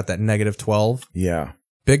how it's got that negative 12? Yeah.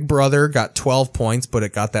 Big Brother got 12 points, but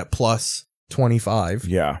it got that plus 25.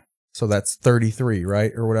 Yeah. So that's 33,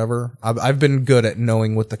 right? Or whatever. I've been good at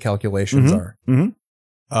knowing what the calculations are. Mm-hmm.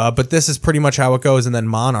 But this is pretty much how it goes. And then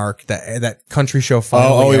Monarch, that country show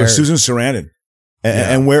finally it aired. was Susan Sarandon.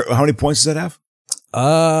 And how many points does that have?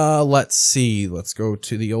 Let's see. Let's go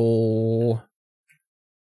to the old...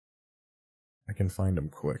 I can find them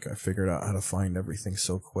quick. I figured out how to find everything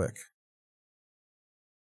so quick.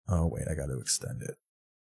 Oh, wait, I got to extend it.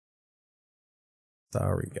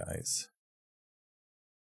 Sorry, guys.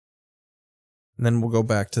 And then we'll go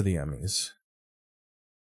back to the Emmys.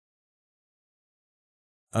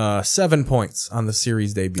 7 points on the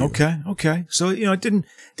series debut. Okay. So, it didn't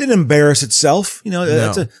embarrass itself.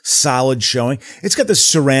 That's a solid showing. It's got the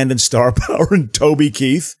Sarandon star power and Toby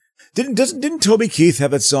Keith. Didn't Toby Keith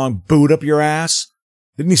have that song "Boot Up Your Ass"?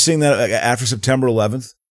 Didn't he sing that after September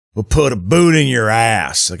 11th? We'll put a boot in your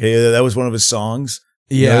ass. Okay, that was one of his songs.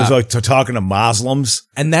 Yeah, it was like talking to Muslims.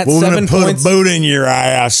 And that we're 7 gonna points, put a boot in your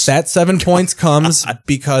ass. That 7 points comes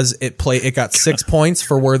because it got 6 points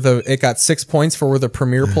for where the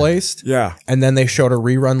premiere placed. Yeah, and then they showed a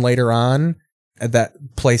rerun later on that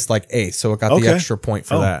placed like 8th, so it got the extra point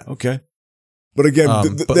for that. Okay. But again,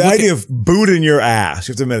 the idea of boot in your ass,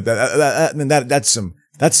 you have to admit that's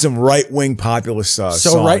some right-wing populist songs.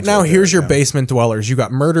 So right now, here's your basement dwellers. You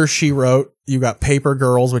got Murder, She Wrote. You got Paper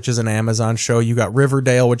Girls, which is an Amazon show. You got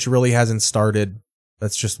Riverdale, which really hasn't started.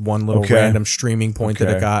 That's just one little random streaming point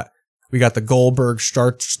that it got. We got the Goldberg,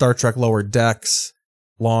 Star Trek Lower Decks,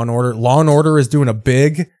 Law & Order. Law & Order is doing a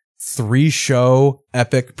big 3-show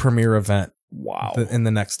epic premiere event. Wow. In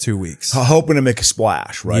the next 2 weeks. Hoping to make a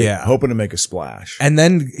splash, right? Yeah. Hoping to make a splash. And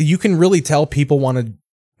then you can really tell people want to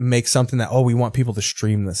make something that, we want people to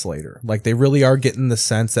stream this later. Like they really are getting the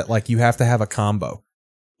sense that like you have to have a combo.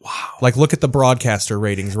 Wow. Like look at the broadcaster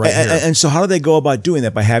ratings right here. And so how do they go about doing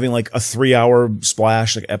that? By having like a 3-hour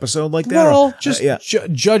splash like episode like that? Well, just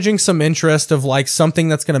judging some interest of like something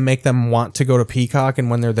that's going to make them want to go to Peacock, and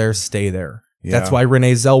when they're there, stay there. Yeah. That's why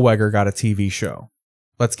Renee Zellweger got a TV show.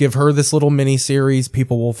 Let's give her this little mini series.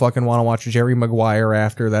 People will fucking want to watch Jerry Maguire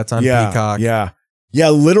after. That's on Peacock. Yeah,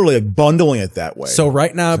 literally like bundling it that way. So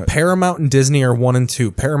right now, Paramount and Disney are 1 and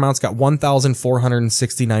 2. Paramount's got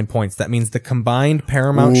 1,469 points. That means the combined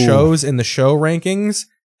Paramount shows in the show rankings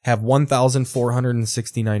have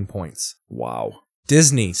 1,469 points. Wow.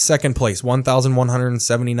 Disney, second place,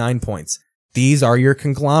 1,179 points. These are your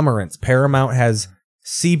conglomerates. Paramount has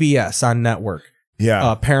CBS on network.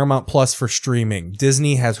 Yeah. Paramount Plus for streaming.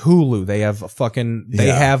 Disney has Hulu. They have they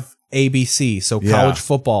have ABC. So college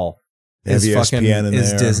football is ESPN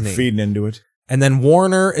is Disney feeding into it. And then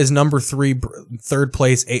Warner is number 3, third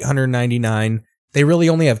place, 899. They really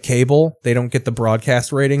only have cable. They don't get the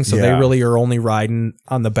broadcast rating, so they really are only riding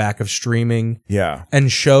on the back of streaming. Yeah.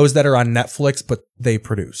 And shows that are on Netflix, but they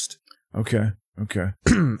produced. Okay.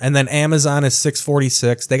 And then Amazon is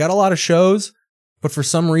 646. They got a lot of shows. But for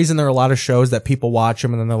some reason, there are a lot of shows that people watch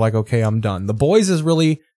them and then they're like, okay, I'm done. The Boys,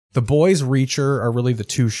 Reacher are really the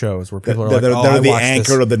 2 shows where people are like, they're the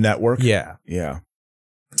anchor of the network. Yeah. Yeah.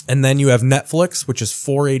 And then you have Netflix, which is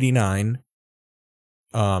 489.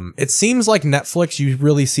 It seems like Netflix, you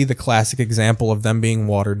really see the classic example of them being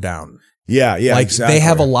watered down. Yeah, like exactly. They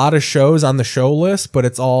have a lot of shows on the show list, but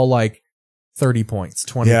it's all like 30 points,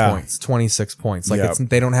 20 points, 26 points. Like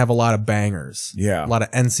they don't have a lot of bangers. Yeah. A lot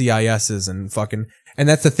of NCISs and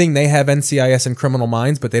that's the thing. They have NCIS and Criminal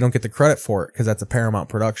Minds, but they don't get the credit for it because that's a Paramount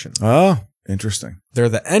production. Oh, interesting. They're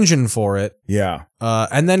the engine for it. Yeah.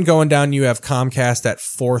 And then going down, you have Comcast at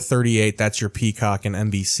 438. That's your Peacock and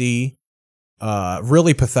NBC.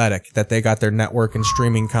 Really pathetic that they got their network and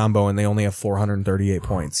streaming combo and they only have 438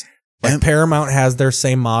 points. Like Paramount has their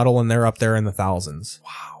same model and they're up there in the thousands.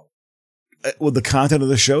 Wow. Well, the content of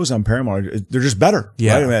the shows on Paramount, they're just better.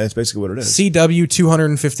 Yeah. Right? I mean, that's basically what it is. CW,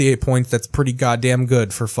 258 points. That's pretty goddamn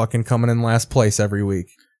good for fucking coming in last place every week.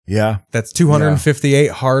 Yeah. That's 258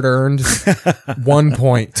 hard-earned, 1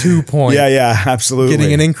 point, 2 points. Yeah, absolutely.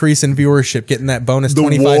 Getting an increase in viewership, getting that bonus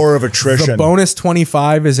 25. The war of attrition. The bonus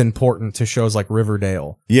 25 is important to shows like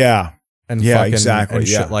Riverdale. Yeah. And exactly. And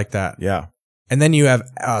shit like that. Yeah. And then you have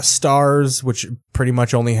Stars, which pretty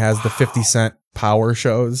much only has the 50 Cent power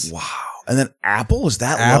shows. Wow. And then Apple, is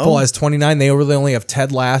that Apple low? has 29. They really only have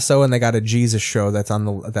Ted Lasso, and they got a Jesus show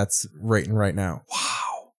that's rating right now.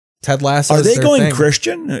 Wow. Ted Lasso. Are they going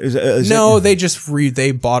Christian?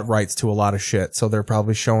 They bought rights to a lot of shit, so they're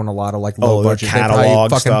probably showing a lot of like low budget. They probably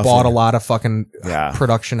fucking bought a lot of fucking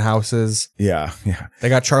production houses. Yeah. They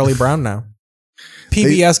got Charlie Brown now.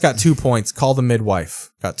 PBS got 2 points. Call the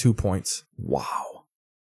Midwife got 2 points. Wow.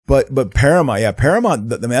 But Paramount,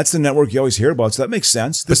 Paramount. I mean, that's the network you always hear about, so that makes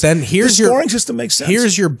sense. But then here's your scoring system makes sense.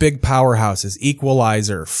 Here's your big powerhouses: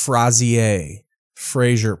 Equalizer, Frasier,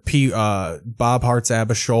 Frasier, Bob Hart's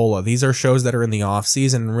Abishola. These are shows that are in the off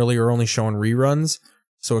season and really are only showing reruns.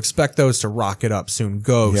 So expect those to rocket up soon.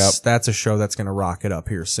 Ghost, that's a show that's going to rocket up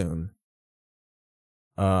here soon.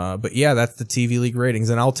 But yeah, that's the TV League ratings,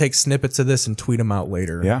 and I'll take snippets of this and tweet them out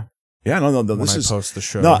later. Yeah, no. This is post the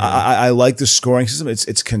show. No, I like the scoring system.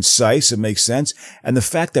 It's concise. It makes sense, and the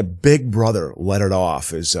fact that Big Brother let it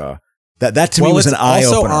off is that to me was an eye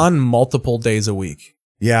opener. Also on multiple days a week.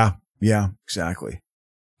 Yeah, exactly.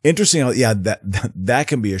 Interesting. That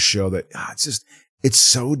can be a show that it's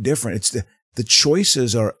so different. It's the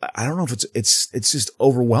choices are. I don't know if it's just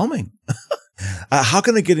overwhelming. How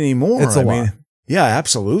can it get any more? It's a lot. Yeah,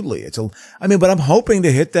 absolutely. But I'm hoping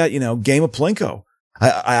to hit that game of Plinko.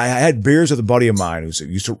 I had beers with a buddy of mine who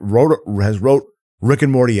wrote Rick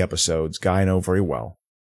and Morty episodes, guy I know very well.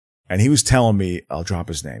 And he was telling me, I'll drop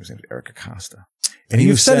his name. His name's Eric Acosta. And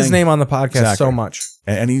you've said his name on the podcast so much.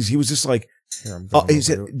 And he was just like, he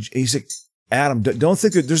said, Adam, don't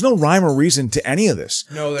think that there's no rhyme or reason to any of this.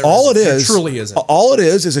 No, there truly isn't. All it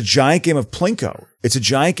is a giant game of Plinko. It's a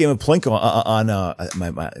giant game of Plinko on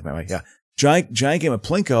giant game of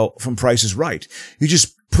Plinko from Price is Right. You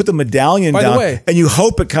just put the medallion down, and you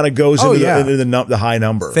hope it kind of goes into the high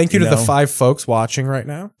number. Thank you to the 5 folks watching right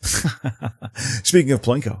now. Speaking of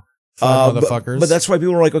Plinko. Motherfuckers. But that's why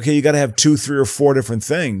people are like, okay, you got to have 2, 3, or 4 different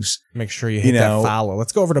things. Make sure you hit that follow.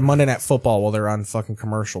 Let's go over to Monday Night Football while they're on fucking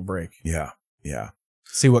commercial break. Yeah.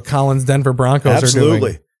 See what Colin's Denver Broncos are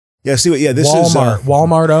doing. Yeah, this Walmart. is...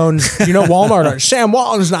 Walmart owns... Walmart owns... Sam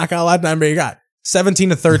Walton's not going to let them be got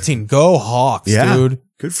 17-13. Go Hawks, dude.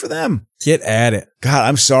 Good for them. Get at it. God,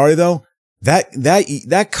 I'm sorry, though.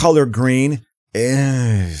 That color green,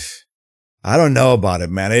 I don't know about it,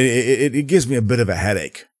 man. It gives me a bit of a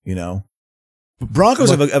headache, Broncos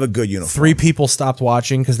have a good uniform. 3 people stopped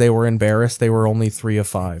watching because they were embarrassed. They were only 3 of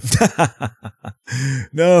 5.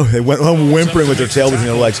 No, they went home whimpering with their tail between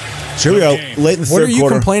their legs. So here we go, late in the third quarter. What are you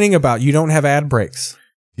complaining about? You don't have ad breaks.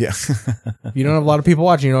 Yeah. You don't have a lot of people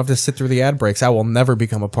watching. You don't have to sit through the ad breaks. I will never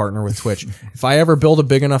become a partner with Twitch. If I ever build a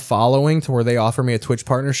big enough following to where they offer me a Twitch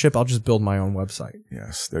partnership, I'll just build my own website.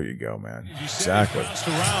 Yes, there you go, man. Exactly.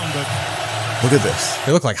 Look at this.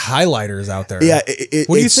 They look like highlighters out there. Yeah.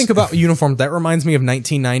 What do you think about uniforms? That reminds me of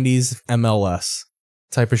 1990s MLS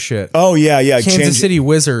type of shit. Oh, yeah. Kansas City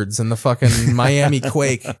Wizards and the fucking Miami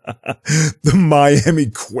Quake. The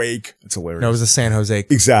Miami Quake. It's hilarious. No, it was the San Jose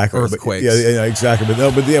Earthquakes. Yeah, exactly.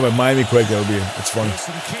 But Miami Quake, it's funny.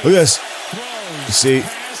 Look at this. You see?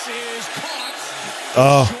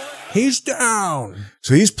 Oh. He's down.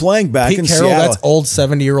 So he's playing back in Carroll, Seattle. That's old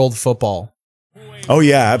 70-year-old football. Oh,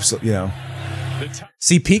 yeah, absolutely.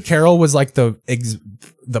 See, Pete Carroll was like the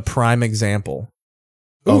prime example.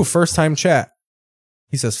 Ooh, first time chat.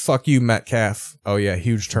 He says, "Fuck you, Metcalf." Oh yeah,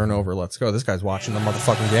 huge turnover. Let's go. This guy's watching the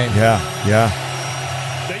motherfucking game. Yeah.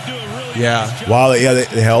 Wow.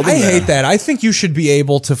 They held him. I hate that. I think you should be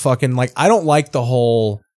able to fucking I don't like the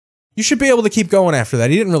whole. You should be able to keep going after that.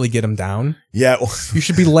 He didn't really get him down. Yeah. You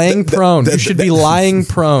should be laying prone. You should be lying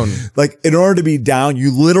prone. In order to be down, you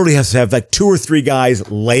literally have to have 2 or 3 guys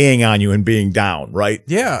laying on you and being down, right?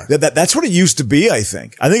 Yeah. That's what it used to be, I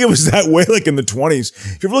think. I think it was that way in the 20s.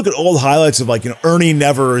 If you ever look at old highlights of Ernie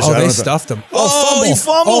Nevers. Oh, they stuffed him. Oh, he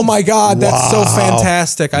fumbled. Oh my God. That's so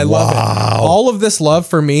fantastic. I love it. All of this love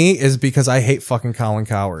for me is because I hate fucking Colin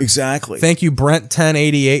Cowherd. Exactly. Thank you,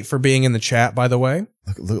 Brent1088, for being in the chat, by the way.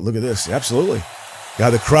 Look at this. Absolutely. God,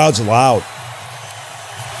 the crowd's loud.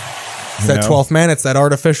 It's that 12th man. It's that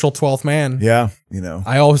artificial 12th man. Yeah.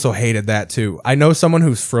 I also hated that too. I know someone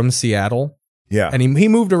who's from Seattle. Yeah. And he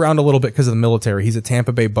moved around a little bit because of the military. He's a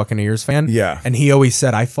Tampa Bay Buccaneers fan. Yeah. And he always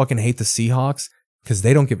said, I fucking hate the Seahawks because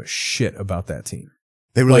they don't give a shit about that team.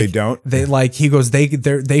 They really don't. He goes,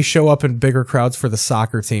 they show up in bigger crowds for the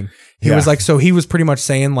soccer team. He was so he was pretty much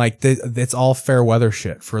saying it's all fair weather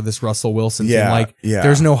shit for this Russell Wilson team.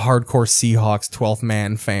 There's no hardcore Seahawks 12th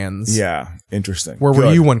man fans. Yeah. Interesting. Where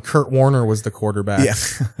were you when Kurt Warner was the quarterback? Yeah.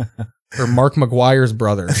 Or Mark McGuire's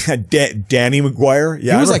brother. Danny McGuire.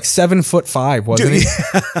 Yeah. He was 7'5", wasn't he?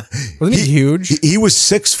 Wasn't he huge? He was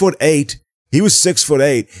 6'8", He was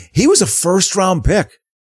 6'8". He was a first-round pick.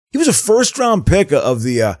 He was a first-round pick of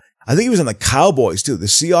the, I think he was on the Cowboys, too. The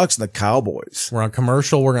Seahawks and the Cowboys. We're on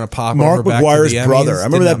commercial. We're going to pop Mark over back McGuire's to the Emmys. brother. I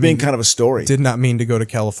remember that being kind of a story. Did not mean to go to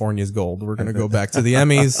California's Gold. We're going to go back to the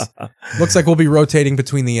Emmys. Looks like we'll be rotating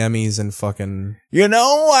between the Emmys and fucking... You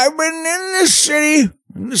know, I've been in this city,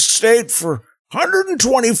 in this state for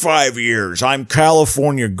 125 years. I'm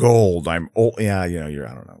California Gold. I'm old. Yeah, you know,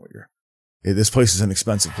 I don't know what you're... This place is an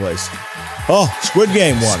expensive place. Oh, Squid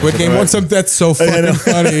Game won. Squid Game won some. That's so fucking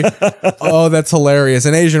funny. Oh, that's hilarious.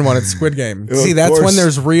 An Asian one. It's Squid Game. See, that's when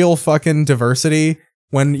there's real fucking diversity.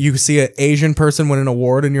 When you see an Asian person win an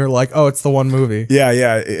award and you're like, oh, it's the one movie. Yeah,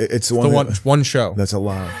 it's the one show. That's a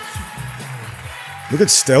lot. Look at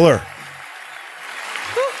Stiller.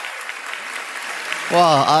 Well,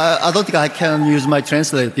 I don't think I can use my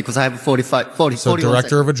translator because I have 40 So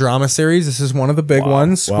director of a drama series. This is one of the big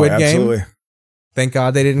ones. Squid Game. Absolutely. Thank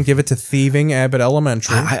God they didn't give it to Thieving Abbott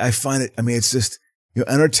Elementary. I find it, I mean, it's just, you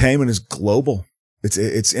know, entertainment is global.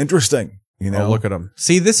 It's interesting, you know. Oh, look at him.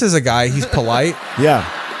 See, this is a guy, he's polite. Yeah.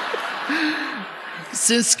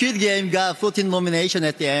 Since Squid Game got 14 nominations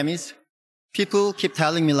at the Emmys, people keep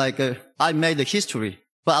telling me like, I made the history.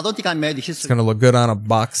 But I don't think I made the history. It's going to look good on a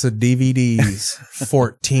box of DVDs.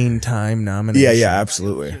 14-time nomination. Yeah,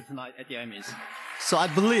 absolutely. At the Emmys. So I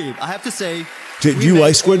believe, I have to say... Do you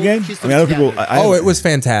like Squid Game? I mean, other people... it was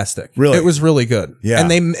fantastic. Really? It was really good. Yeah.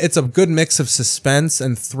 And it's a good mix of suspense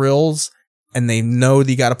and thrills, and they know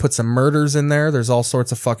that you got to put some murders in there. There's all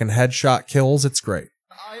sorts of fucking headshot kills. It's great.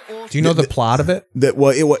 Do you know the plot of it?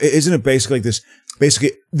 Isn't it basically like this...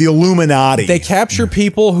 Basically, the Illuminati. They capture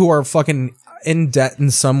people who are fucking... in debt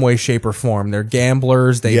in some way, shape, or form. They're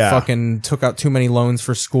gamblers. They fucking took out too many loans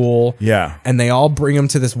for school. Yeah. And they all bring them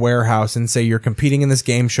to this warehouse and say, you're competing in this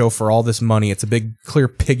game show for all this money. It's a big, clear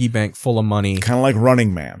piggy bank full of money. Kind of like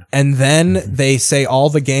Running Man. And then they say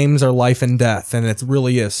all the games are life and death. And it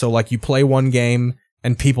really is. So like you play one game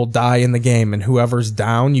and people die in the game, and whoever's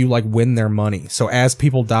down, you like win their money. So as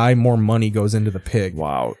people die, more money goes into the pig.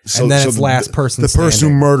 Wow. And then it's last person standing. The person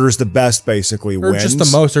who murders the best basically wins. Or just the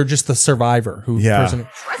most, or just the survivor. Trusted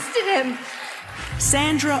him.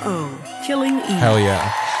 Sandra Oh, Killing Eve. Hell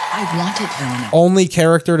yeah. I wanted Velma. Only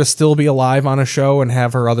character to still be alive on a show and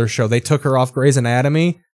have her other show. They took her off Grey's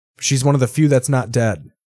Anatomy. She's one of the few that's not dead.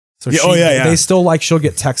 So they still she'll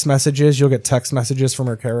get text messages. You'll get text messages from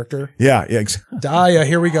her character. Yeah. Daya,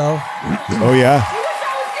 here we go. Oh yeah.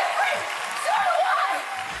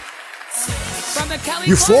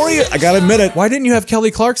 Euphoria, I gotta admit it. Why didn't you have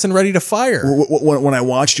Kelly Clarkson ready to fire? When I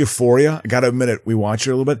watched Euphoria, I gotta admit it. We watched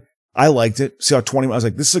it a little bit. I liked it. See how 20. I was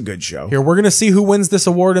like, this is a good show. Here, we're gonna see who wins this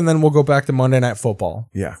award, and then we'll go back to Monday Night Football.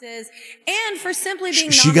 Yeah. And for simply being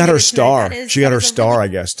she got her star. She got her star, I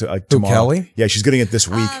guess, tomorrow. Kelly? Yeah, she's getting it this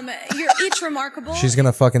week. You're each remarkable. She's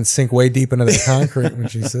gonna fucking sink way deep into the concrete when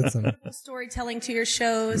she sits in it. Storytelling to your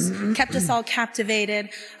shows kept us all captivated.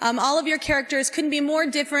 All of your characters couldn't be more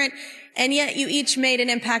different, and yet you each made an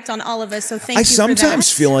impact on all of us. So thank you for that. I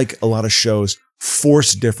sometimes feel like a lot of shows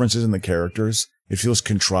force differences in the characters. It feels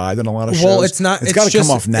contrived in a lot of shows. Well, it's not. It's got to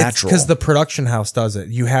come off natural. Because the production house does it.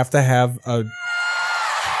 You have to have a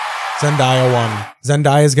Zendaya one.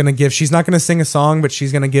 Zendaya is going to give. She's not going to sing a song, but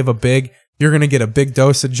she's going to give a big. You're going to get a big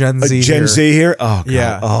dose of Gen Z. Gen Z here. Oh God.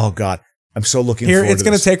 Yeah. Oh God. I'm so looking here. Forward It's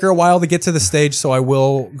going to take her a while to get to the stage, so I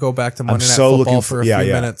will go back to Monday Night Football for a few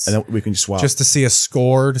minutes, and then we can swap just to see a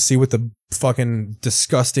score, to see what the fucking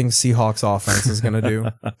disgusting Seahawks offense is going to do.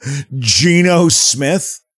 Geno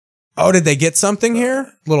Smith. Oh, did they get something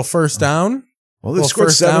here? Little first down? Well, they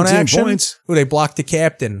scored 17 points. Who they blocked the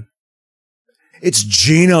captain? It's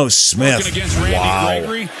Geno Smith.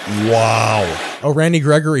 Wow. Oh, Randy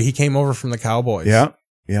Gregory. He came over from the Cowboys. Yeah.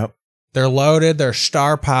 Yep. They're loaded. They're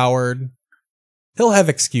star powered. He'll have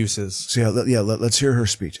excuses. So let's hear her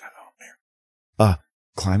speech.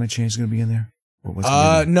 Climate change is going to be in there?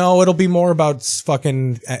 No, it'll be more about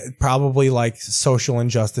fucking probably like social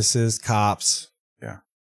injustices, cops. Yeah.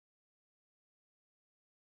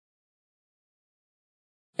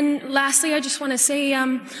 And lastly, I just want to say,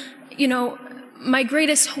 my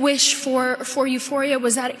greatest wish for Euphoria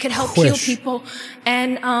was that it could help heal people.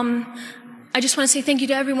 And I just want to say thank you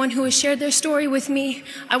to everyone who has shared their story with me.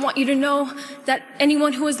 I want you to know that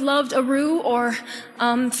anyone who has loved Aru or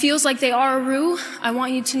feels like they are Aru, I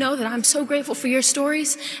want you to know that I'm so grateful for your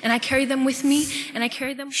stories, and I carry them with me, and I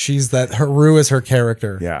carry them. Aru is her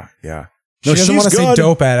character. Yeah. She doesn't want to say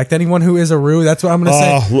dope addict. Anyone who is a Rue, that's what I'm going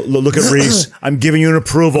to say. Look at Reese. I'm giving you an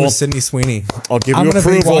approval. Sydney Sweeney. I'll give you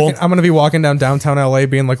approval. I'm going to be walking down downtown LA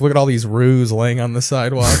being like, look at all these Rues laying on the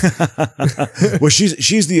sidewalk. Well, she's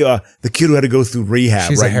the kid who had to go through rehab,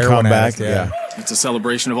 she's right? A heroin addict, yeah. It's a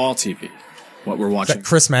celebration of all TV. What we're watching. Is that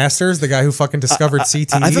Chris Masters, the guy who fucking discovered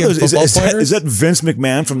CTE I thought and is that Vince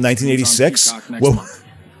McMahon from 1986? Well,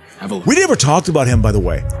 we never talked about him, by the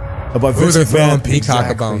way. About Vince McMahon. Peacock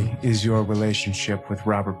a bone. Is your relationship with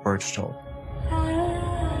Robert Birchtold?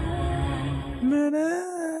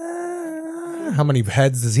 How many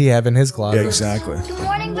heads does he have in his closet? Yeah, exactly. Good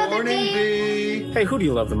morning, Brother B. Hey, who do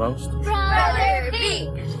you love the most? Brother B.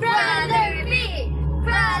 Brother B.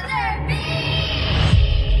 Brother B.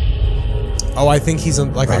 Oh, I think he's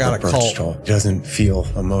like Robert I got a cult. Birchtold doesn't feel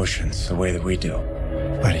emotions the way that we do,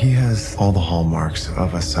 but he has all the hallmarks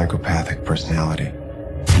of a psychopathic personality.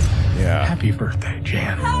 Yeah. Happy birthday,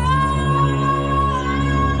 Jan.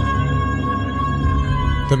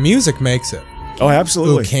 The music makes it. Oh,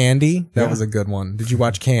 absolutely. Ooh, Candy. That was a good one. Did you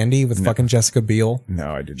watch Candy with fucking Jessica Biel?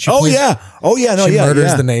 No, I didn't. She Oh, yeah. No, she yeah.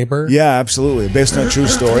 murders the neighbor. Yeah, absolutely. Based on a true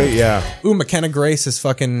story. Yeah. Ooh, McKenna Grace is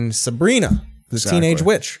fucking Sabrina, the teenage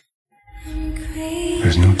witch.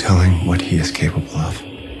 There's no telling what he is capable of.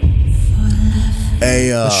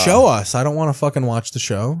 Show us. I don't want to fucking watch the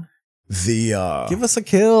show. Give us a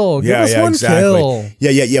kill. Give us one kill.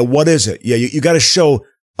 Yeah. What is it? Yeah, you got to show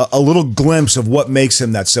a little glimpse of what makes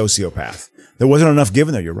him that sociopath. There wasn't enough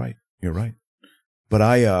given there. You're right. But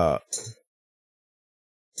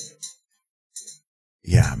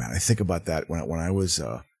yeah, man, I think about that when I was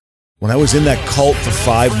in that cult for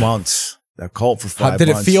 5 months. That cult for 5 months. Did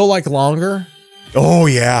it feel like longer? Oh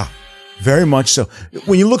yeah, very much so.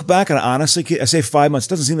 When you look back on it, honestly, I say 5 months. It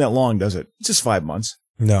doesn't seem that long, does it? It's just 5 months.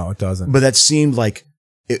 No, it doesn't. But that seemed like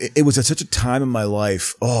it was at such a time in my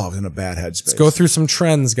life. Oh, I was in a bad headspace. Let's go through some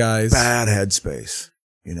trends, guys. Bad headspace,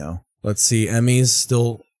 you know. Let's see. Emmy's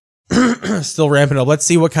still ramping up. Let's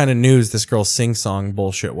see what kind of news this girl's sing-song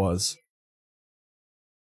bullshit was.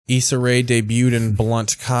 Issa Rae debuted in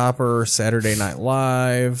Blunt Copper, Saturday Night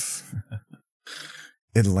Live.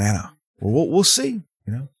 Atlanta. Well, we'll see,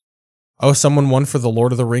 you know. Oh, someone won for the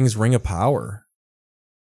Lord of the Rings Ring of Power.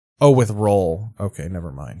 Oh, with Roll. Okay,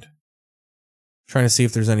 never mind. Trying to see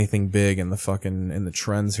if there's anything big in the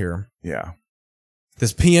trends here. Yeah.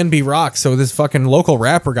 This PNB Rock. So this fucking local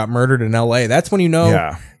rapper got murdered in LA. That's when you know.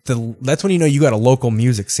 Yeah. That's when you know you got a local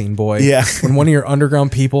music scene, boy. Yeah. When one of your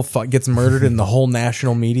underground people gets murdered and the whole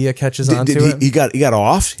national media catches onto it. He got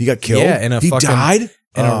off. He got killed. Yeah, he died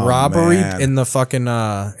in a robbery in the fucking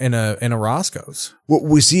in a Roscoe's.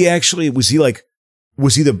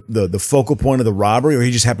 Was he the focal point of the robbery, or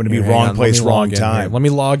he just happened to be wrong place, wrong time? Let me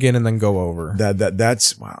log in and then go over.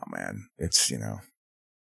 That's wow, man. It's, you know,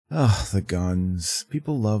 the guns.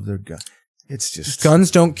 People love their guns. It's just guns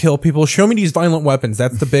don't kill people. Show me these violent weapons.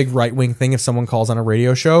 That's the big right wing thing. If someone calls on a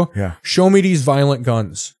radio show, yeah, show me these violent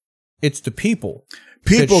guns. It's the people.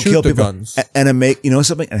 People kill people. Guns. And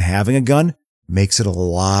something. And having a gun makes it a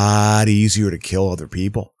lot easier to kill other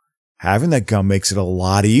people. Having that gun makes it a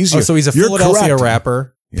lot easier. Oh, so he's a Philadelphia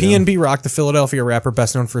rapper. You know? PNB Rock, the Philadelphia rapper,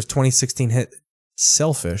 best known for his 2016 hit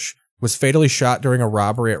 "Selfish," was fatally shot during a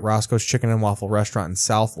robbery at Roscoe's Chicken and Waffle restaurant in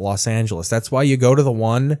South Los Angeles. That's why you go to the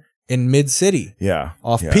one in Mid-City. Yeah.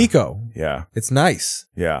 Off Pico. Yeah. It's nice.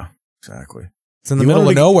 Yeah, exactly. It's in the middle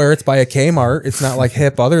of nowhere. It's by a Kmart. It's not like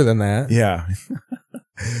hip other than that. Yeah.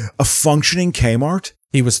 A functioning Kmart?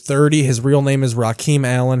 He was 30. His real name is Rakeem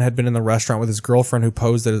Allen, had been in the restaurant with his girlfriend who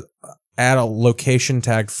posed at a location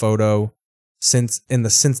tagged photo since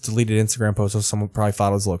deleted Instagram post, so someone probably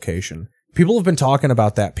followed his location. People have been talking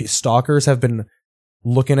about that. Stalkers have been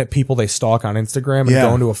looking at people they stalk on Instagram and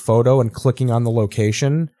going to a photo and clicking on the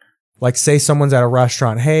location. Like, say someone's at a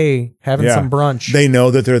restaurant, hey, having some brunch. They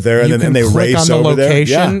know that they're there, and then they race on the over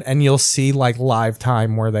location, there. and you'll see like live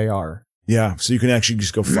time where they are. Yeah, so you can actually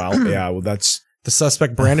just go follow. Yeah, well, that's... The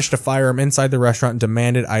suspect brandished a firearm inside the restaurant and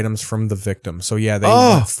demanded items from the victim. So yeah, they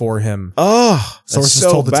went for him. Sources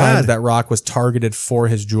told the Times that Rock was targeted for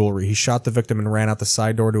his jewelry. He shot the victim and ran out the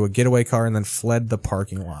side door to a getaway car and then fled the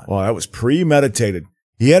parking lot. Well, that was premeditated.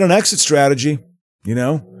 He had an exit strategy, you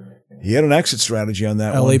know? He had an exit strategy on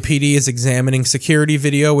that one. LAPD is examining security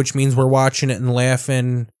video, which means we're watching it and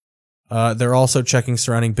laughing. They're also checking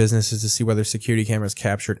surrounding businesses to see whether security cameras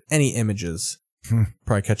captured any images.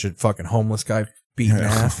 Probably catch a fucking homeless guy beaten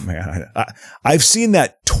half. Oh, man, I've seen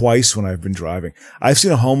that twice when I've been driving. I've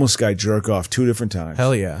seen a homeless guy jerk off 2 different times.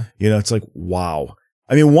 Hell yeah. You know, it's like, wow.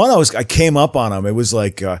 I mean, one I came up on him. It was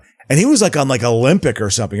like, and he was like on like Olympic or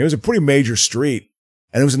something. It was a pretty major street.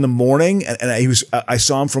 And it was in the morning, and I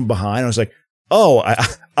saw him from behind. I was like, oh,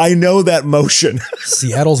 I know that motion.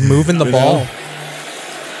 Seattle's moving the ball.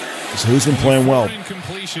 So who's been playing well?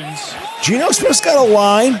 Geno Smith's got a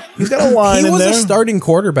line. He's got a line in there. He was a starting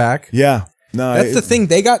quarterback. Yeah. No, that's the thing.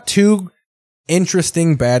 They got two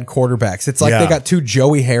interesting bad quarterbacks. It's like they got two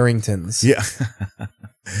Joey Harringtons. Yeah.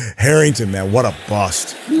 Harrington, man, what a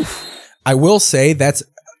bust. I will say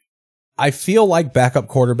I feel like backup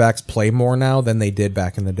quarterbacks play more now than they did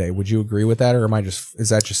back in the day. Would you agree with that, or is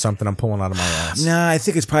that just something I'm pulling out of my ass? Nah, I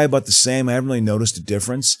think it's probably about the same. I haven't really noticed a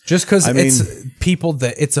difference. Just because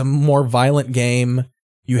it's a more violent game.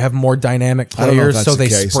 You have more dynamic players, so they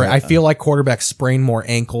sprain. I feel like quarterbacks sprain more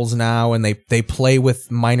ankles now, and they play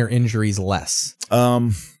with minor injuries less.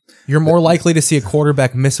 You're more likely to see a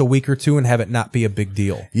quarterback miss a week or two and have it not be a big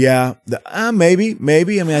deal. Yeah, maybe. I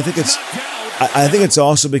mean, I think it's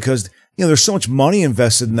also because there's so much money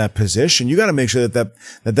invested in that position. You got to make sure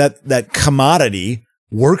that commodity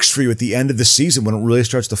works for you at the end of the season when it really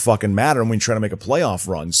starts to fucking matter and when you try to make a playoff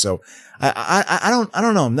run. So I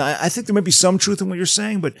don't know. I think there might be some truth in what you're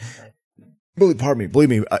saying, but believe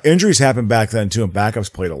me, injuries happened back then too, and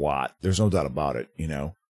backups played a lot. There's no doubt about it.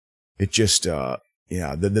 It just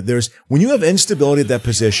there's when you have instability at that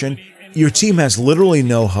position, your team has literally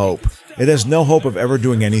no hope. It has no hope of ever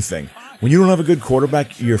doing anything. When you don't have a good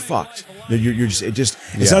quarterback, you're fucked.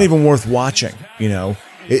 It's not even worth watching.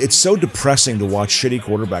 It's so depressing to watch shitty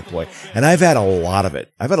quarterback play, and I've had a lot of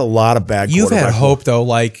it. I've had a lot of bad. You've had hope though,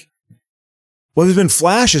 well, there's been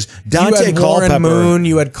flashes. Dante you had Warren Moon,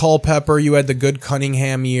 you had Culpepper, you had the good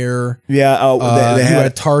Cunningham year. Yeah, you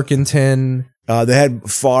had Tarkenton. They had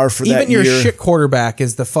Favre for even that year. Even your shit quarterback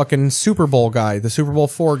is the fucking Super Bowl guy, the Super Bowl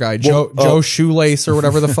IV guy, Joe Shoelace or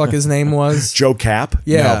whatever the fuck his name was. Joe Cap?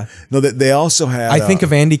 Yeah. No, they also had... I think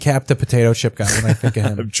of Andy Cap, the potato chip guy, when I think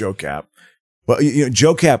of him. Joe Cap. Well,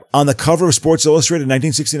 Joe Cap, on the cover of Sports Illustrated in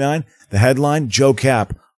 1969, the headline, Joe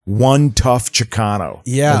Cap, one tough Chicano.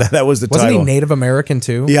 Yeah. That was the title. Wasn't he Native American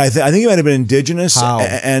too? Yeah, I think he might have been indigenous. How?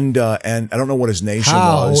 And I don't know what his nation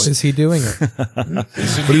How was. is he doing it?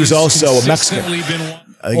 But he was also a Mexican.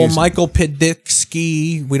 Michael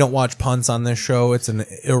Pidiksky. We don't watch punts on this show. It's an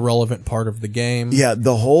irrelevant part of the game. Yeah,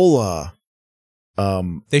 the whole...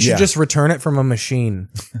 they should just return it from a machine.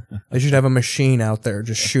 They should have a machine out there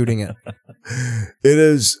just shooting it. It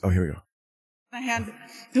is... Oh, here we go. My hand,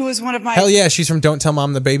 who was one of my... Hell yeah, she's from Don't Tell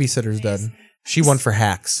Mom the Babysitter's Dead. She won for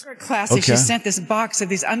Hacks. Classy. Okay. She sent this box of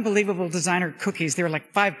these unbelievable designer cookies. They were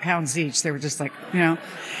like 5 pounds each. They were just like, And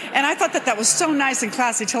I thought that was so nice and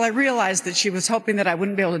classy till I realized that she was hoping that I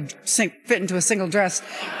wouldn't be able to fit into a single dress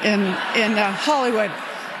in Hollywood.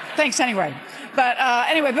 Thanks anyway. But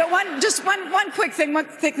anyway, one quick thing,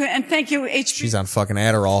 and thank you, HP. She's on fucking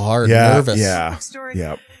Adderall hard, nervous. Yeah.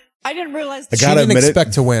 I didn't realize she didn't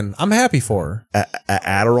expect to win. I'm happy for her.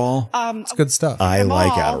 Adderall? It's good stuff. I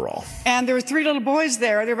like Adderall. And there were 3 little boys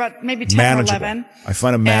there. They were about maybe 10 manageable. or 11. I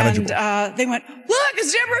find them manageable. And they went, look,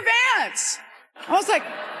 it's Deborah Vance. I was like,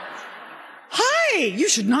 hi, you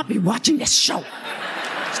should not be watching this show.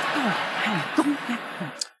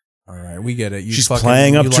 All right, we get it. She's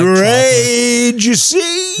playing up to her age, you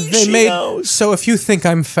see? Knows. So if you think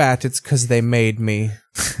I'm fat, it's because they made me.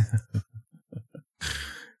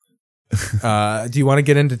 Do you want to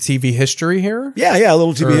get into TV history here? Yeah, a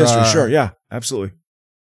little TV history, sure. Yeah, absolutely.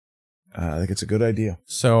 I think it's a good idea.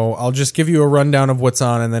 So I'll just give you a rundown of what's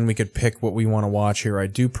on, and then we could pick what we want to watch here. I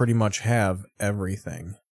do pretty much have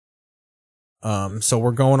everything. So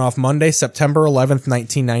we're going off Monday, September 11th,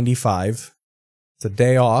 1995. It's a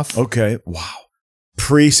day off. Okay. Wow.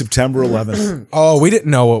 Pre-September 11th. Oh, we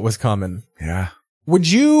didn't know what was coming. Yeah.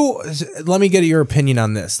 Let me get your opinion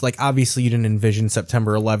on this. Like, obviously you didn't envision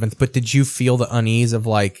September 11th, but did you feel the unease of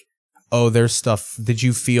there's stuff? Did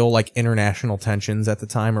you feel like international tensions at the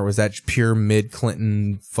time, or was that pure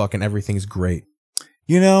mid-Clinton fucking everything's great?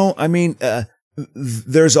 There's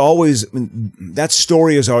always, that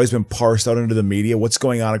story has always been parsed out into the media, what's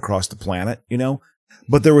going on across the planet,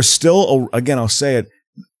 But there was still, again, I'll say it,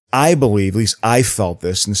 I believe, at least I felt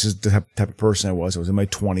this, and this is the type of person I was in my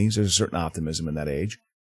 20s. There's a certain optimism in that age.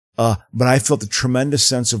 But I felt a tremendous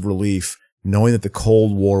sense of relief knowing that the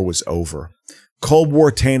Cold War was over. Cold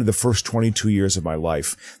War tainted the first 22 years of my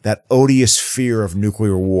life. That odious fear of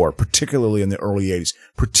nuclear war, particularly in the early 80s,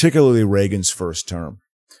 particularly Reagan's first term.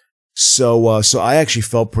 So I actually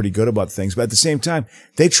felt pretty good about things. But at the same time,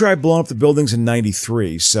 they tried blowing up the buildings in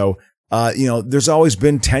 93. So, there's always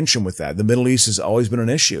been tension with that. The Middle East has always been an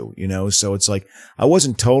issue, so it's like, I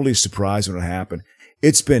wasn't totally surprised when it happened.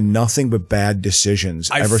 it's been nothing but bad decisions.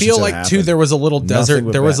 I ever feel since like too there was a little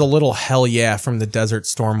desert. There was a little hell yeah from the Desert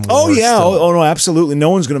Storm War. Oh yeah, oh no, absolutely. No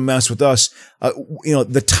one's going to mess with us.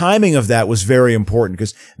 The timing of that was very important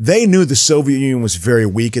because they knew the Soviet Union was very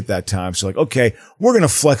weak at that time. So like, okay, we're going to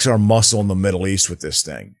flex our muscle in the Middle East with this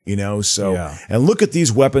thing, So and look at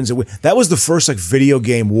these weapons. That was the first like video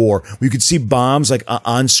game war. We could see bombs like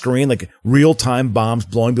on screen, like real time bombs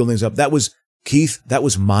blowing buildings up. That was. Keith, that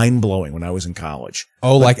was mind-blowing when I was in college.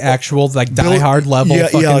 Oh, like actual, like Die Hard level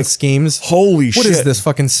fucking schemes? Holy shit. What is this,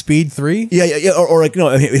 fucking Speed 3? Yeah. Or like,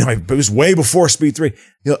 it was way before Speed 3.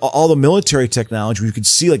 All the military technology, you could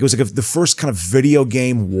see, like, it was like the first kind of video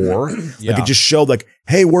game war. Like, it just showed, like,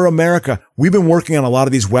 hey, we're America. We've been working on a lot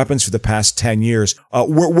of these weapons for the past 10 years.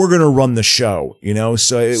 We're going to run the show,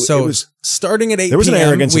 So it was... starting at 8 there was an p.m.,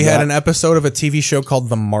 arrogance we in had that. an episode of a TV show called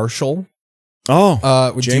The Marshal.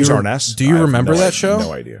 Oh, James Arness. Do you remember that show?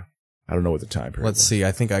 No idea. I don't know what the time period Let's was. see.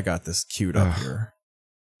 I think I got this queued up here.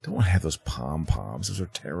 Don't want to have those pom-poms. Those are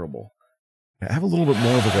terrible. Have a little bit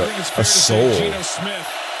more of like a soul.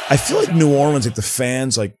 I feel like New Orleans, like the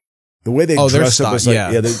fans, like the way they dress up is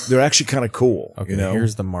like, they're actually kind of cool. Okay,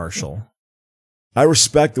 here's The Marshal. I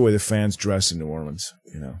respect the way the fans dress in New Orleans,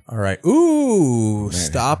 All right. Ooh,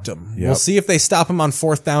 stopped them. Yep. We'll see if they stop him on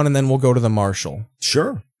 4th down, and then we'll go to The Marshal.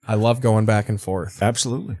 Sure. I love going back and forth.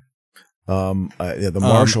 Absolutely. The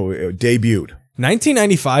Marshal debuted.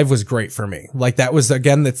 1995 was great for me. Like that was,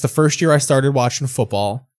 again, that's the first year I started watching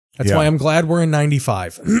football. That's why I'm glad we're in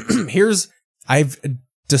 95. I've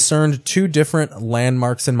discerned 2 different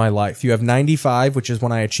landmarks in my life. You have 95, which is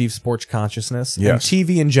when I achieved sports consciousness. Yes. And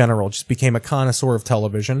TV in general, just became a connoisseur of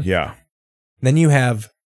television. Yeah. Then you have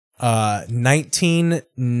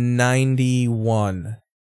 1991,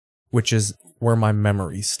 which is where my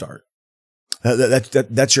memories start.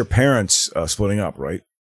 That's your parents splitting up, right?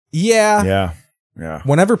 Yeah. Yeah.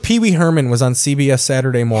 Whenever Pee Wee Herman was on CBS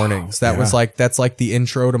Saturday mornings, that's like the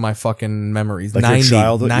intro to my fucking memories. Like 90, your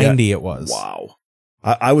childhood? 90 it was. Wow.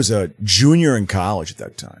 I was a junior in college at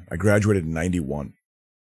that time. I graduated in 91.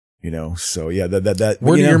 So yeah, that.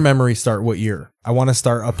 Where do your memories start? What year? I want to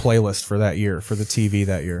start a playlist for that year, for the TV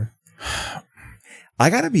that year.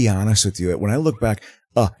 I got to be honest with you. When I look back,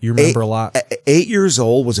 you remember a lot. 8 years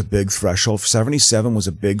old was a big threshold. 77 was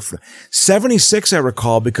a big. 76 I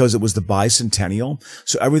recall because it was the bicentennial,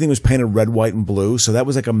 so everything was painted red, white, and blue. So that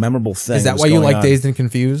was like a memorable thing. Is that why you like Dazed and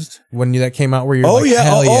Confused when that came out? Where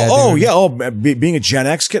you're being a Gen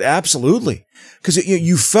X kid, absolutely, because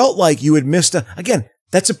you felt like you had missed again.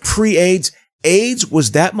 That's a pre-AIDS. AIDS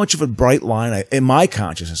was that much of a bright line in my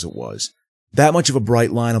consciousness. It was that much of a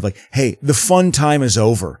bright line of like, hey, the fun time is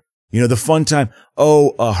over. The fun time.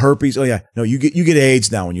 Herpes. Oh yeah. No, you get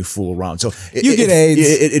AIDS now when you fool around. So you get AIDS.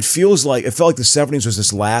 It felt like the 70s was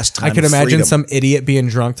this last time. I could imagine some idiot being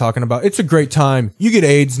drunk talking about it's a great time. You get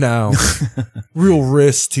AIDS now. Real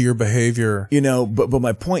risk to your behavior. But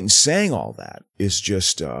my point in saying all that is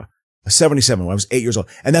just 77 when I was 8 years old,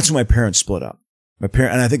 and that's when my parents split up.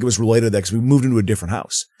 And I think it was related to that because we moved into a different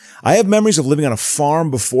house. I have memories of living on a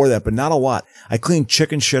farm before that, but not a lot. I cleaned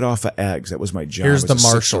chicken shit off of eggs. That was my job. Here's The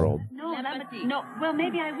Marshal. No, well,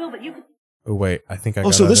 maybe I will, but you could. Oh, wait. I think I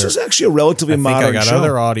got so this was actually a relatively modern show. I got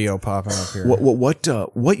other audio popping up here.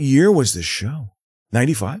 What year was this show?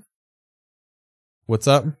 95? What's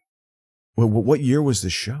up? What year was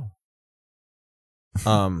this show?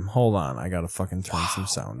 Hold on. I got to fucking turn some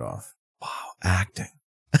sound off. Wow. Acting.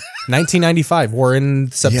 1995. We're in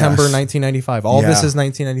September 1995. All this is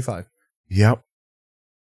 1995. Yep.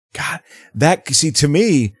 God, to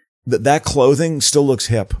me, that clothing still looks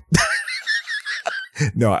hip.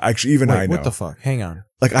 No, actually, even I know. What the fuck? Hang on.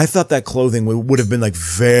 Like, I thought that clothing would have been like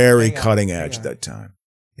very cutting edge at that time.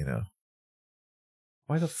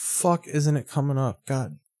 Why the fuck isn't it coming up?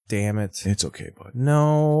 God damn it. It's okay, bud.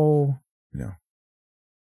 No.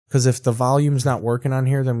 Because if the volume's not working on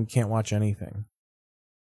here, then we can't watch anything.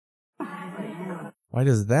 Why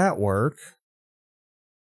does that work?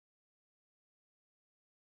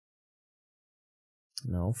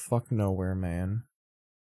 No, fuck nowhere, man.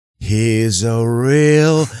 He's a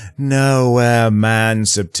real nowhere man.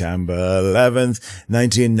 September 11th,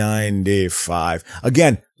 1995.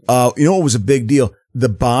 Again, you know what was a big deal? The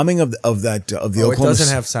bombing of the Oklahoma. It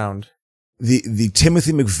doesn't have sound. The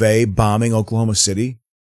Timothy McVeigh bombing Oklahoma City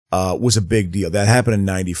was a big deal. That happened in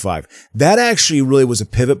 95. That actually really was a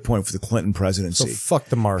pivot point for the Clinton presidency. So fuck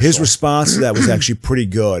the Marshal. His response to that was actually pretty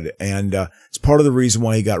good. And it's part of the reason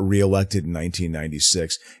why he got reelected in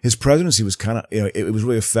 1996. His presidency was kind of, it was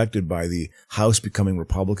really affected by the House becoming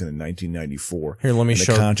Republican in 1994. Here, let me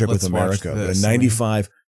show the contract with America. But in 95,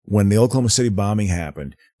 when the Oklahoma City bombing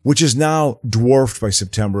happened, which is now dwarfed by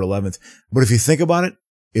September 11th. But if you think about it,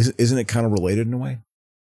 isn't it kind of related in a way?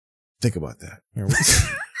 Think about that.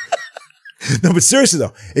 No, but seriously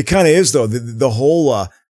though, it kind of is though. The whole,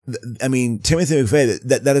 Timothy McVeigh,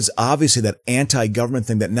 that is obviously that anti-government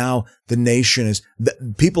thing that now the nation is,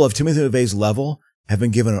 people of Timothy McVeigh's level have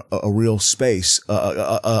been given a real space, seat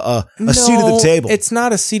at the table. It's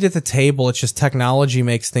not a seat at the table. It's just technology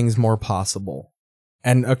makes things more possible.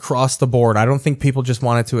 And across the board, I don't think people just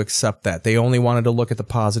wanted to accept that. They only wanted to look at the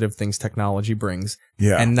positive things technology brings.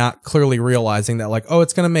 Yeah. And not clearly realizing that, like, oh,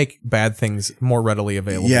 it's going to make bad things more readily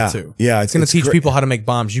available too. Yeah. It's going to teach people how to make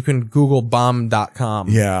bombs. You can Google bomb.com.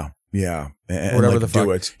 Yeah. And whatever like, the fuck.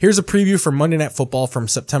 do it. Here's a preview for Monday Night Football from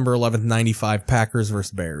September 11th, 95, Packers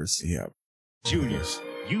versus Bears. Yeah. Juniors,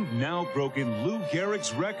 you've now broken Lou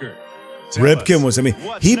Gehrig's record. Ripken was,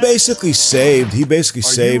 he basically saved. Are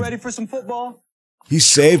you ready for some football? He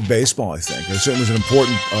saved baseball, I think. He certainly was an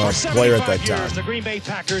important player at that time. The Green Bay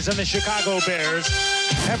Packers and the Chicago Bears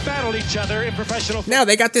have battled each other in professional football. Now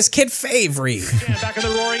they got this kid Favre. Back in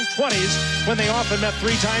the roaring 20s when they often met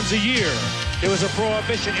 3 times a year. It was a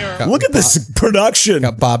prohibition era. Look at this production.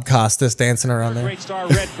 Got Bob Costas dancing around there. Great star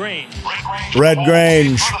Red Grange. Red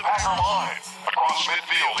Grange.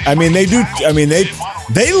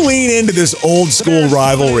 They lean into this old school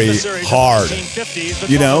rivalry hard.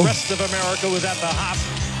 You know?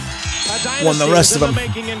 When the rest of them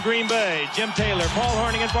making in Green Bay, Jim Taylor, Paul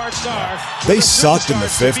Hornung, and Bart Starr. They sucked in the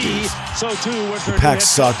 50s. The Pack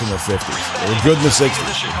sucked in the 50s. They were good in the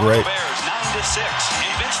 60s. They were great.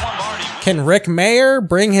 Can Rick Mayer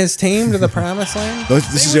bring his team to the promised land?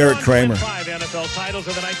 This is Eric Kramer. 5 NFL titles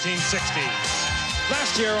in the 1960s.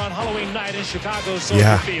 Last year on Halloween night in Chicago's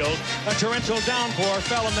Soldier Field, a torrential downpour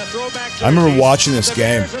fell on the throwback. I remember watching this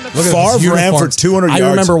game. Favre ran for 200 yards. I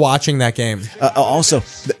remember watching that game. Also,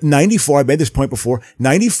 94, I made this point before,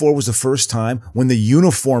 94 was the first time when the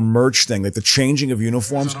uniform merch thing, like the changing of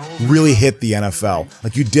uniforms, really hit the NFL.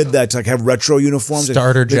 Like you did that to like have retro uniforms.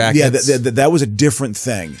 Starter jackets. Yeah, that was a different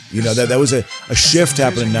thing. You know, that was a shift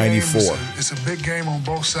happened in 94. It's a big game on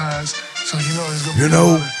both sides, so you know it's going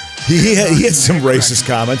to be He had some racist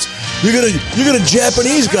comments. You got a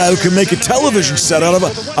Japanese guy who can make a television set out of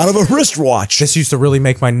a wristwatch. This used to really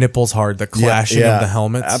make my nipples hard. The clashing of the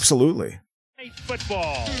helmets. Absolutely.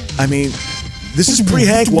 Football. This is pre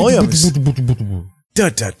Hank Williams.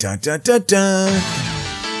 Dun, dun, dun, dun, dun, dun.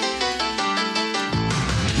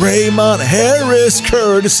 Raymond Harris,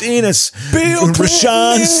 Curtis Enos, Bill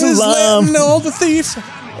Rashaan Salaam. All the thieves.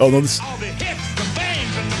 Oh no, this.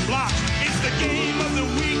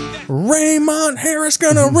 Raymond Harris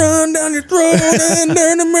gonna run down your throat and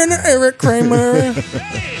then a minute Eric Kramer. We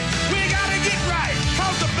gotta get right,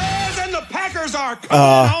 cause the Bears and the Packers are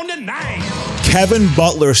coming on tonight. Kevin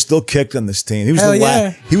Butler still kicked on this team. He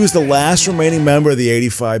was the last remaining member of the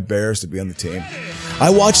 85 Bears to be on the team. I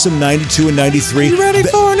watched them 92 and 93. You ready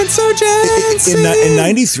for an insurgency? In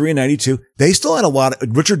 93 and 92, they still had a lot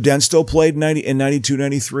of, Richard Dent still played in 92,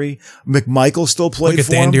 93. McMichael still played Look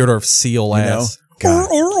for at Dan him. Dierdorf's seal ass. God.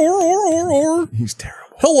 He's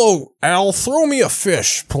terrible. Hello, Al. Throw me a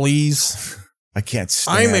fish, please. I can't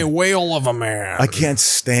stand. I'm a whale of a man. I can't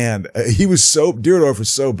stand. Dierdorf was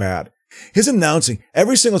so bad. His announcing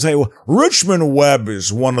every single time, Richmond Webb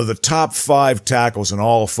is one of the top 5 tackles in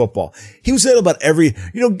all of football. He would say that about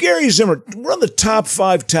Gary Zimmer, one of the top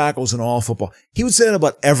 5 tackles in all of football. He would say that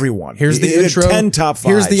about everyone. Here's the intro. 10 top 5s.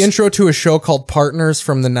 Here's the intro to a show called Partners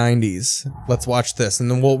from the 90s. Let's watch this,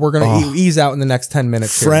 and then we're going to ease out in the next 10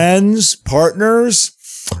 minutes. Friends, partners.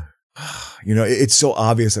 It's so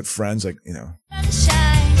obvious that Friends,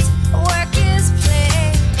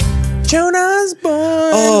 Joan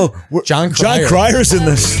Osborne. Oh, John Cryer's in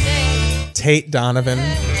this. Tate Donovan.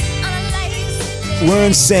 We're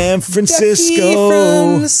in San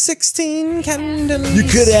Francisco. From 16 Candles. You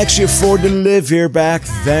could actually afford to live here back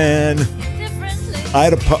then. I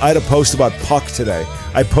had a post about Puck today.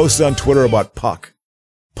 I posted on Twitter about Puck.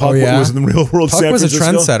 Puck was in the real world. Puck San was Francisco.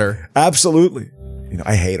 a trendsetter. Absolutely.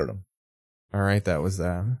 I hated him. All right, that was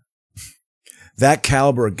that. That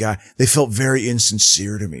caliber of guy, they felt very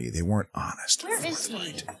insincere to me. They weren't honest. Where is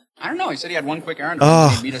he? I don't know. He said he had one quick errand.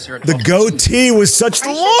 Meet us here at the goatee was such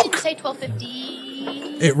the look. Say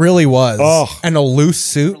 12:50. It really was. Oh. And a loose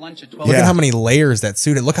suit. Look at how many layers that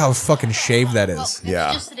suit. Look how fucking shaved that is. It's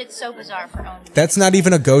just that it's so bizarre for Owen. That's not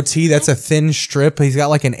even a goatee. That's a thin strip. He's got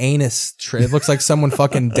like an anus strip. It looks like someone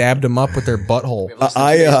fucking dabbed him up with their butthole.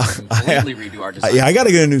 I got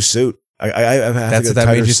to get a new suit. That's what that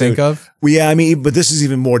made you think of? Well, yeah, but this is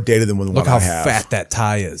even more dated than the one I have. Look how fat that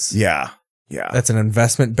tie is. Yeah. That's an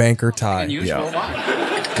investment banker tie. Yeah.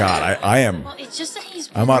 God, I am. Well, it's just that he's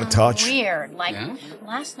I'm out of touch. Weird. Like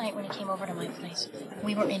last night when he came over to my place,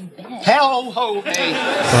 we were in bed. Hell ho hey.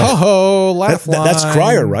 Oh, laugh line. That's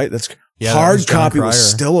Cryer, right? That's Yeah, hard that was John copy was Cryer.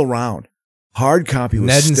 still around. Hard copy was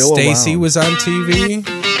Ned and still Stacy around. was on TV.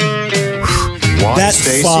 That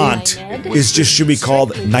font is just should be called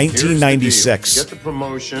 1996. Get the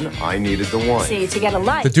promotion. I needed the one. See, to get a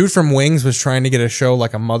life. The dude from Wings was trying to get a show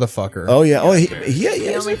like a motherfucker. Oh yeah. Oh he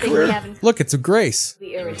The has only a thing we career. haven't Look, it's a Grace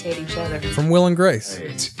we irritate each other. from Will and Grace.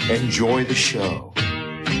 Enjoy the show.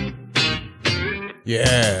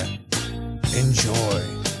 Yeah. Enjoy.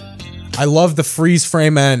 I love the freeze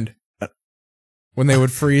frame end. When they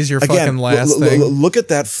would freeze your fucking last thing. Look at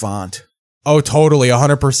that font. Oh, totally.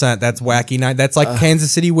 100%. That's wacky. That's like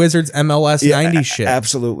Kansas City Wizards MLS 90s shit.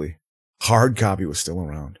 Absolutely. Hard copy was still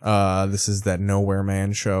around. This is that Nowhere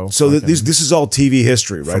Man show. So this is all TV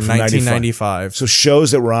history, right? From 1995. So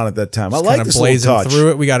shows that were on at that time. I like this little touch. Through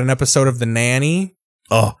it. We got an episode of The Nanny.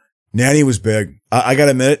 Oh, Nanny was big. I got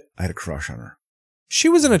to admit it, I had a crush on her. She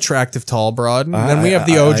was an attractive tall broad. And then we have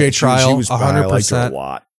the OJ trial. She was 100%. I liked her a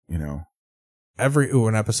lot, you know.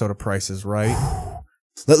 An episode of Price is Right.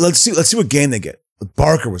 Let's see what game they get.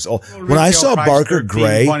 Barker was all. When I saw Barker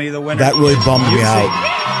Gray, that really bummed me out.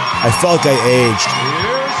 I felt like I aged.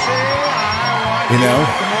 You know.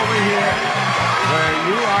 Come over here, where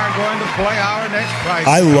you are going to play our next Price.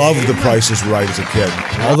 I loved The Price is Right as a kid.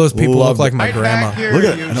 All those people look like my grandma. Look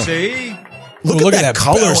at it. See? Look at that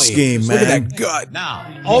color belly. scheme, man. Look at that gut.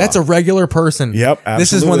 Now, That's a regular person. Yep, absolutely.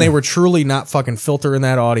 This is when they were truly not fucking filtering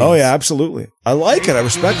that audience. Oh yeah, absolutely. I like it. I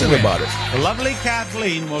respect it about it. the lovely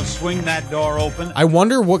Kathleen will swing that door open. I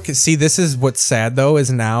wonder what could see. This is what's sad though,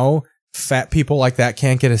 is now fat people like that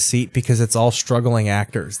can't get a seat because it's all struggling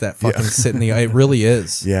actors that fucking sit in the. It really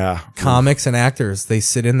is. Yeah. Comics and actors, they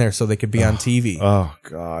sit in there so they could be on TV. Oh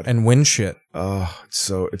God. And win shit. Oh,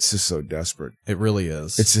 it's just so desperate. It really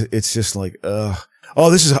is. It's just like Oh,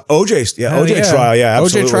 this is OJ's. Yeah, OJ trial. Yeah,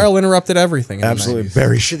 absolutely. OJ trial interrupted everything. Absolutely.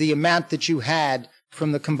 Very to the amount that you had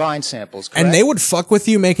from the combined samples, correct? And they would fuck with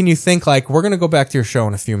you, making you think like, we're going to go back to your show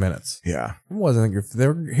in a few minutes. Yeah. It wasn't. They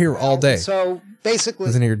were here all day. So basically,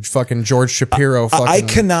 wasn't your fucking George Shapiro fucking. I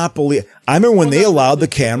cannot believe. I remember when they allowed the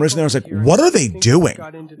cameras, and I was like, what are they doing?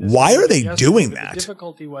 Why are they doing that? The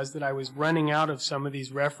difficulty was that I was running out of some of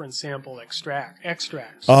these reference sample extracts.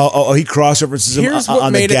 Oh, he cross-references them Here's what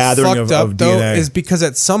on made the gathering it fucked of up, though, DNA. is because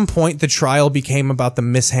at some point the trial became about the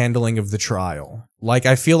mishandling of the trial. Like,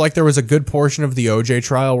 I feel like there was a good portion of the OJ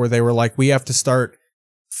trial where they were like, we have to start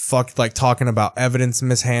talking about evidence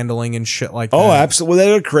mishandling and shit like that. Oh, absolutely. Well,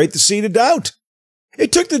 they would create the seed of doubt.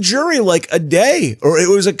 It took the jury like a day, or it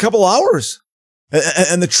was a couple hours.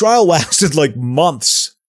 And the trial lasted like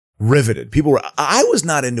months. Riveted. I was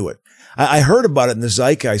not into it. I heard about it in the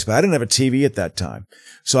zeitgeist, but I didn't have a TV at that time.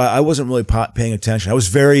 So I wasn't really paying attention. I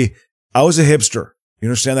was a hipster. You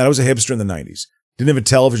understand that? I was a hipster in the 90s. Didn't have a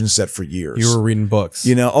television set for years. You were reading books.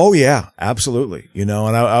 You know, oh yeah, absolutely. You know,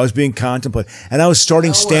 and I was being contemplated. And I was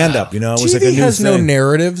starting stand-up, you know. It was like a new has thing. no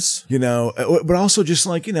narratives. You know, but also just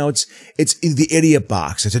like, you know, it's the idiot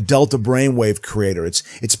box. It's a delta brainwave creator. It's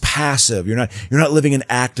passive. You're not living an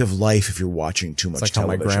active life if you're watching too much It's like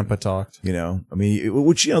television. how my grandpa talked. You know, I mean,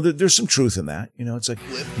 which, you know, there's some truth in that. You know, it's like,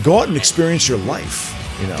 go out and experience your life,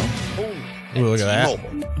 you know. Ooh, look at that.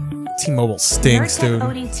 T-Mobile stinks, dude.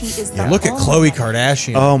 Yeah. Look at Khloe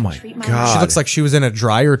Kardashian. Oh my God. She looks like she was in a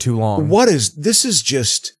dryer too long. What has happened?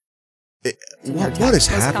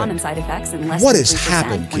 What has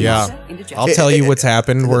happened? Yeah. I'll tell you what's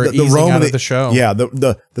happened. We're easing out of the show. Yeah,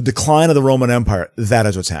 the decline of the Roman Empire. That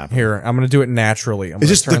is what's happened. Here, I'm going to do it naturally. Is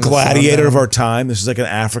this the gladiator of our time? This is like an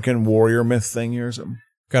African warrior myth thing here or something?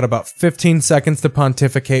 Got about 15 seconds to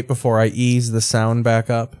pontificate before I ease the sound back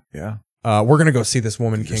up. Yeah. We're going to go see this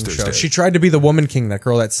Woman King show. She tried to be the Woman King, that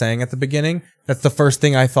girl that sang at the beginning. That's the first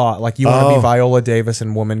thing I thought. Like, you want to be Viola Davis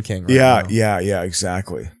and Woman King. Right now. Yeah,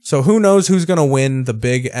 exactly. So who knows who's going to win the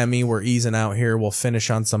big Emmy? We're easing out here. We'll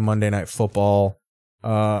finish on some Monday Night Football.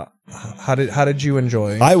 How did you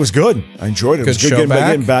enjoy? I was good. I enjoyed it. It was good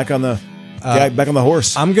getting back on the back on the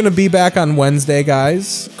horse. I'm going to be back on Wednesday,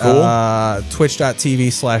 guys. Cool.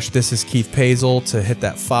 Twitch.tv/This is Keith Pazel to hit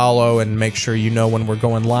that follow and make sure you know when we're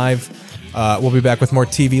going live. We'll be back with more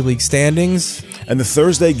TV League standings. And the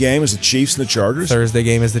Thursday game is the Chiefs and the Chargers. Thursday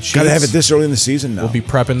game is the Chiefs. Gotta have it this early in the season now. We'll be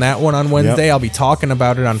prepping that one on Wednesday. Yep. I'll be talking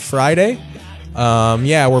about it on Friday.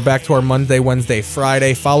 We're back to our Monday, Wednesday,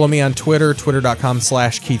 Friday. Follow me on Twitter,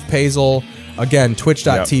 twitter.com/Keith Pazel. Again,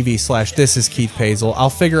 twitch.tv/This is Keith Pazel. I'll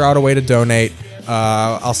figure out a way to donate.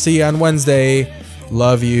 I'll see you on Wednesday.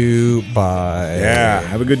 Love you. Bye. Yeah.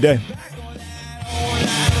 Have a good day.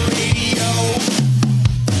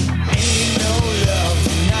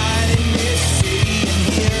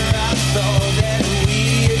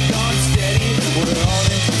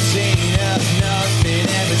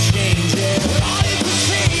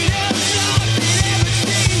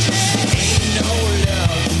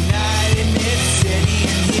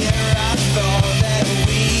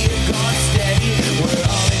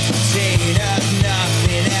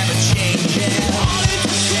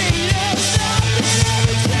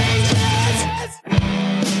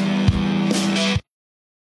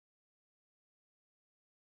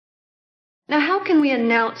 Now, how can we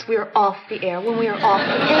announce we are off the air when we are off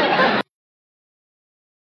the air?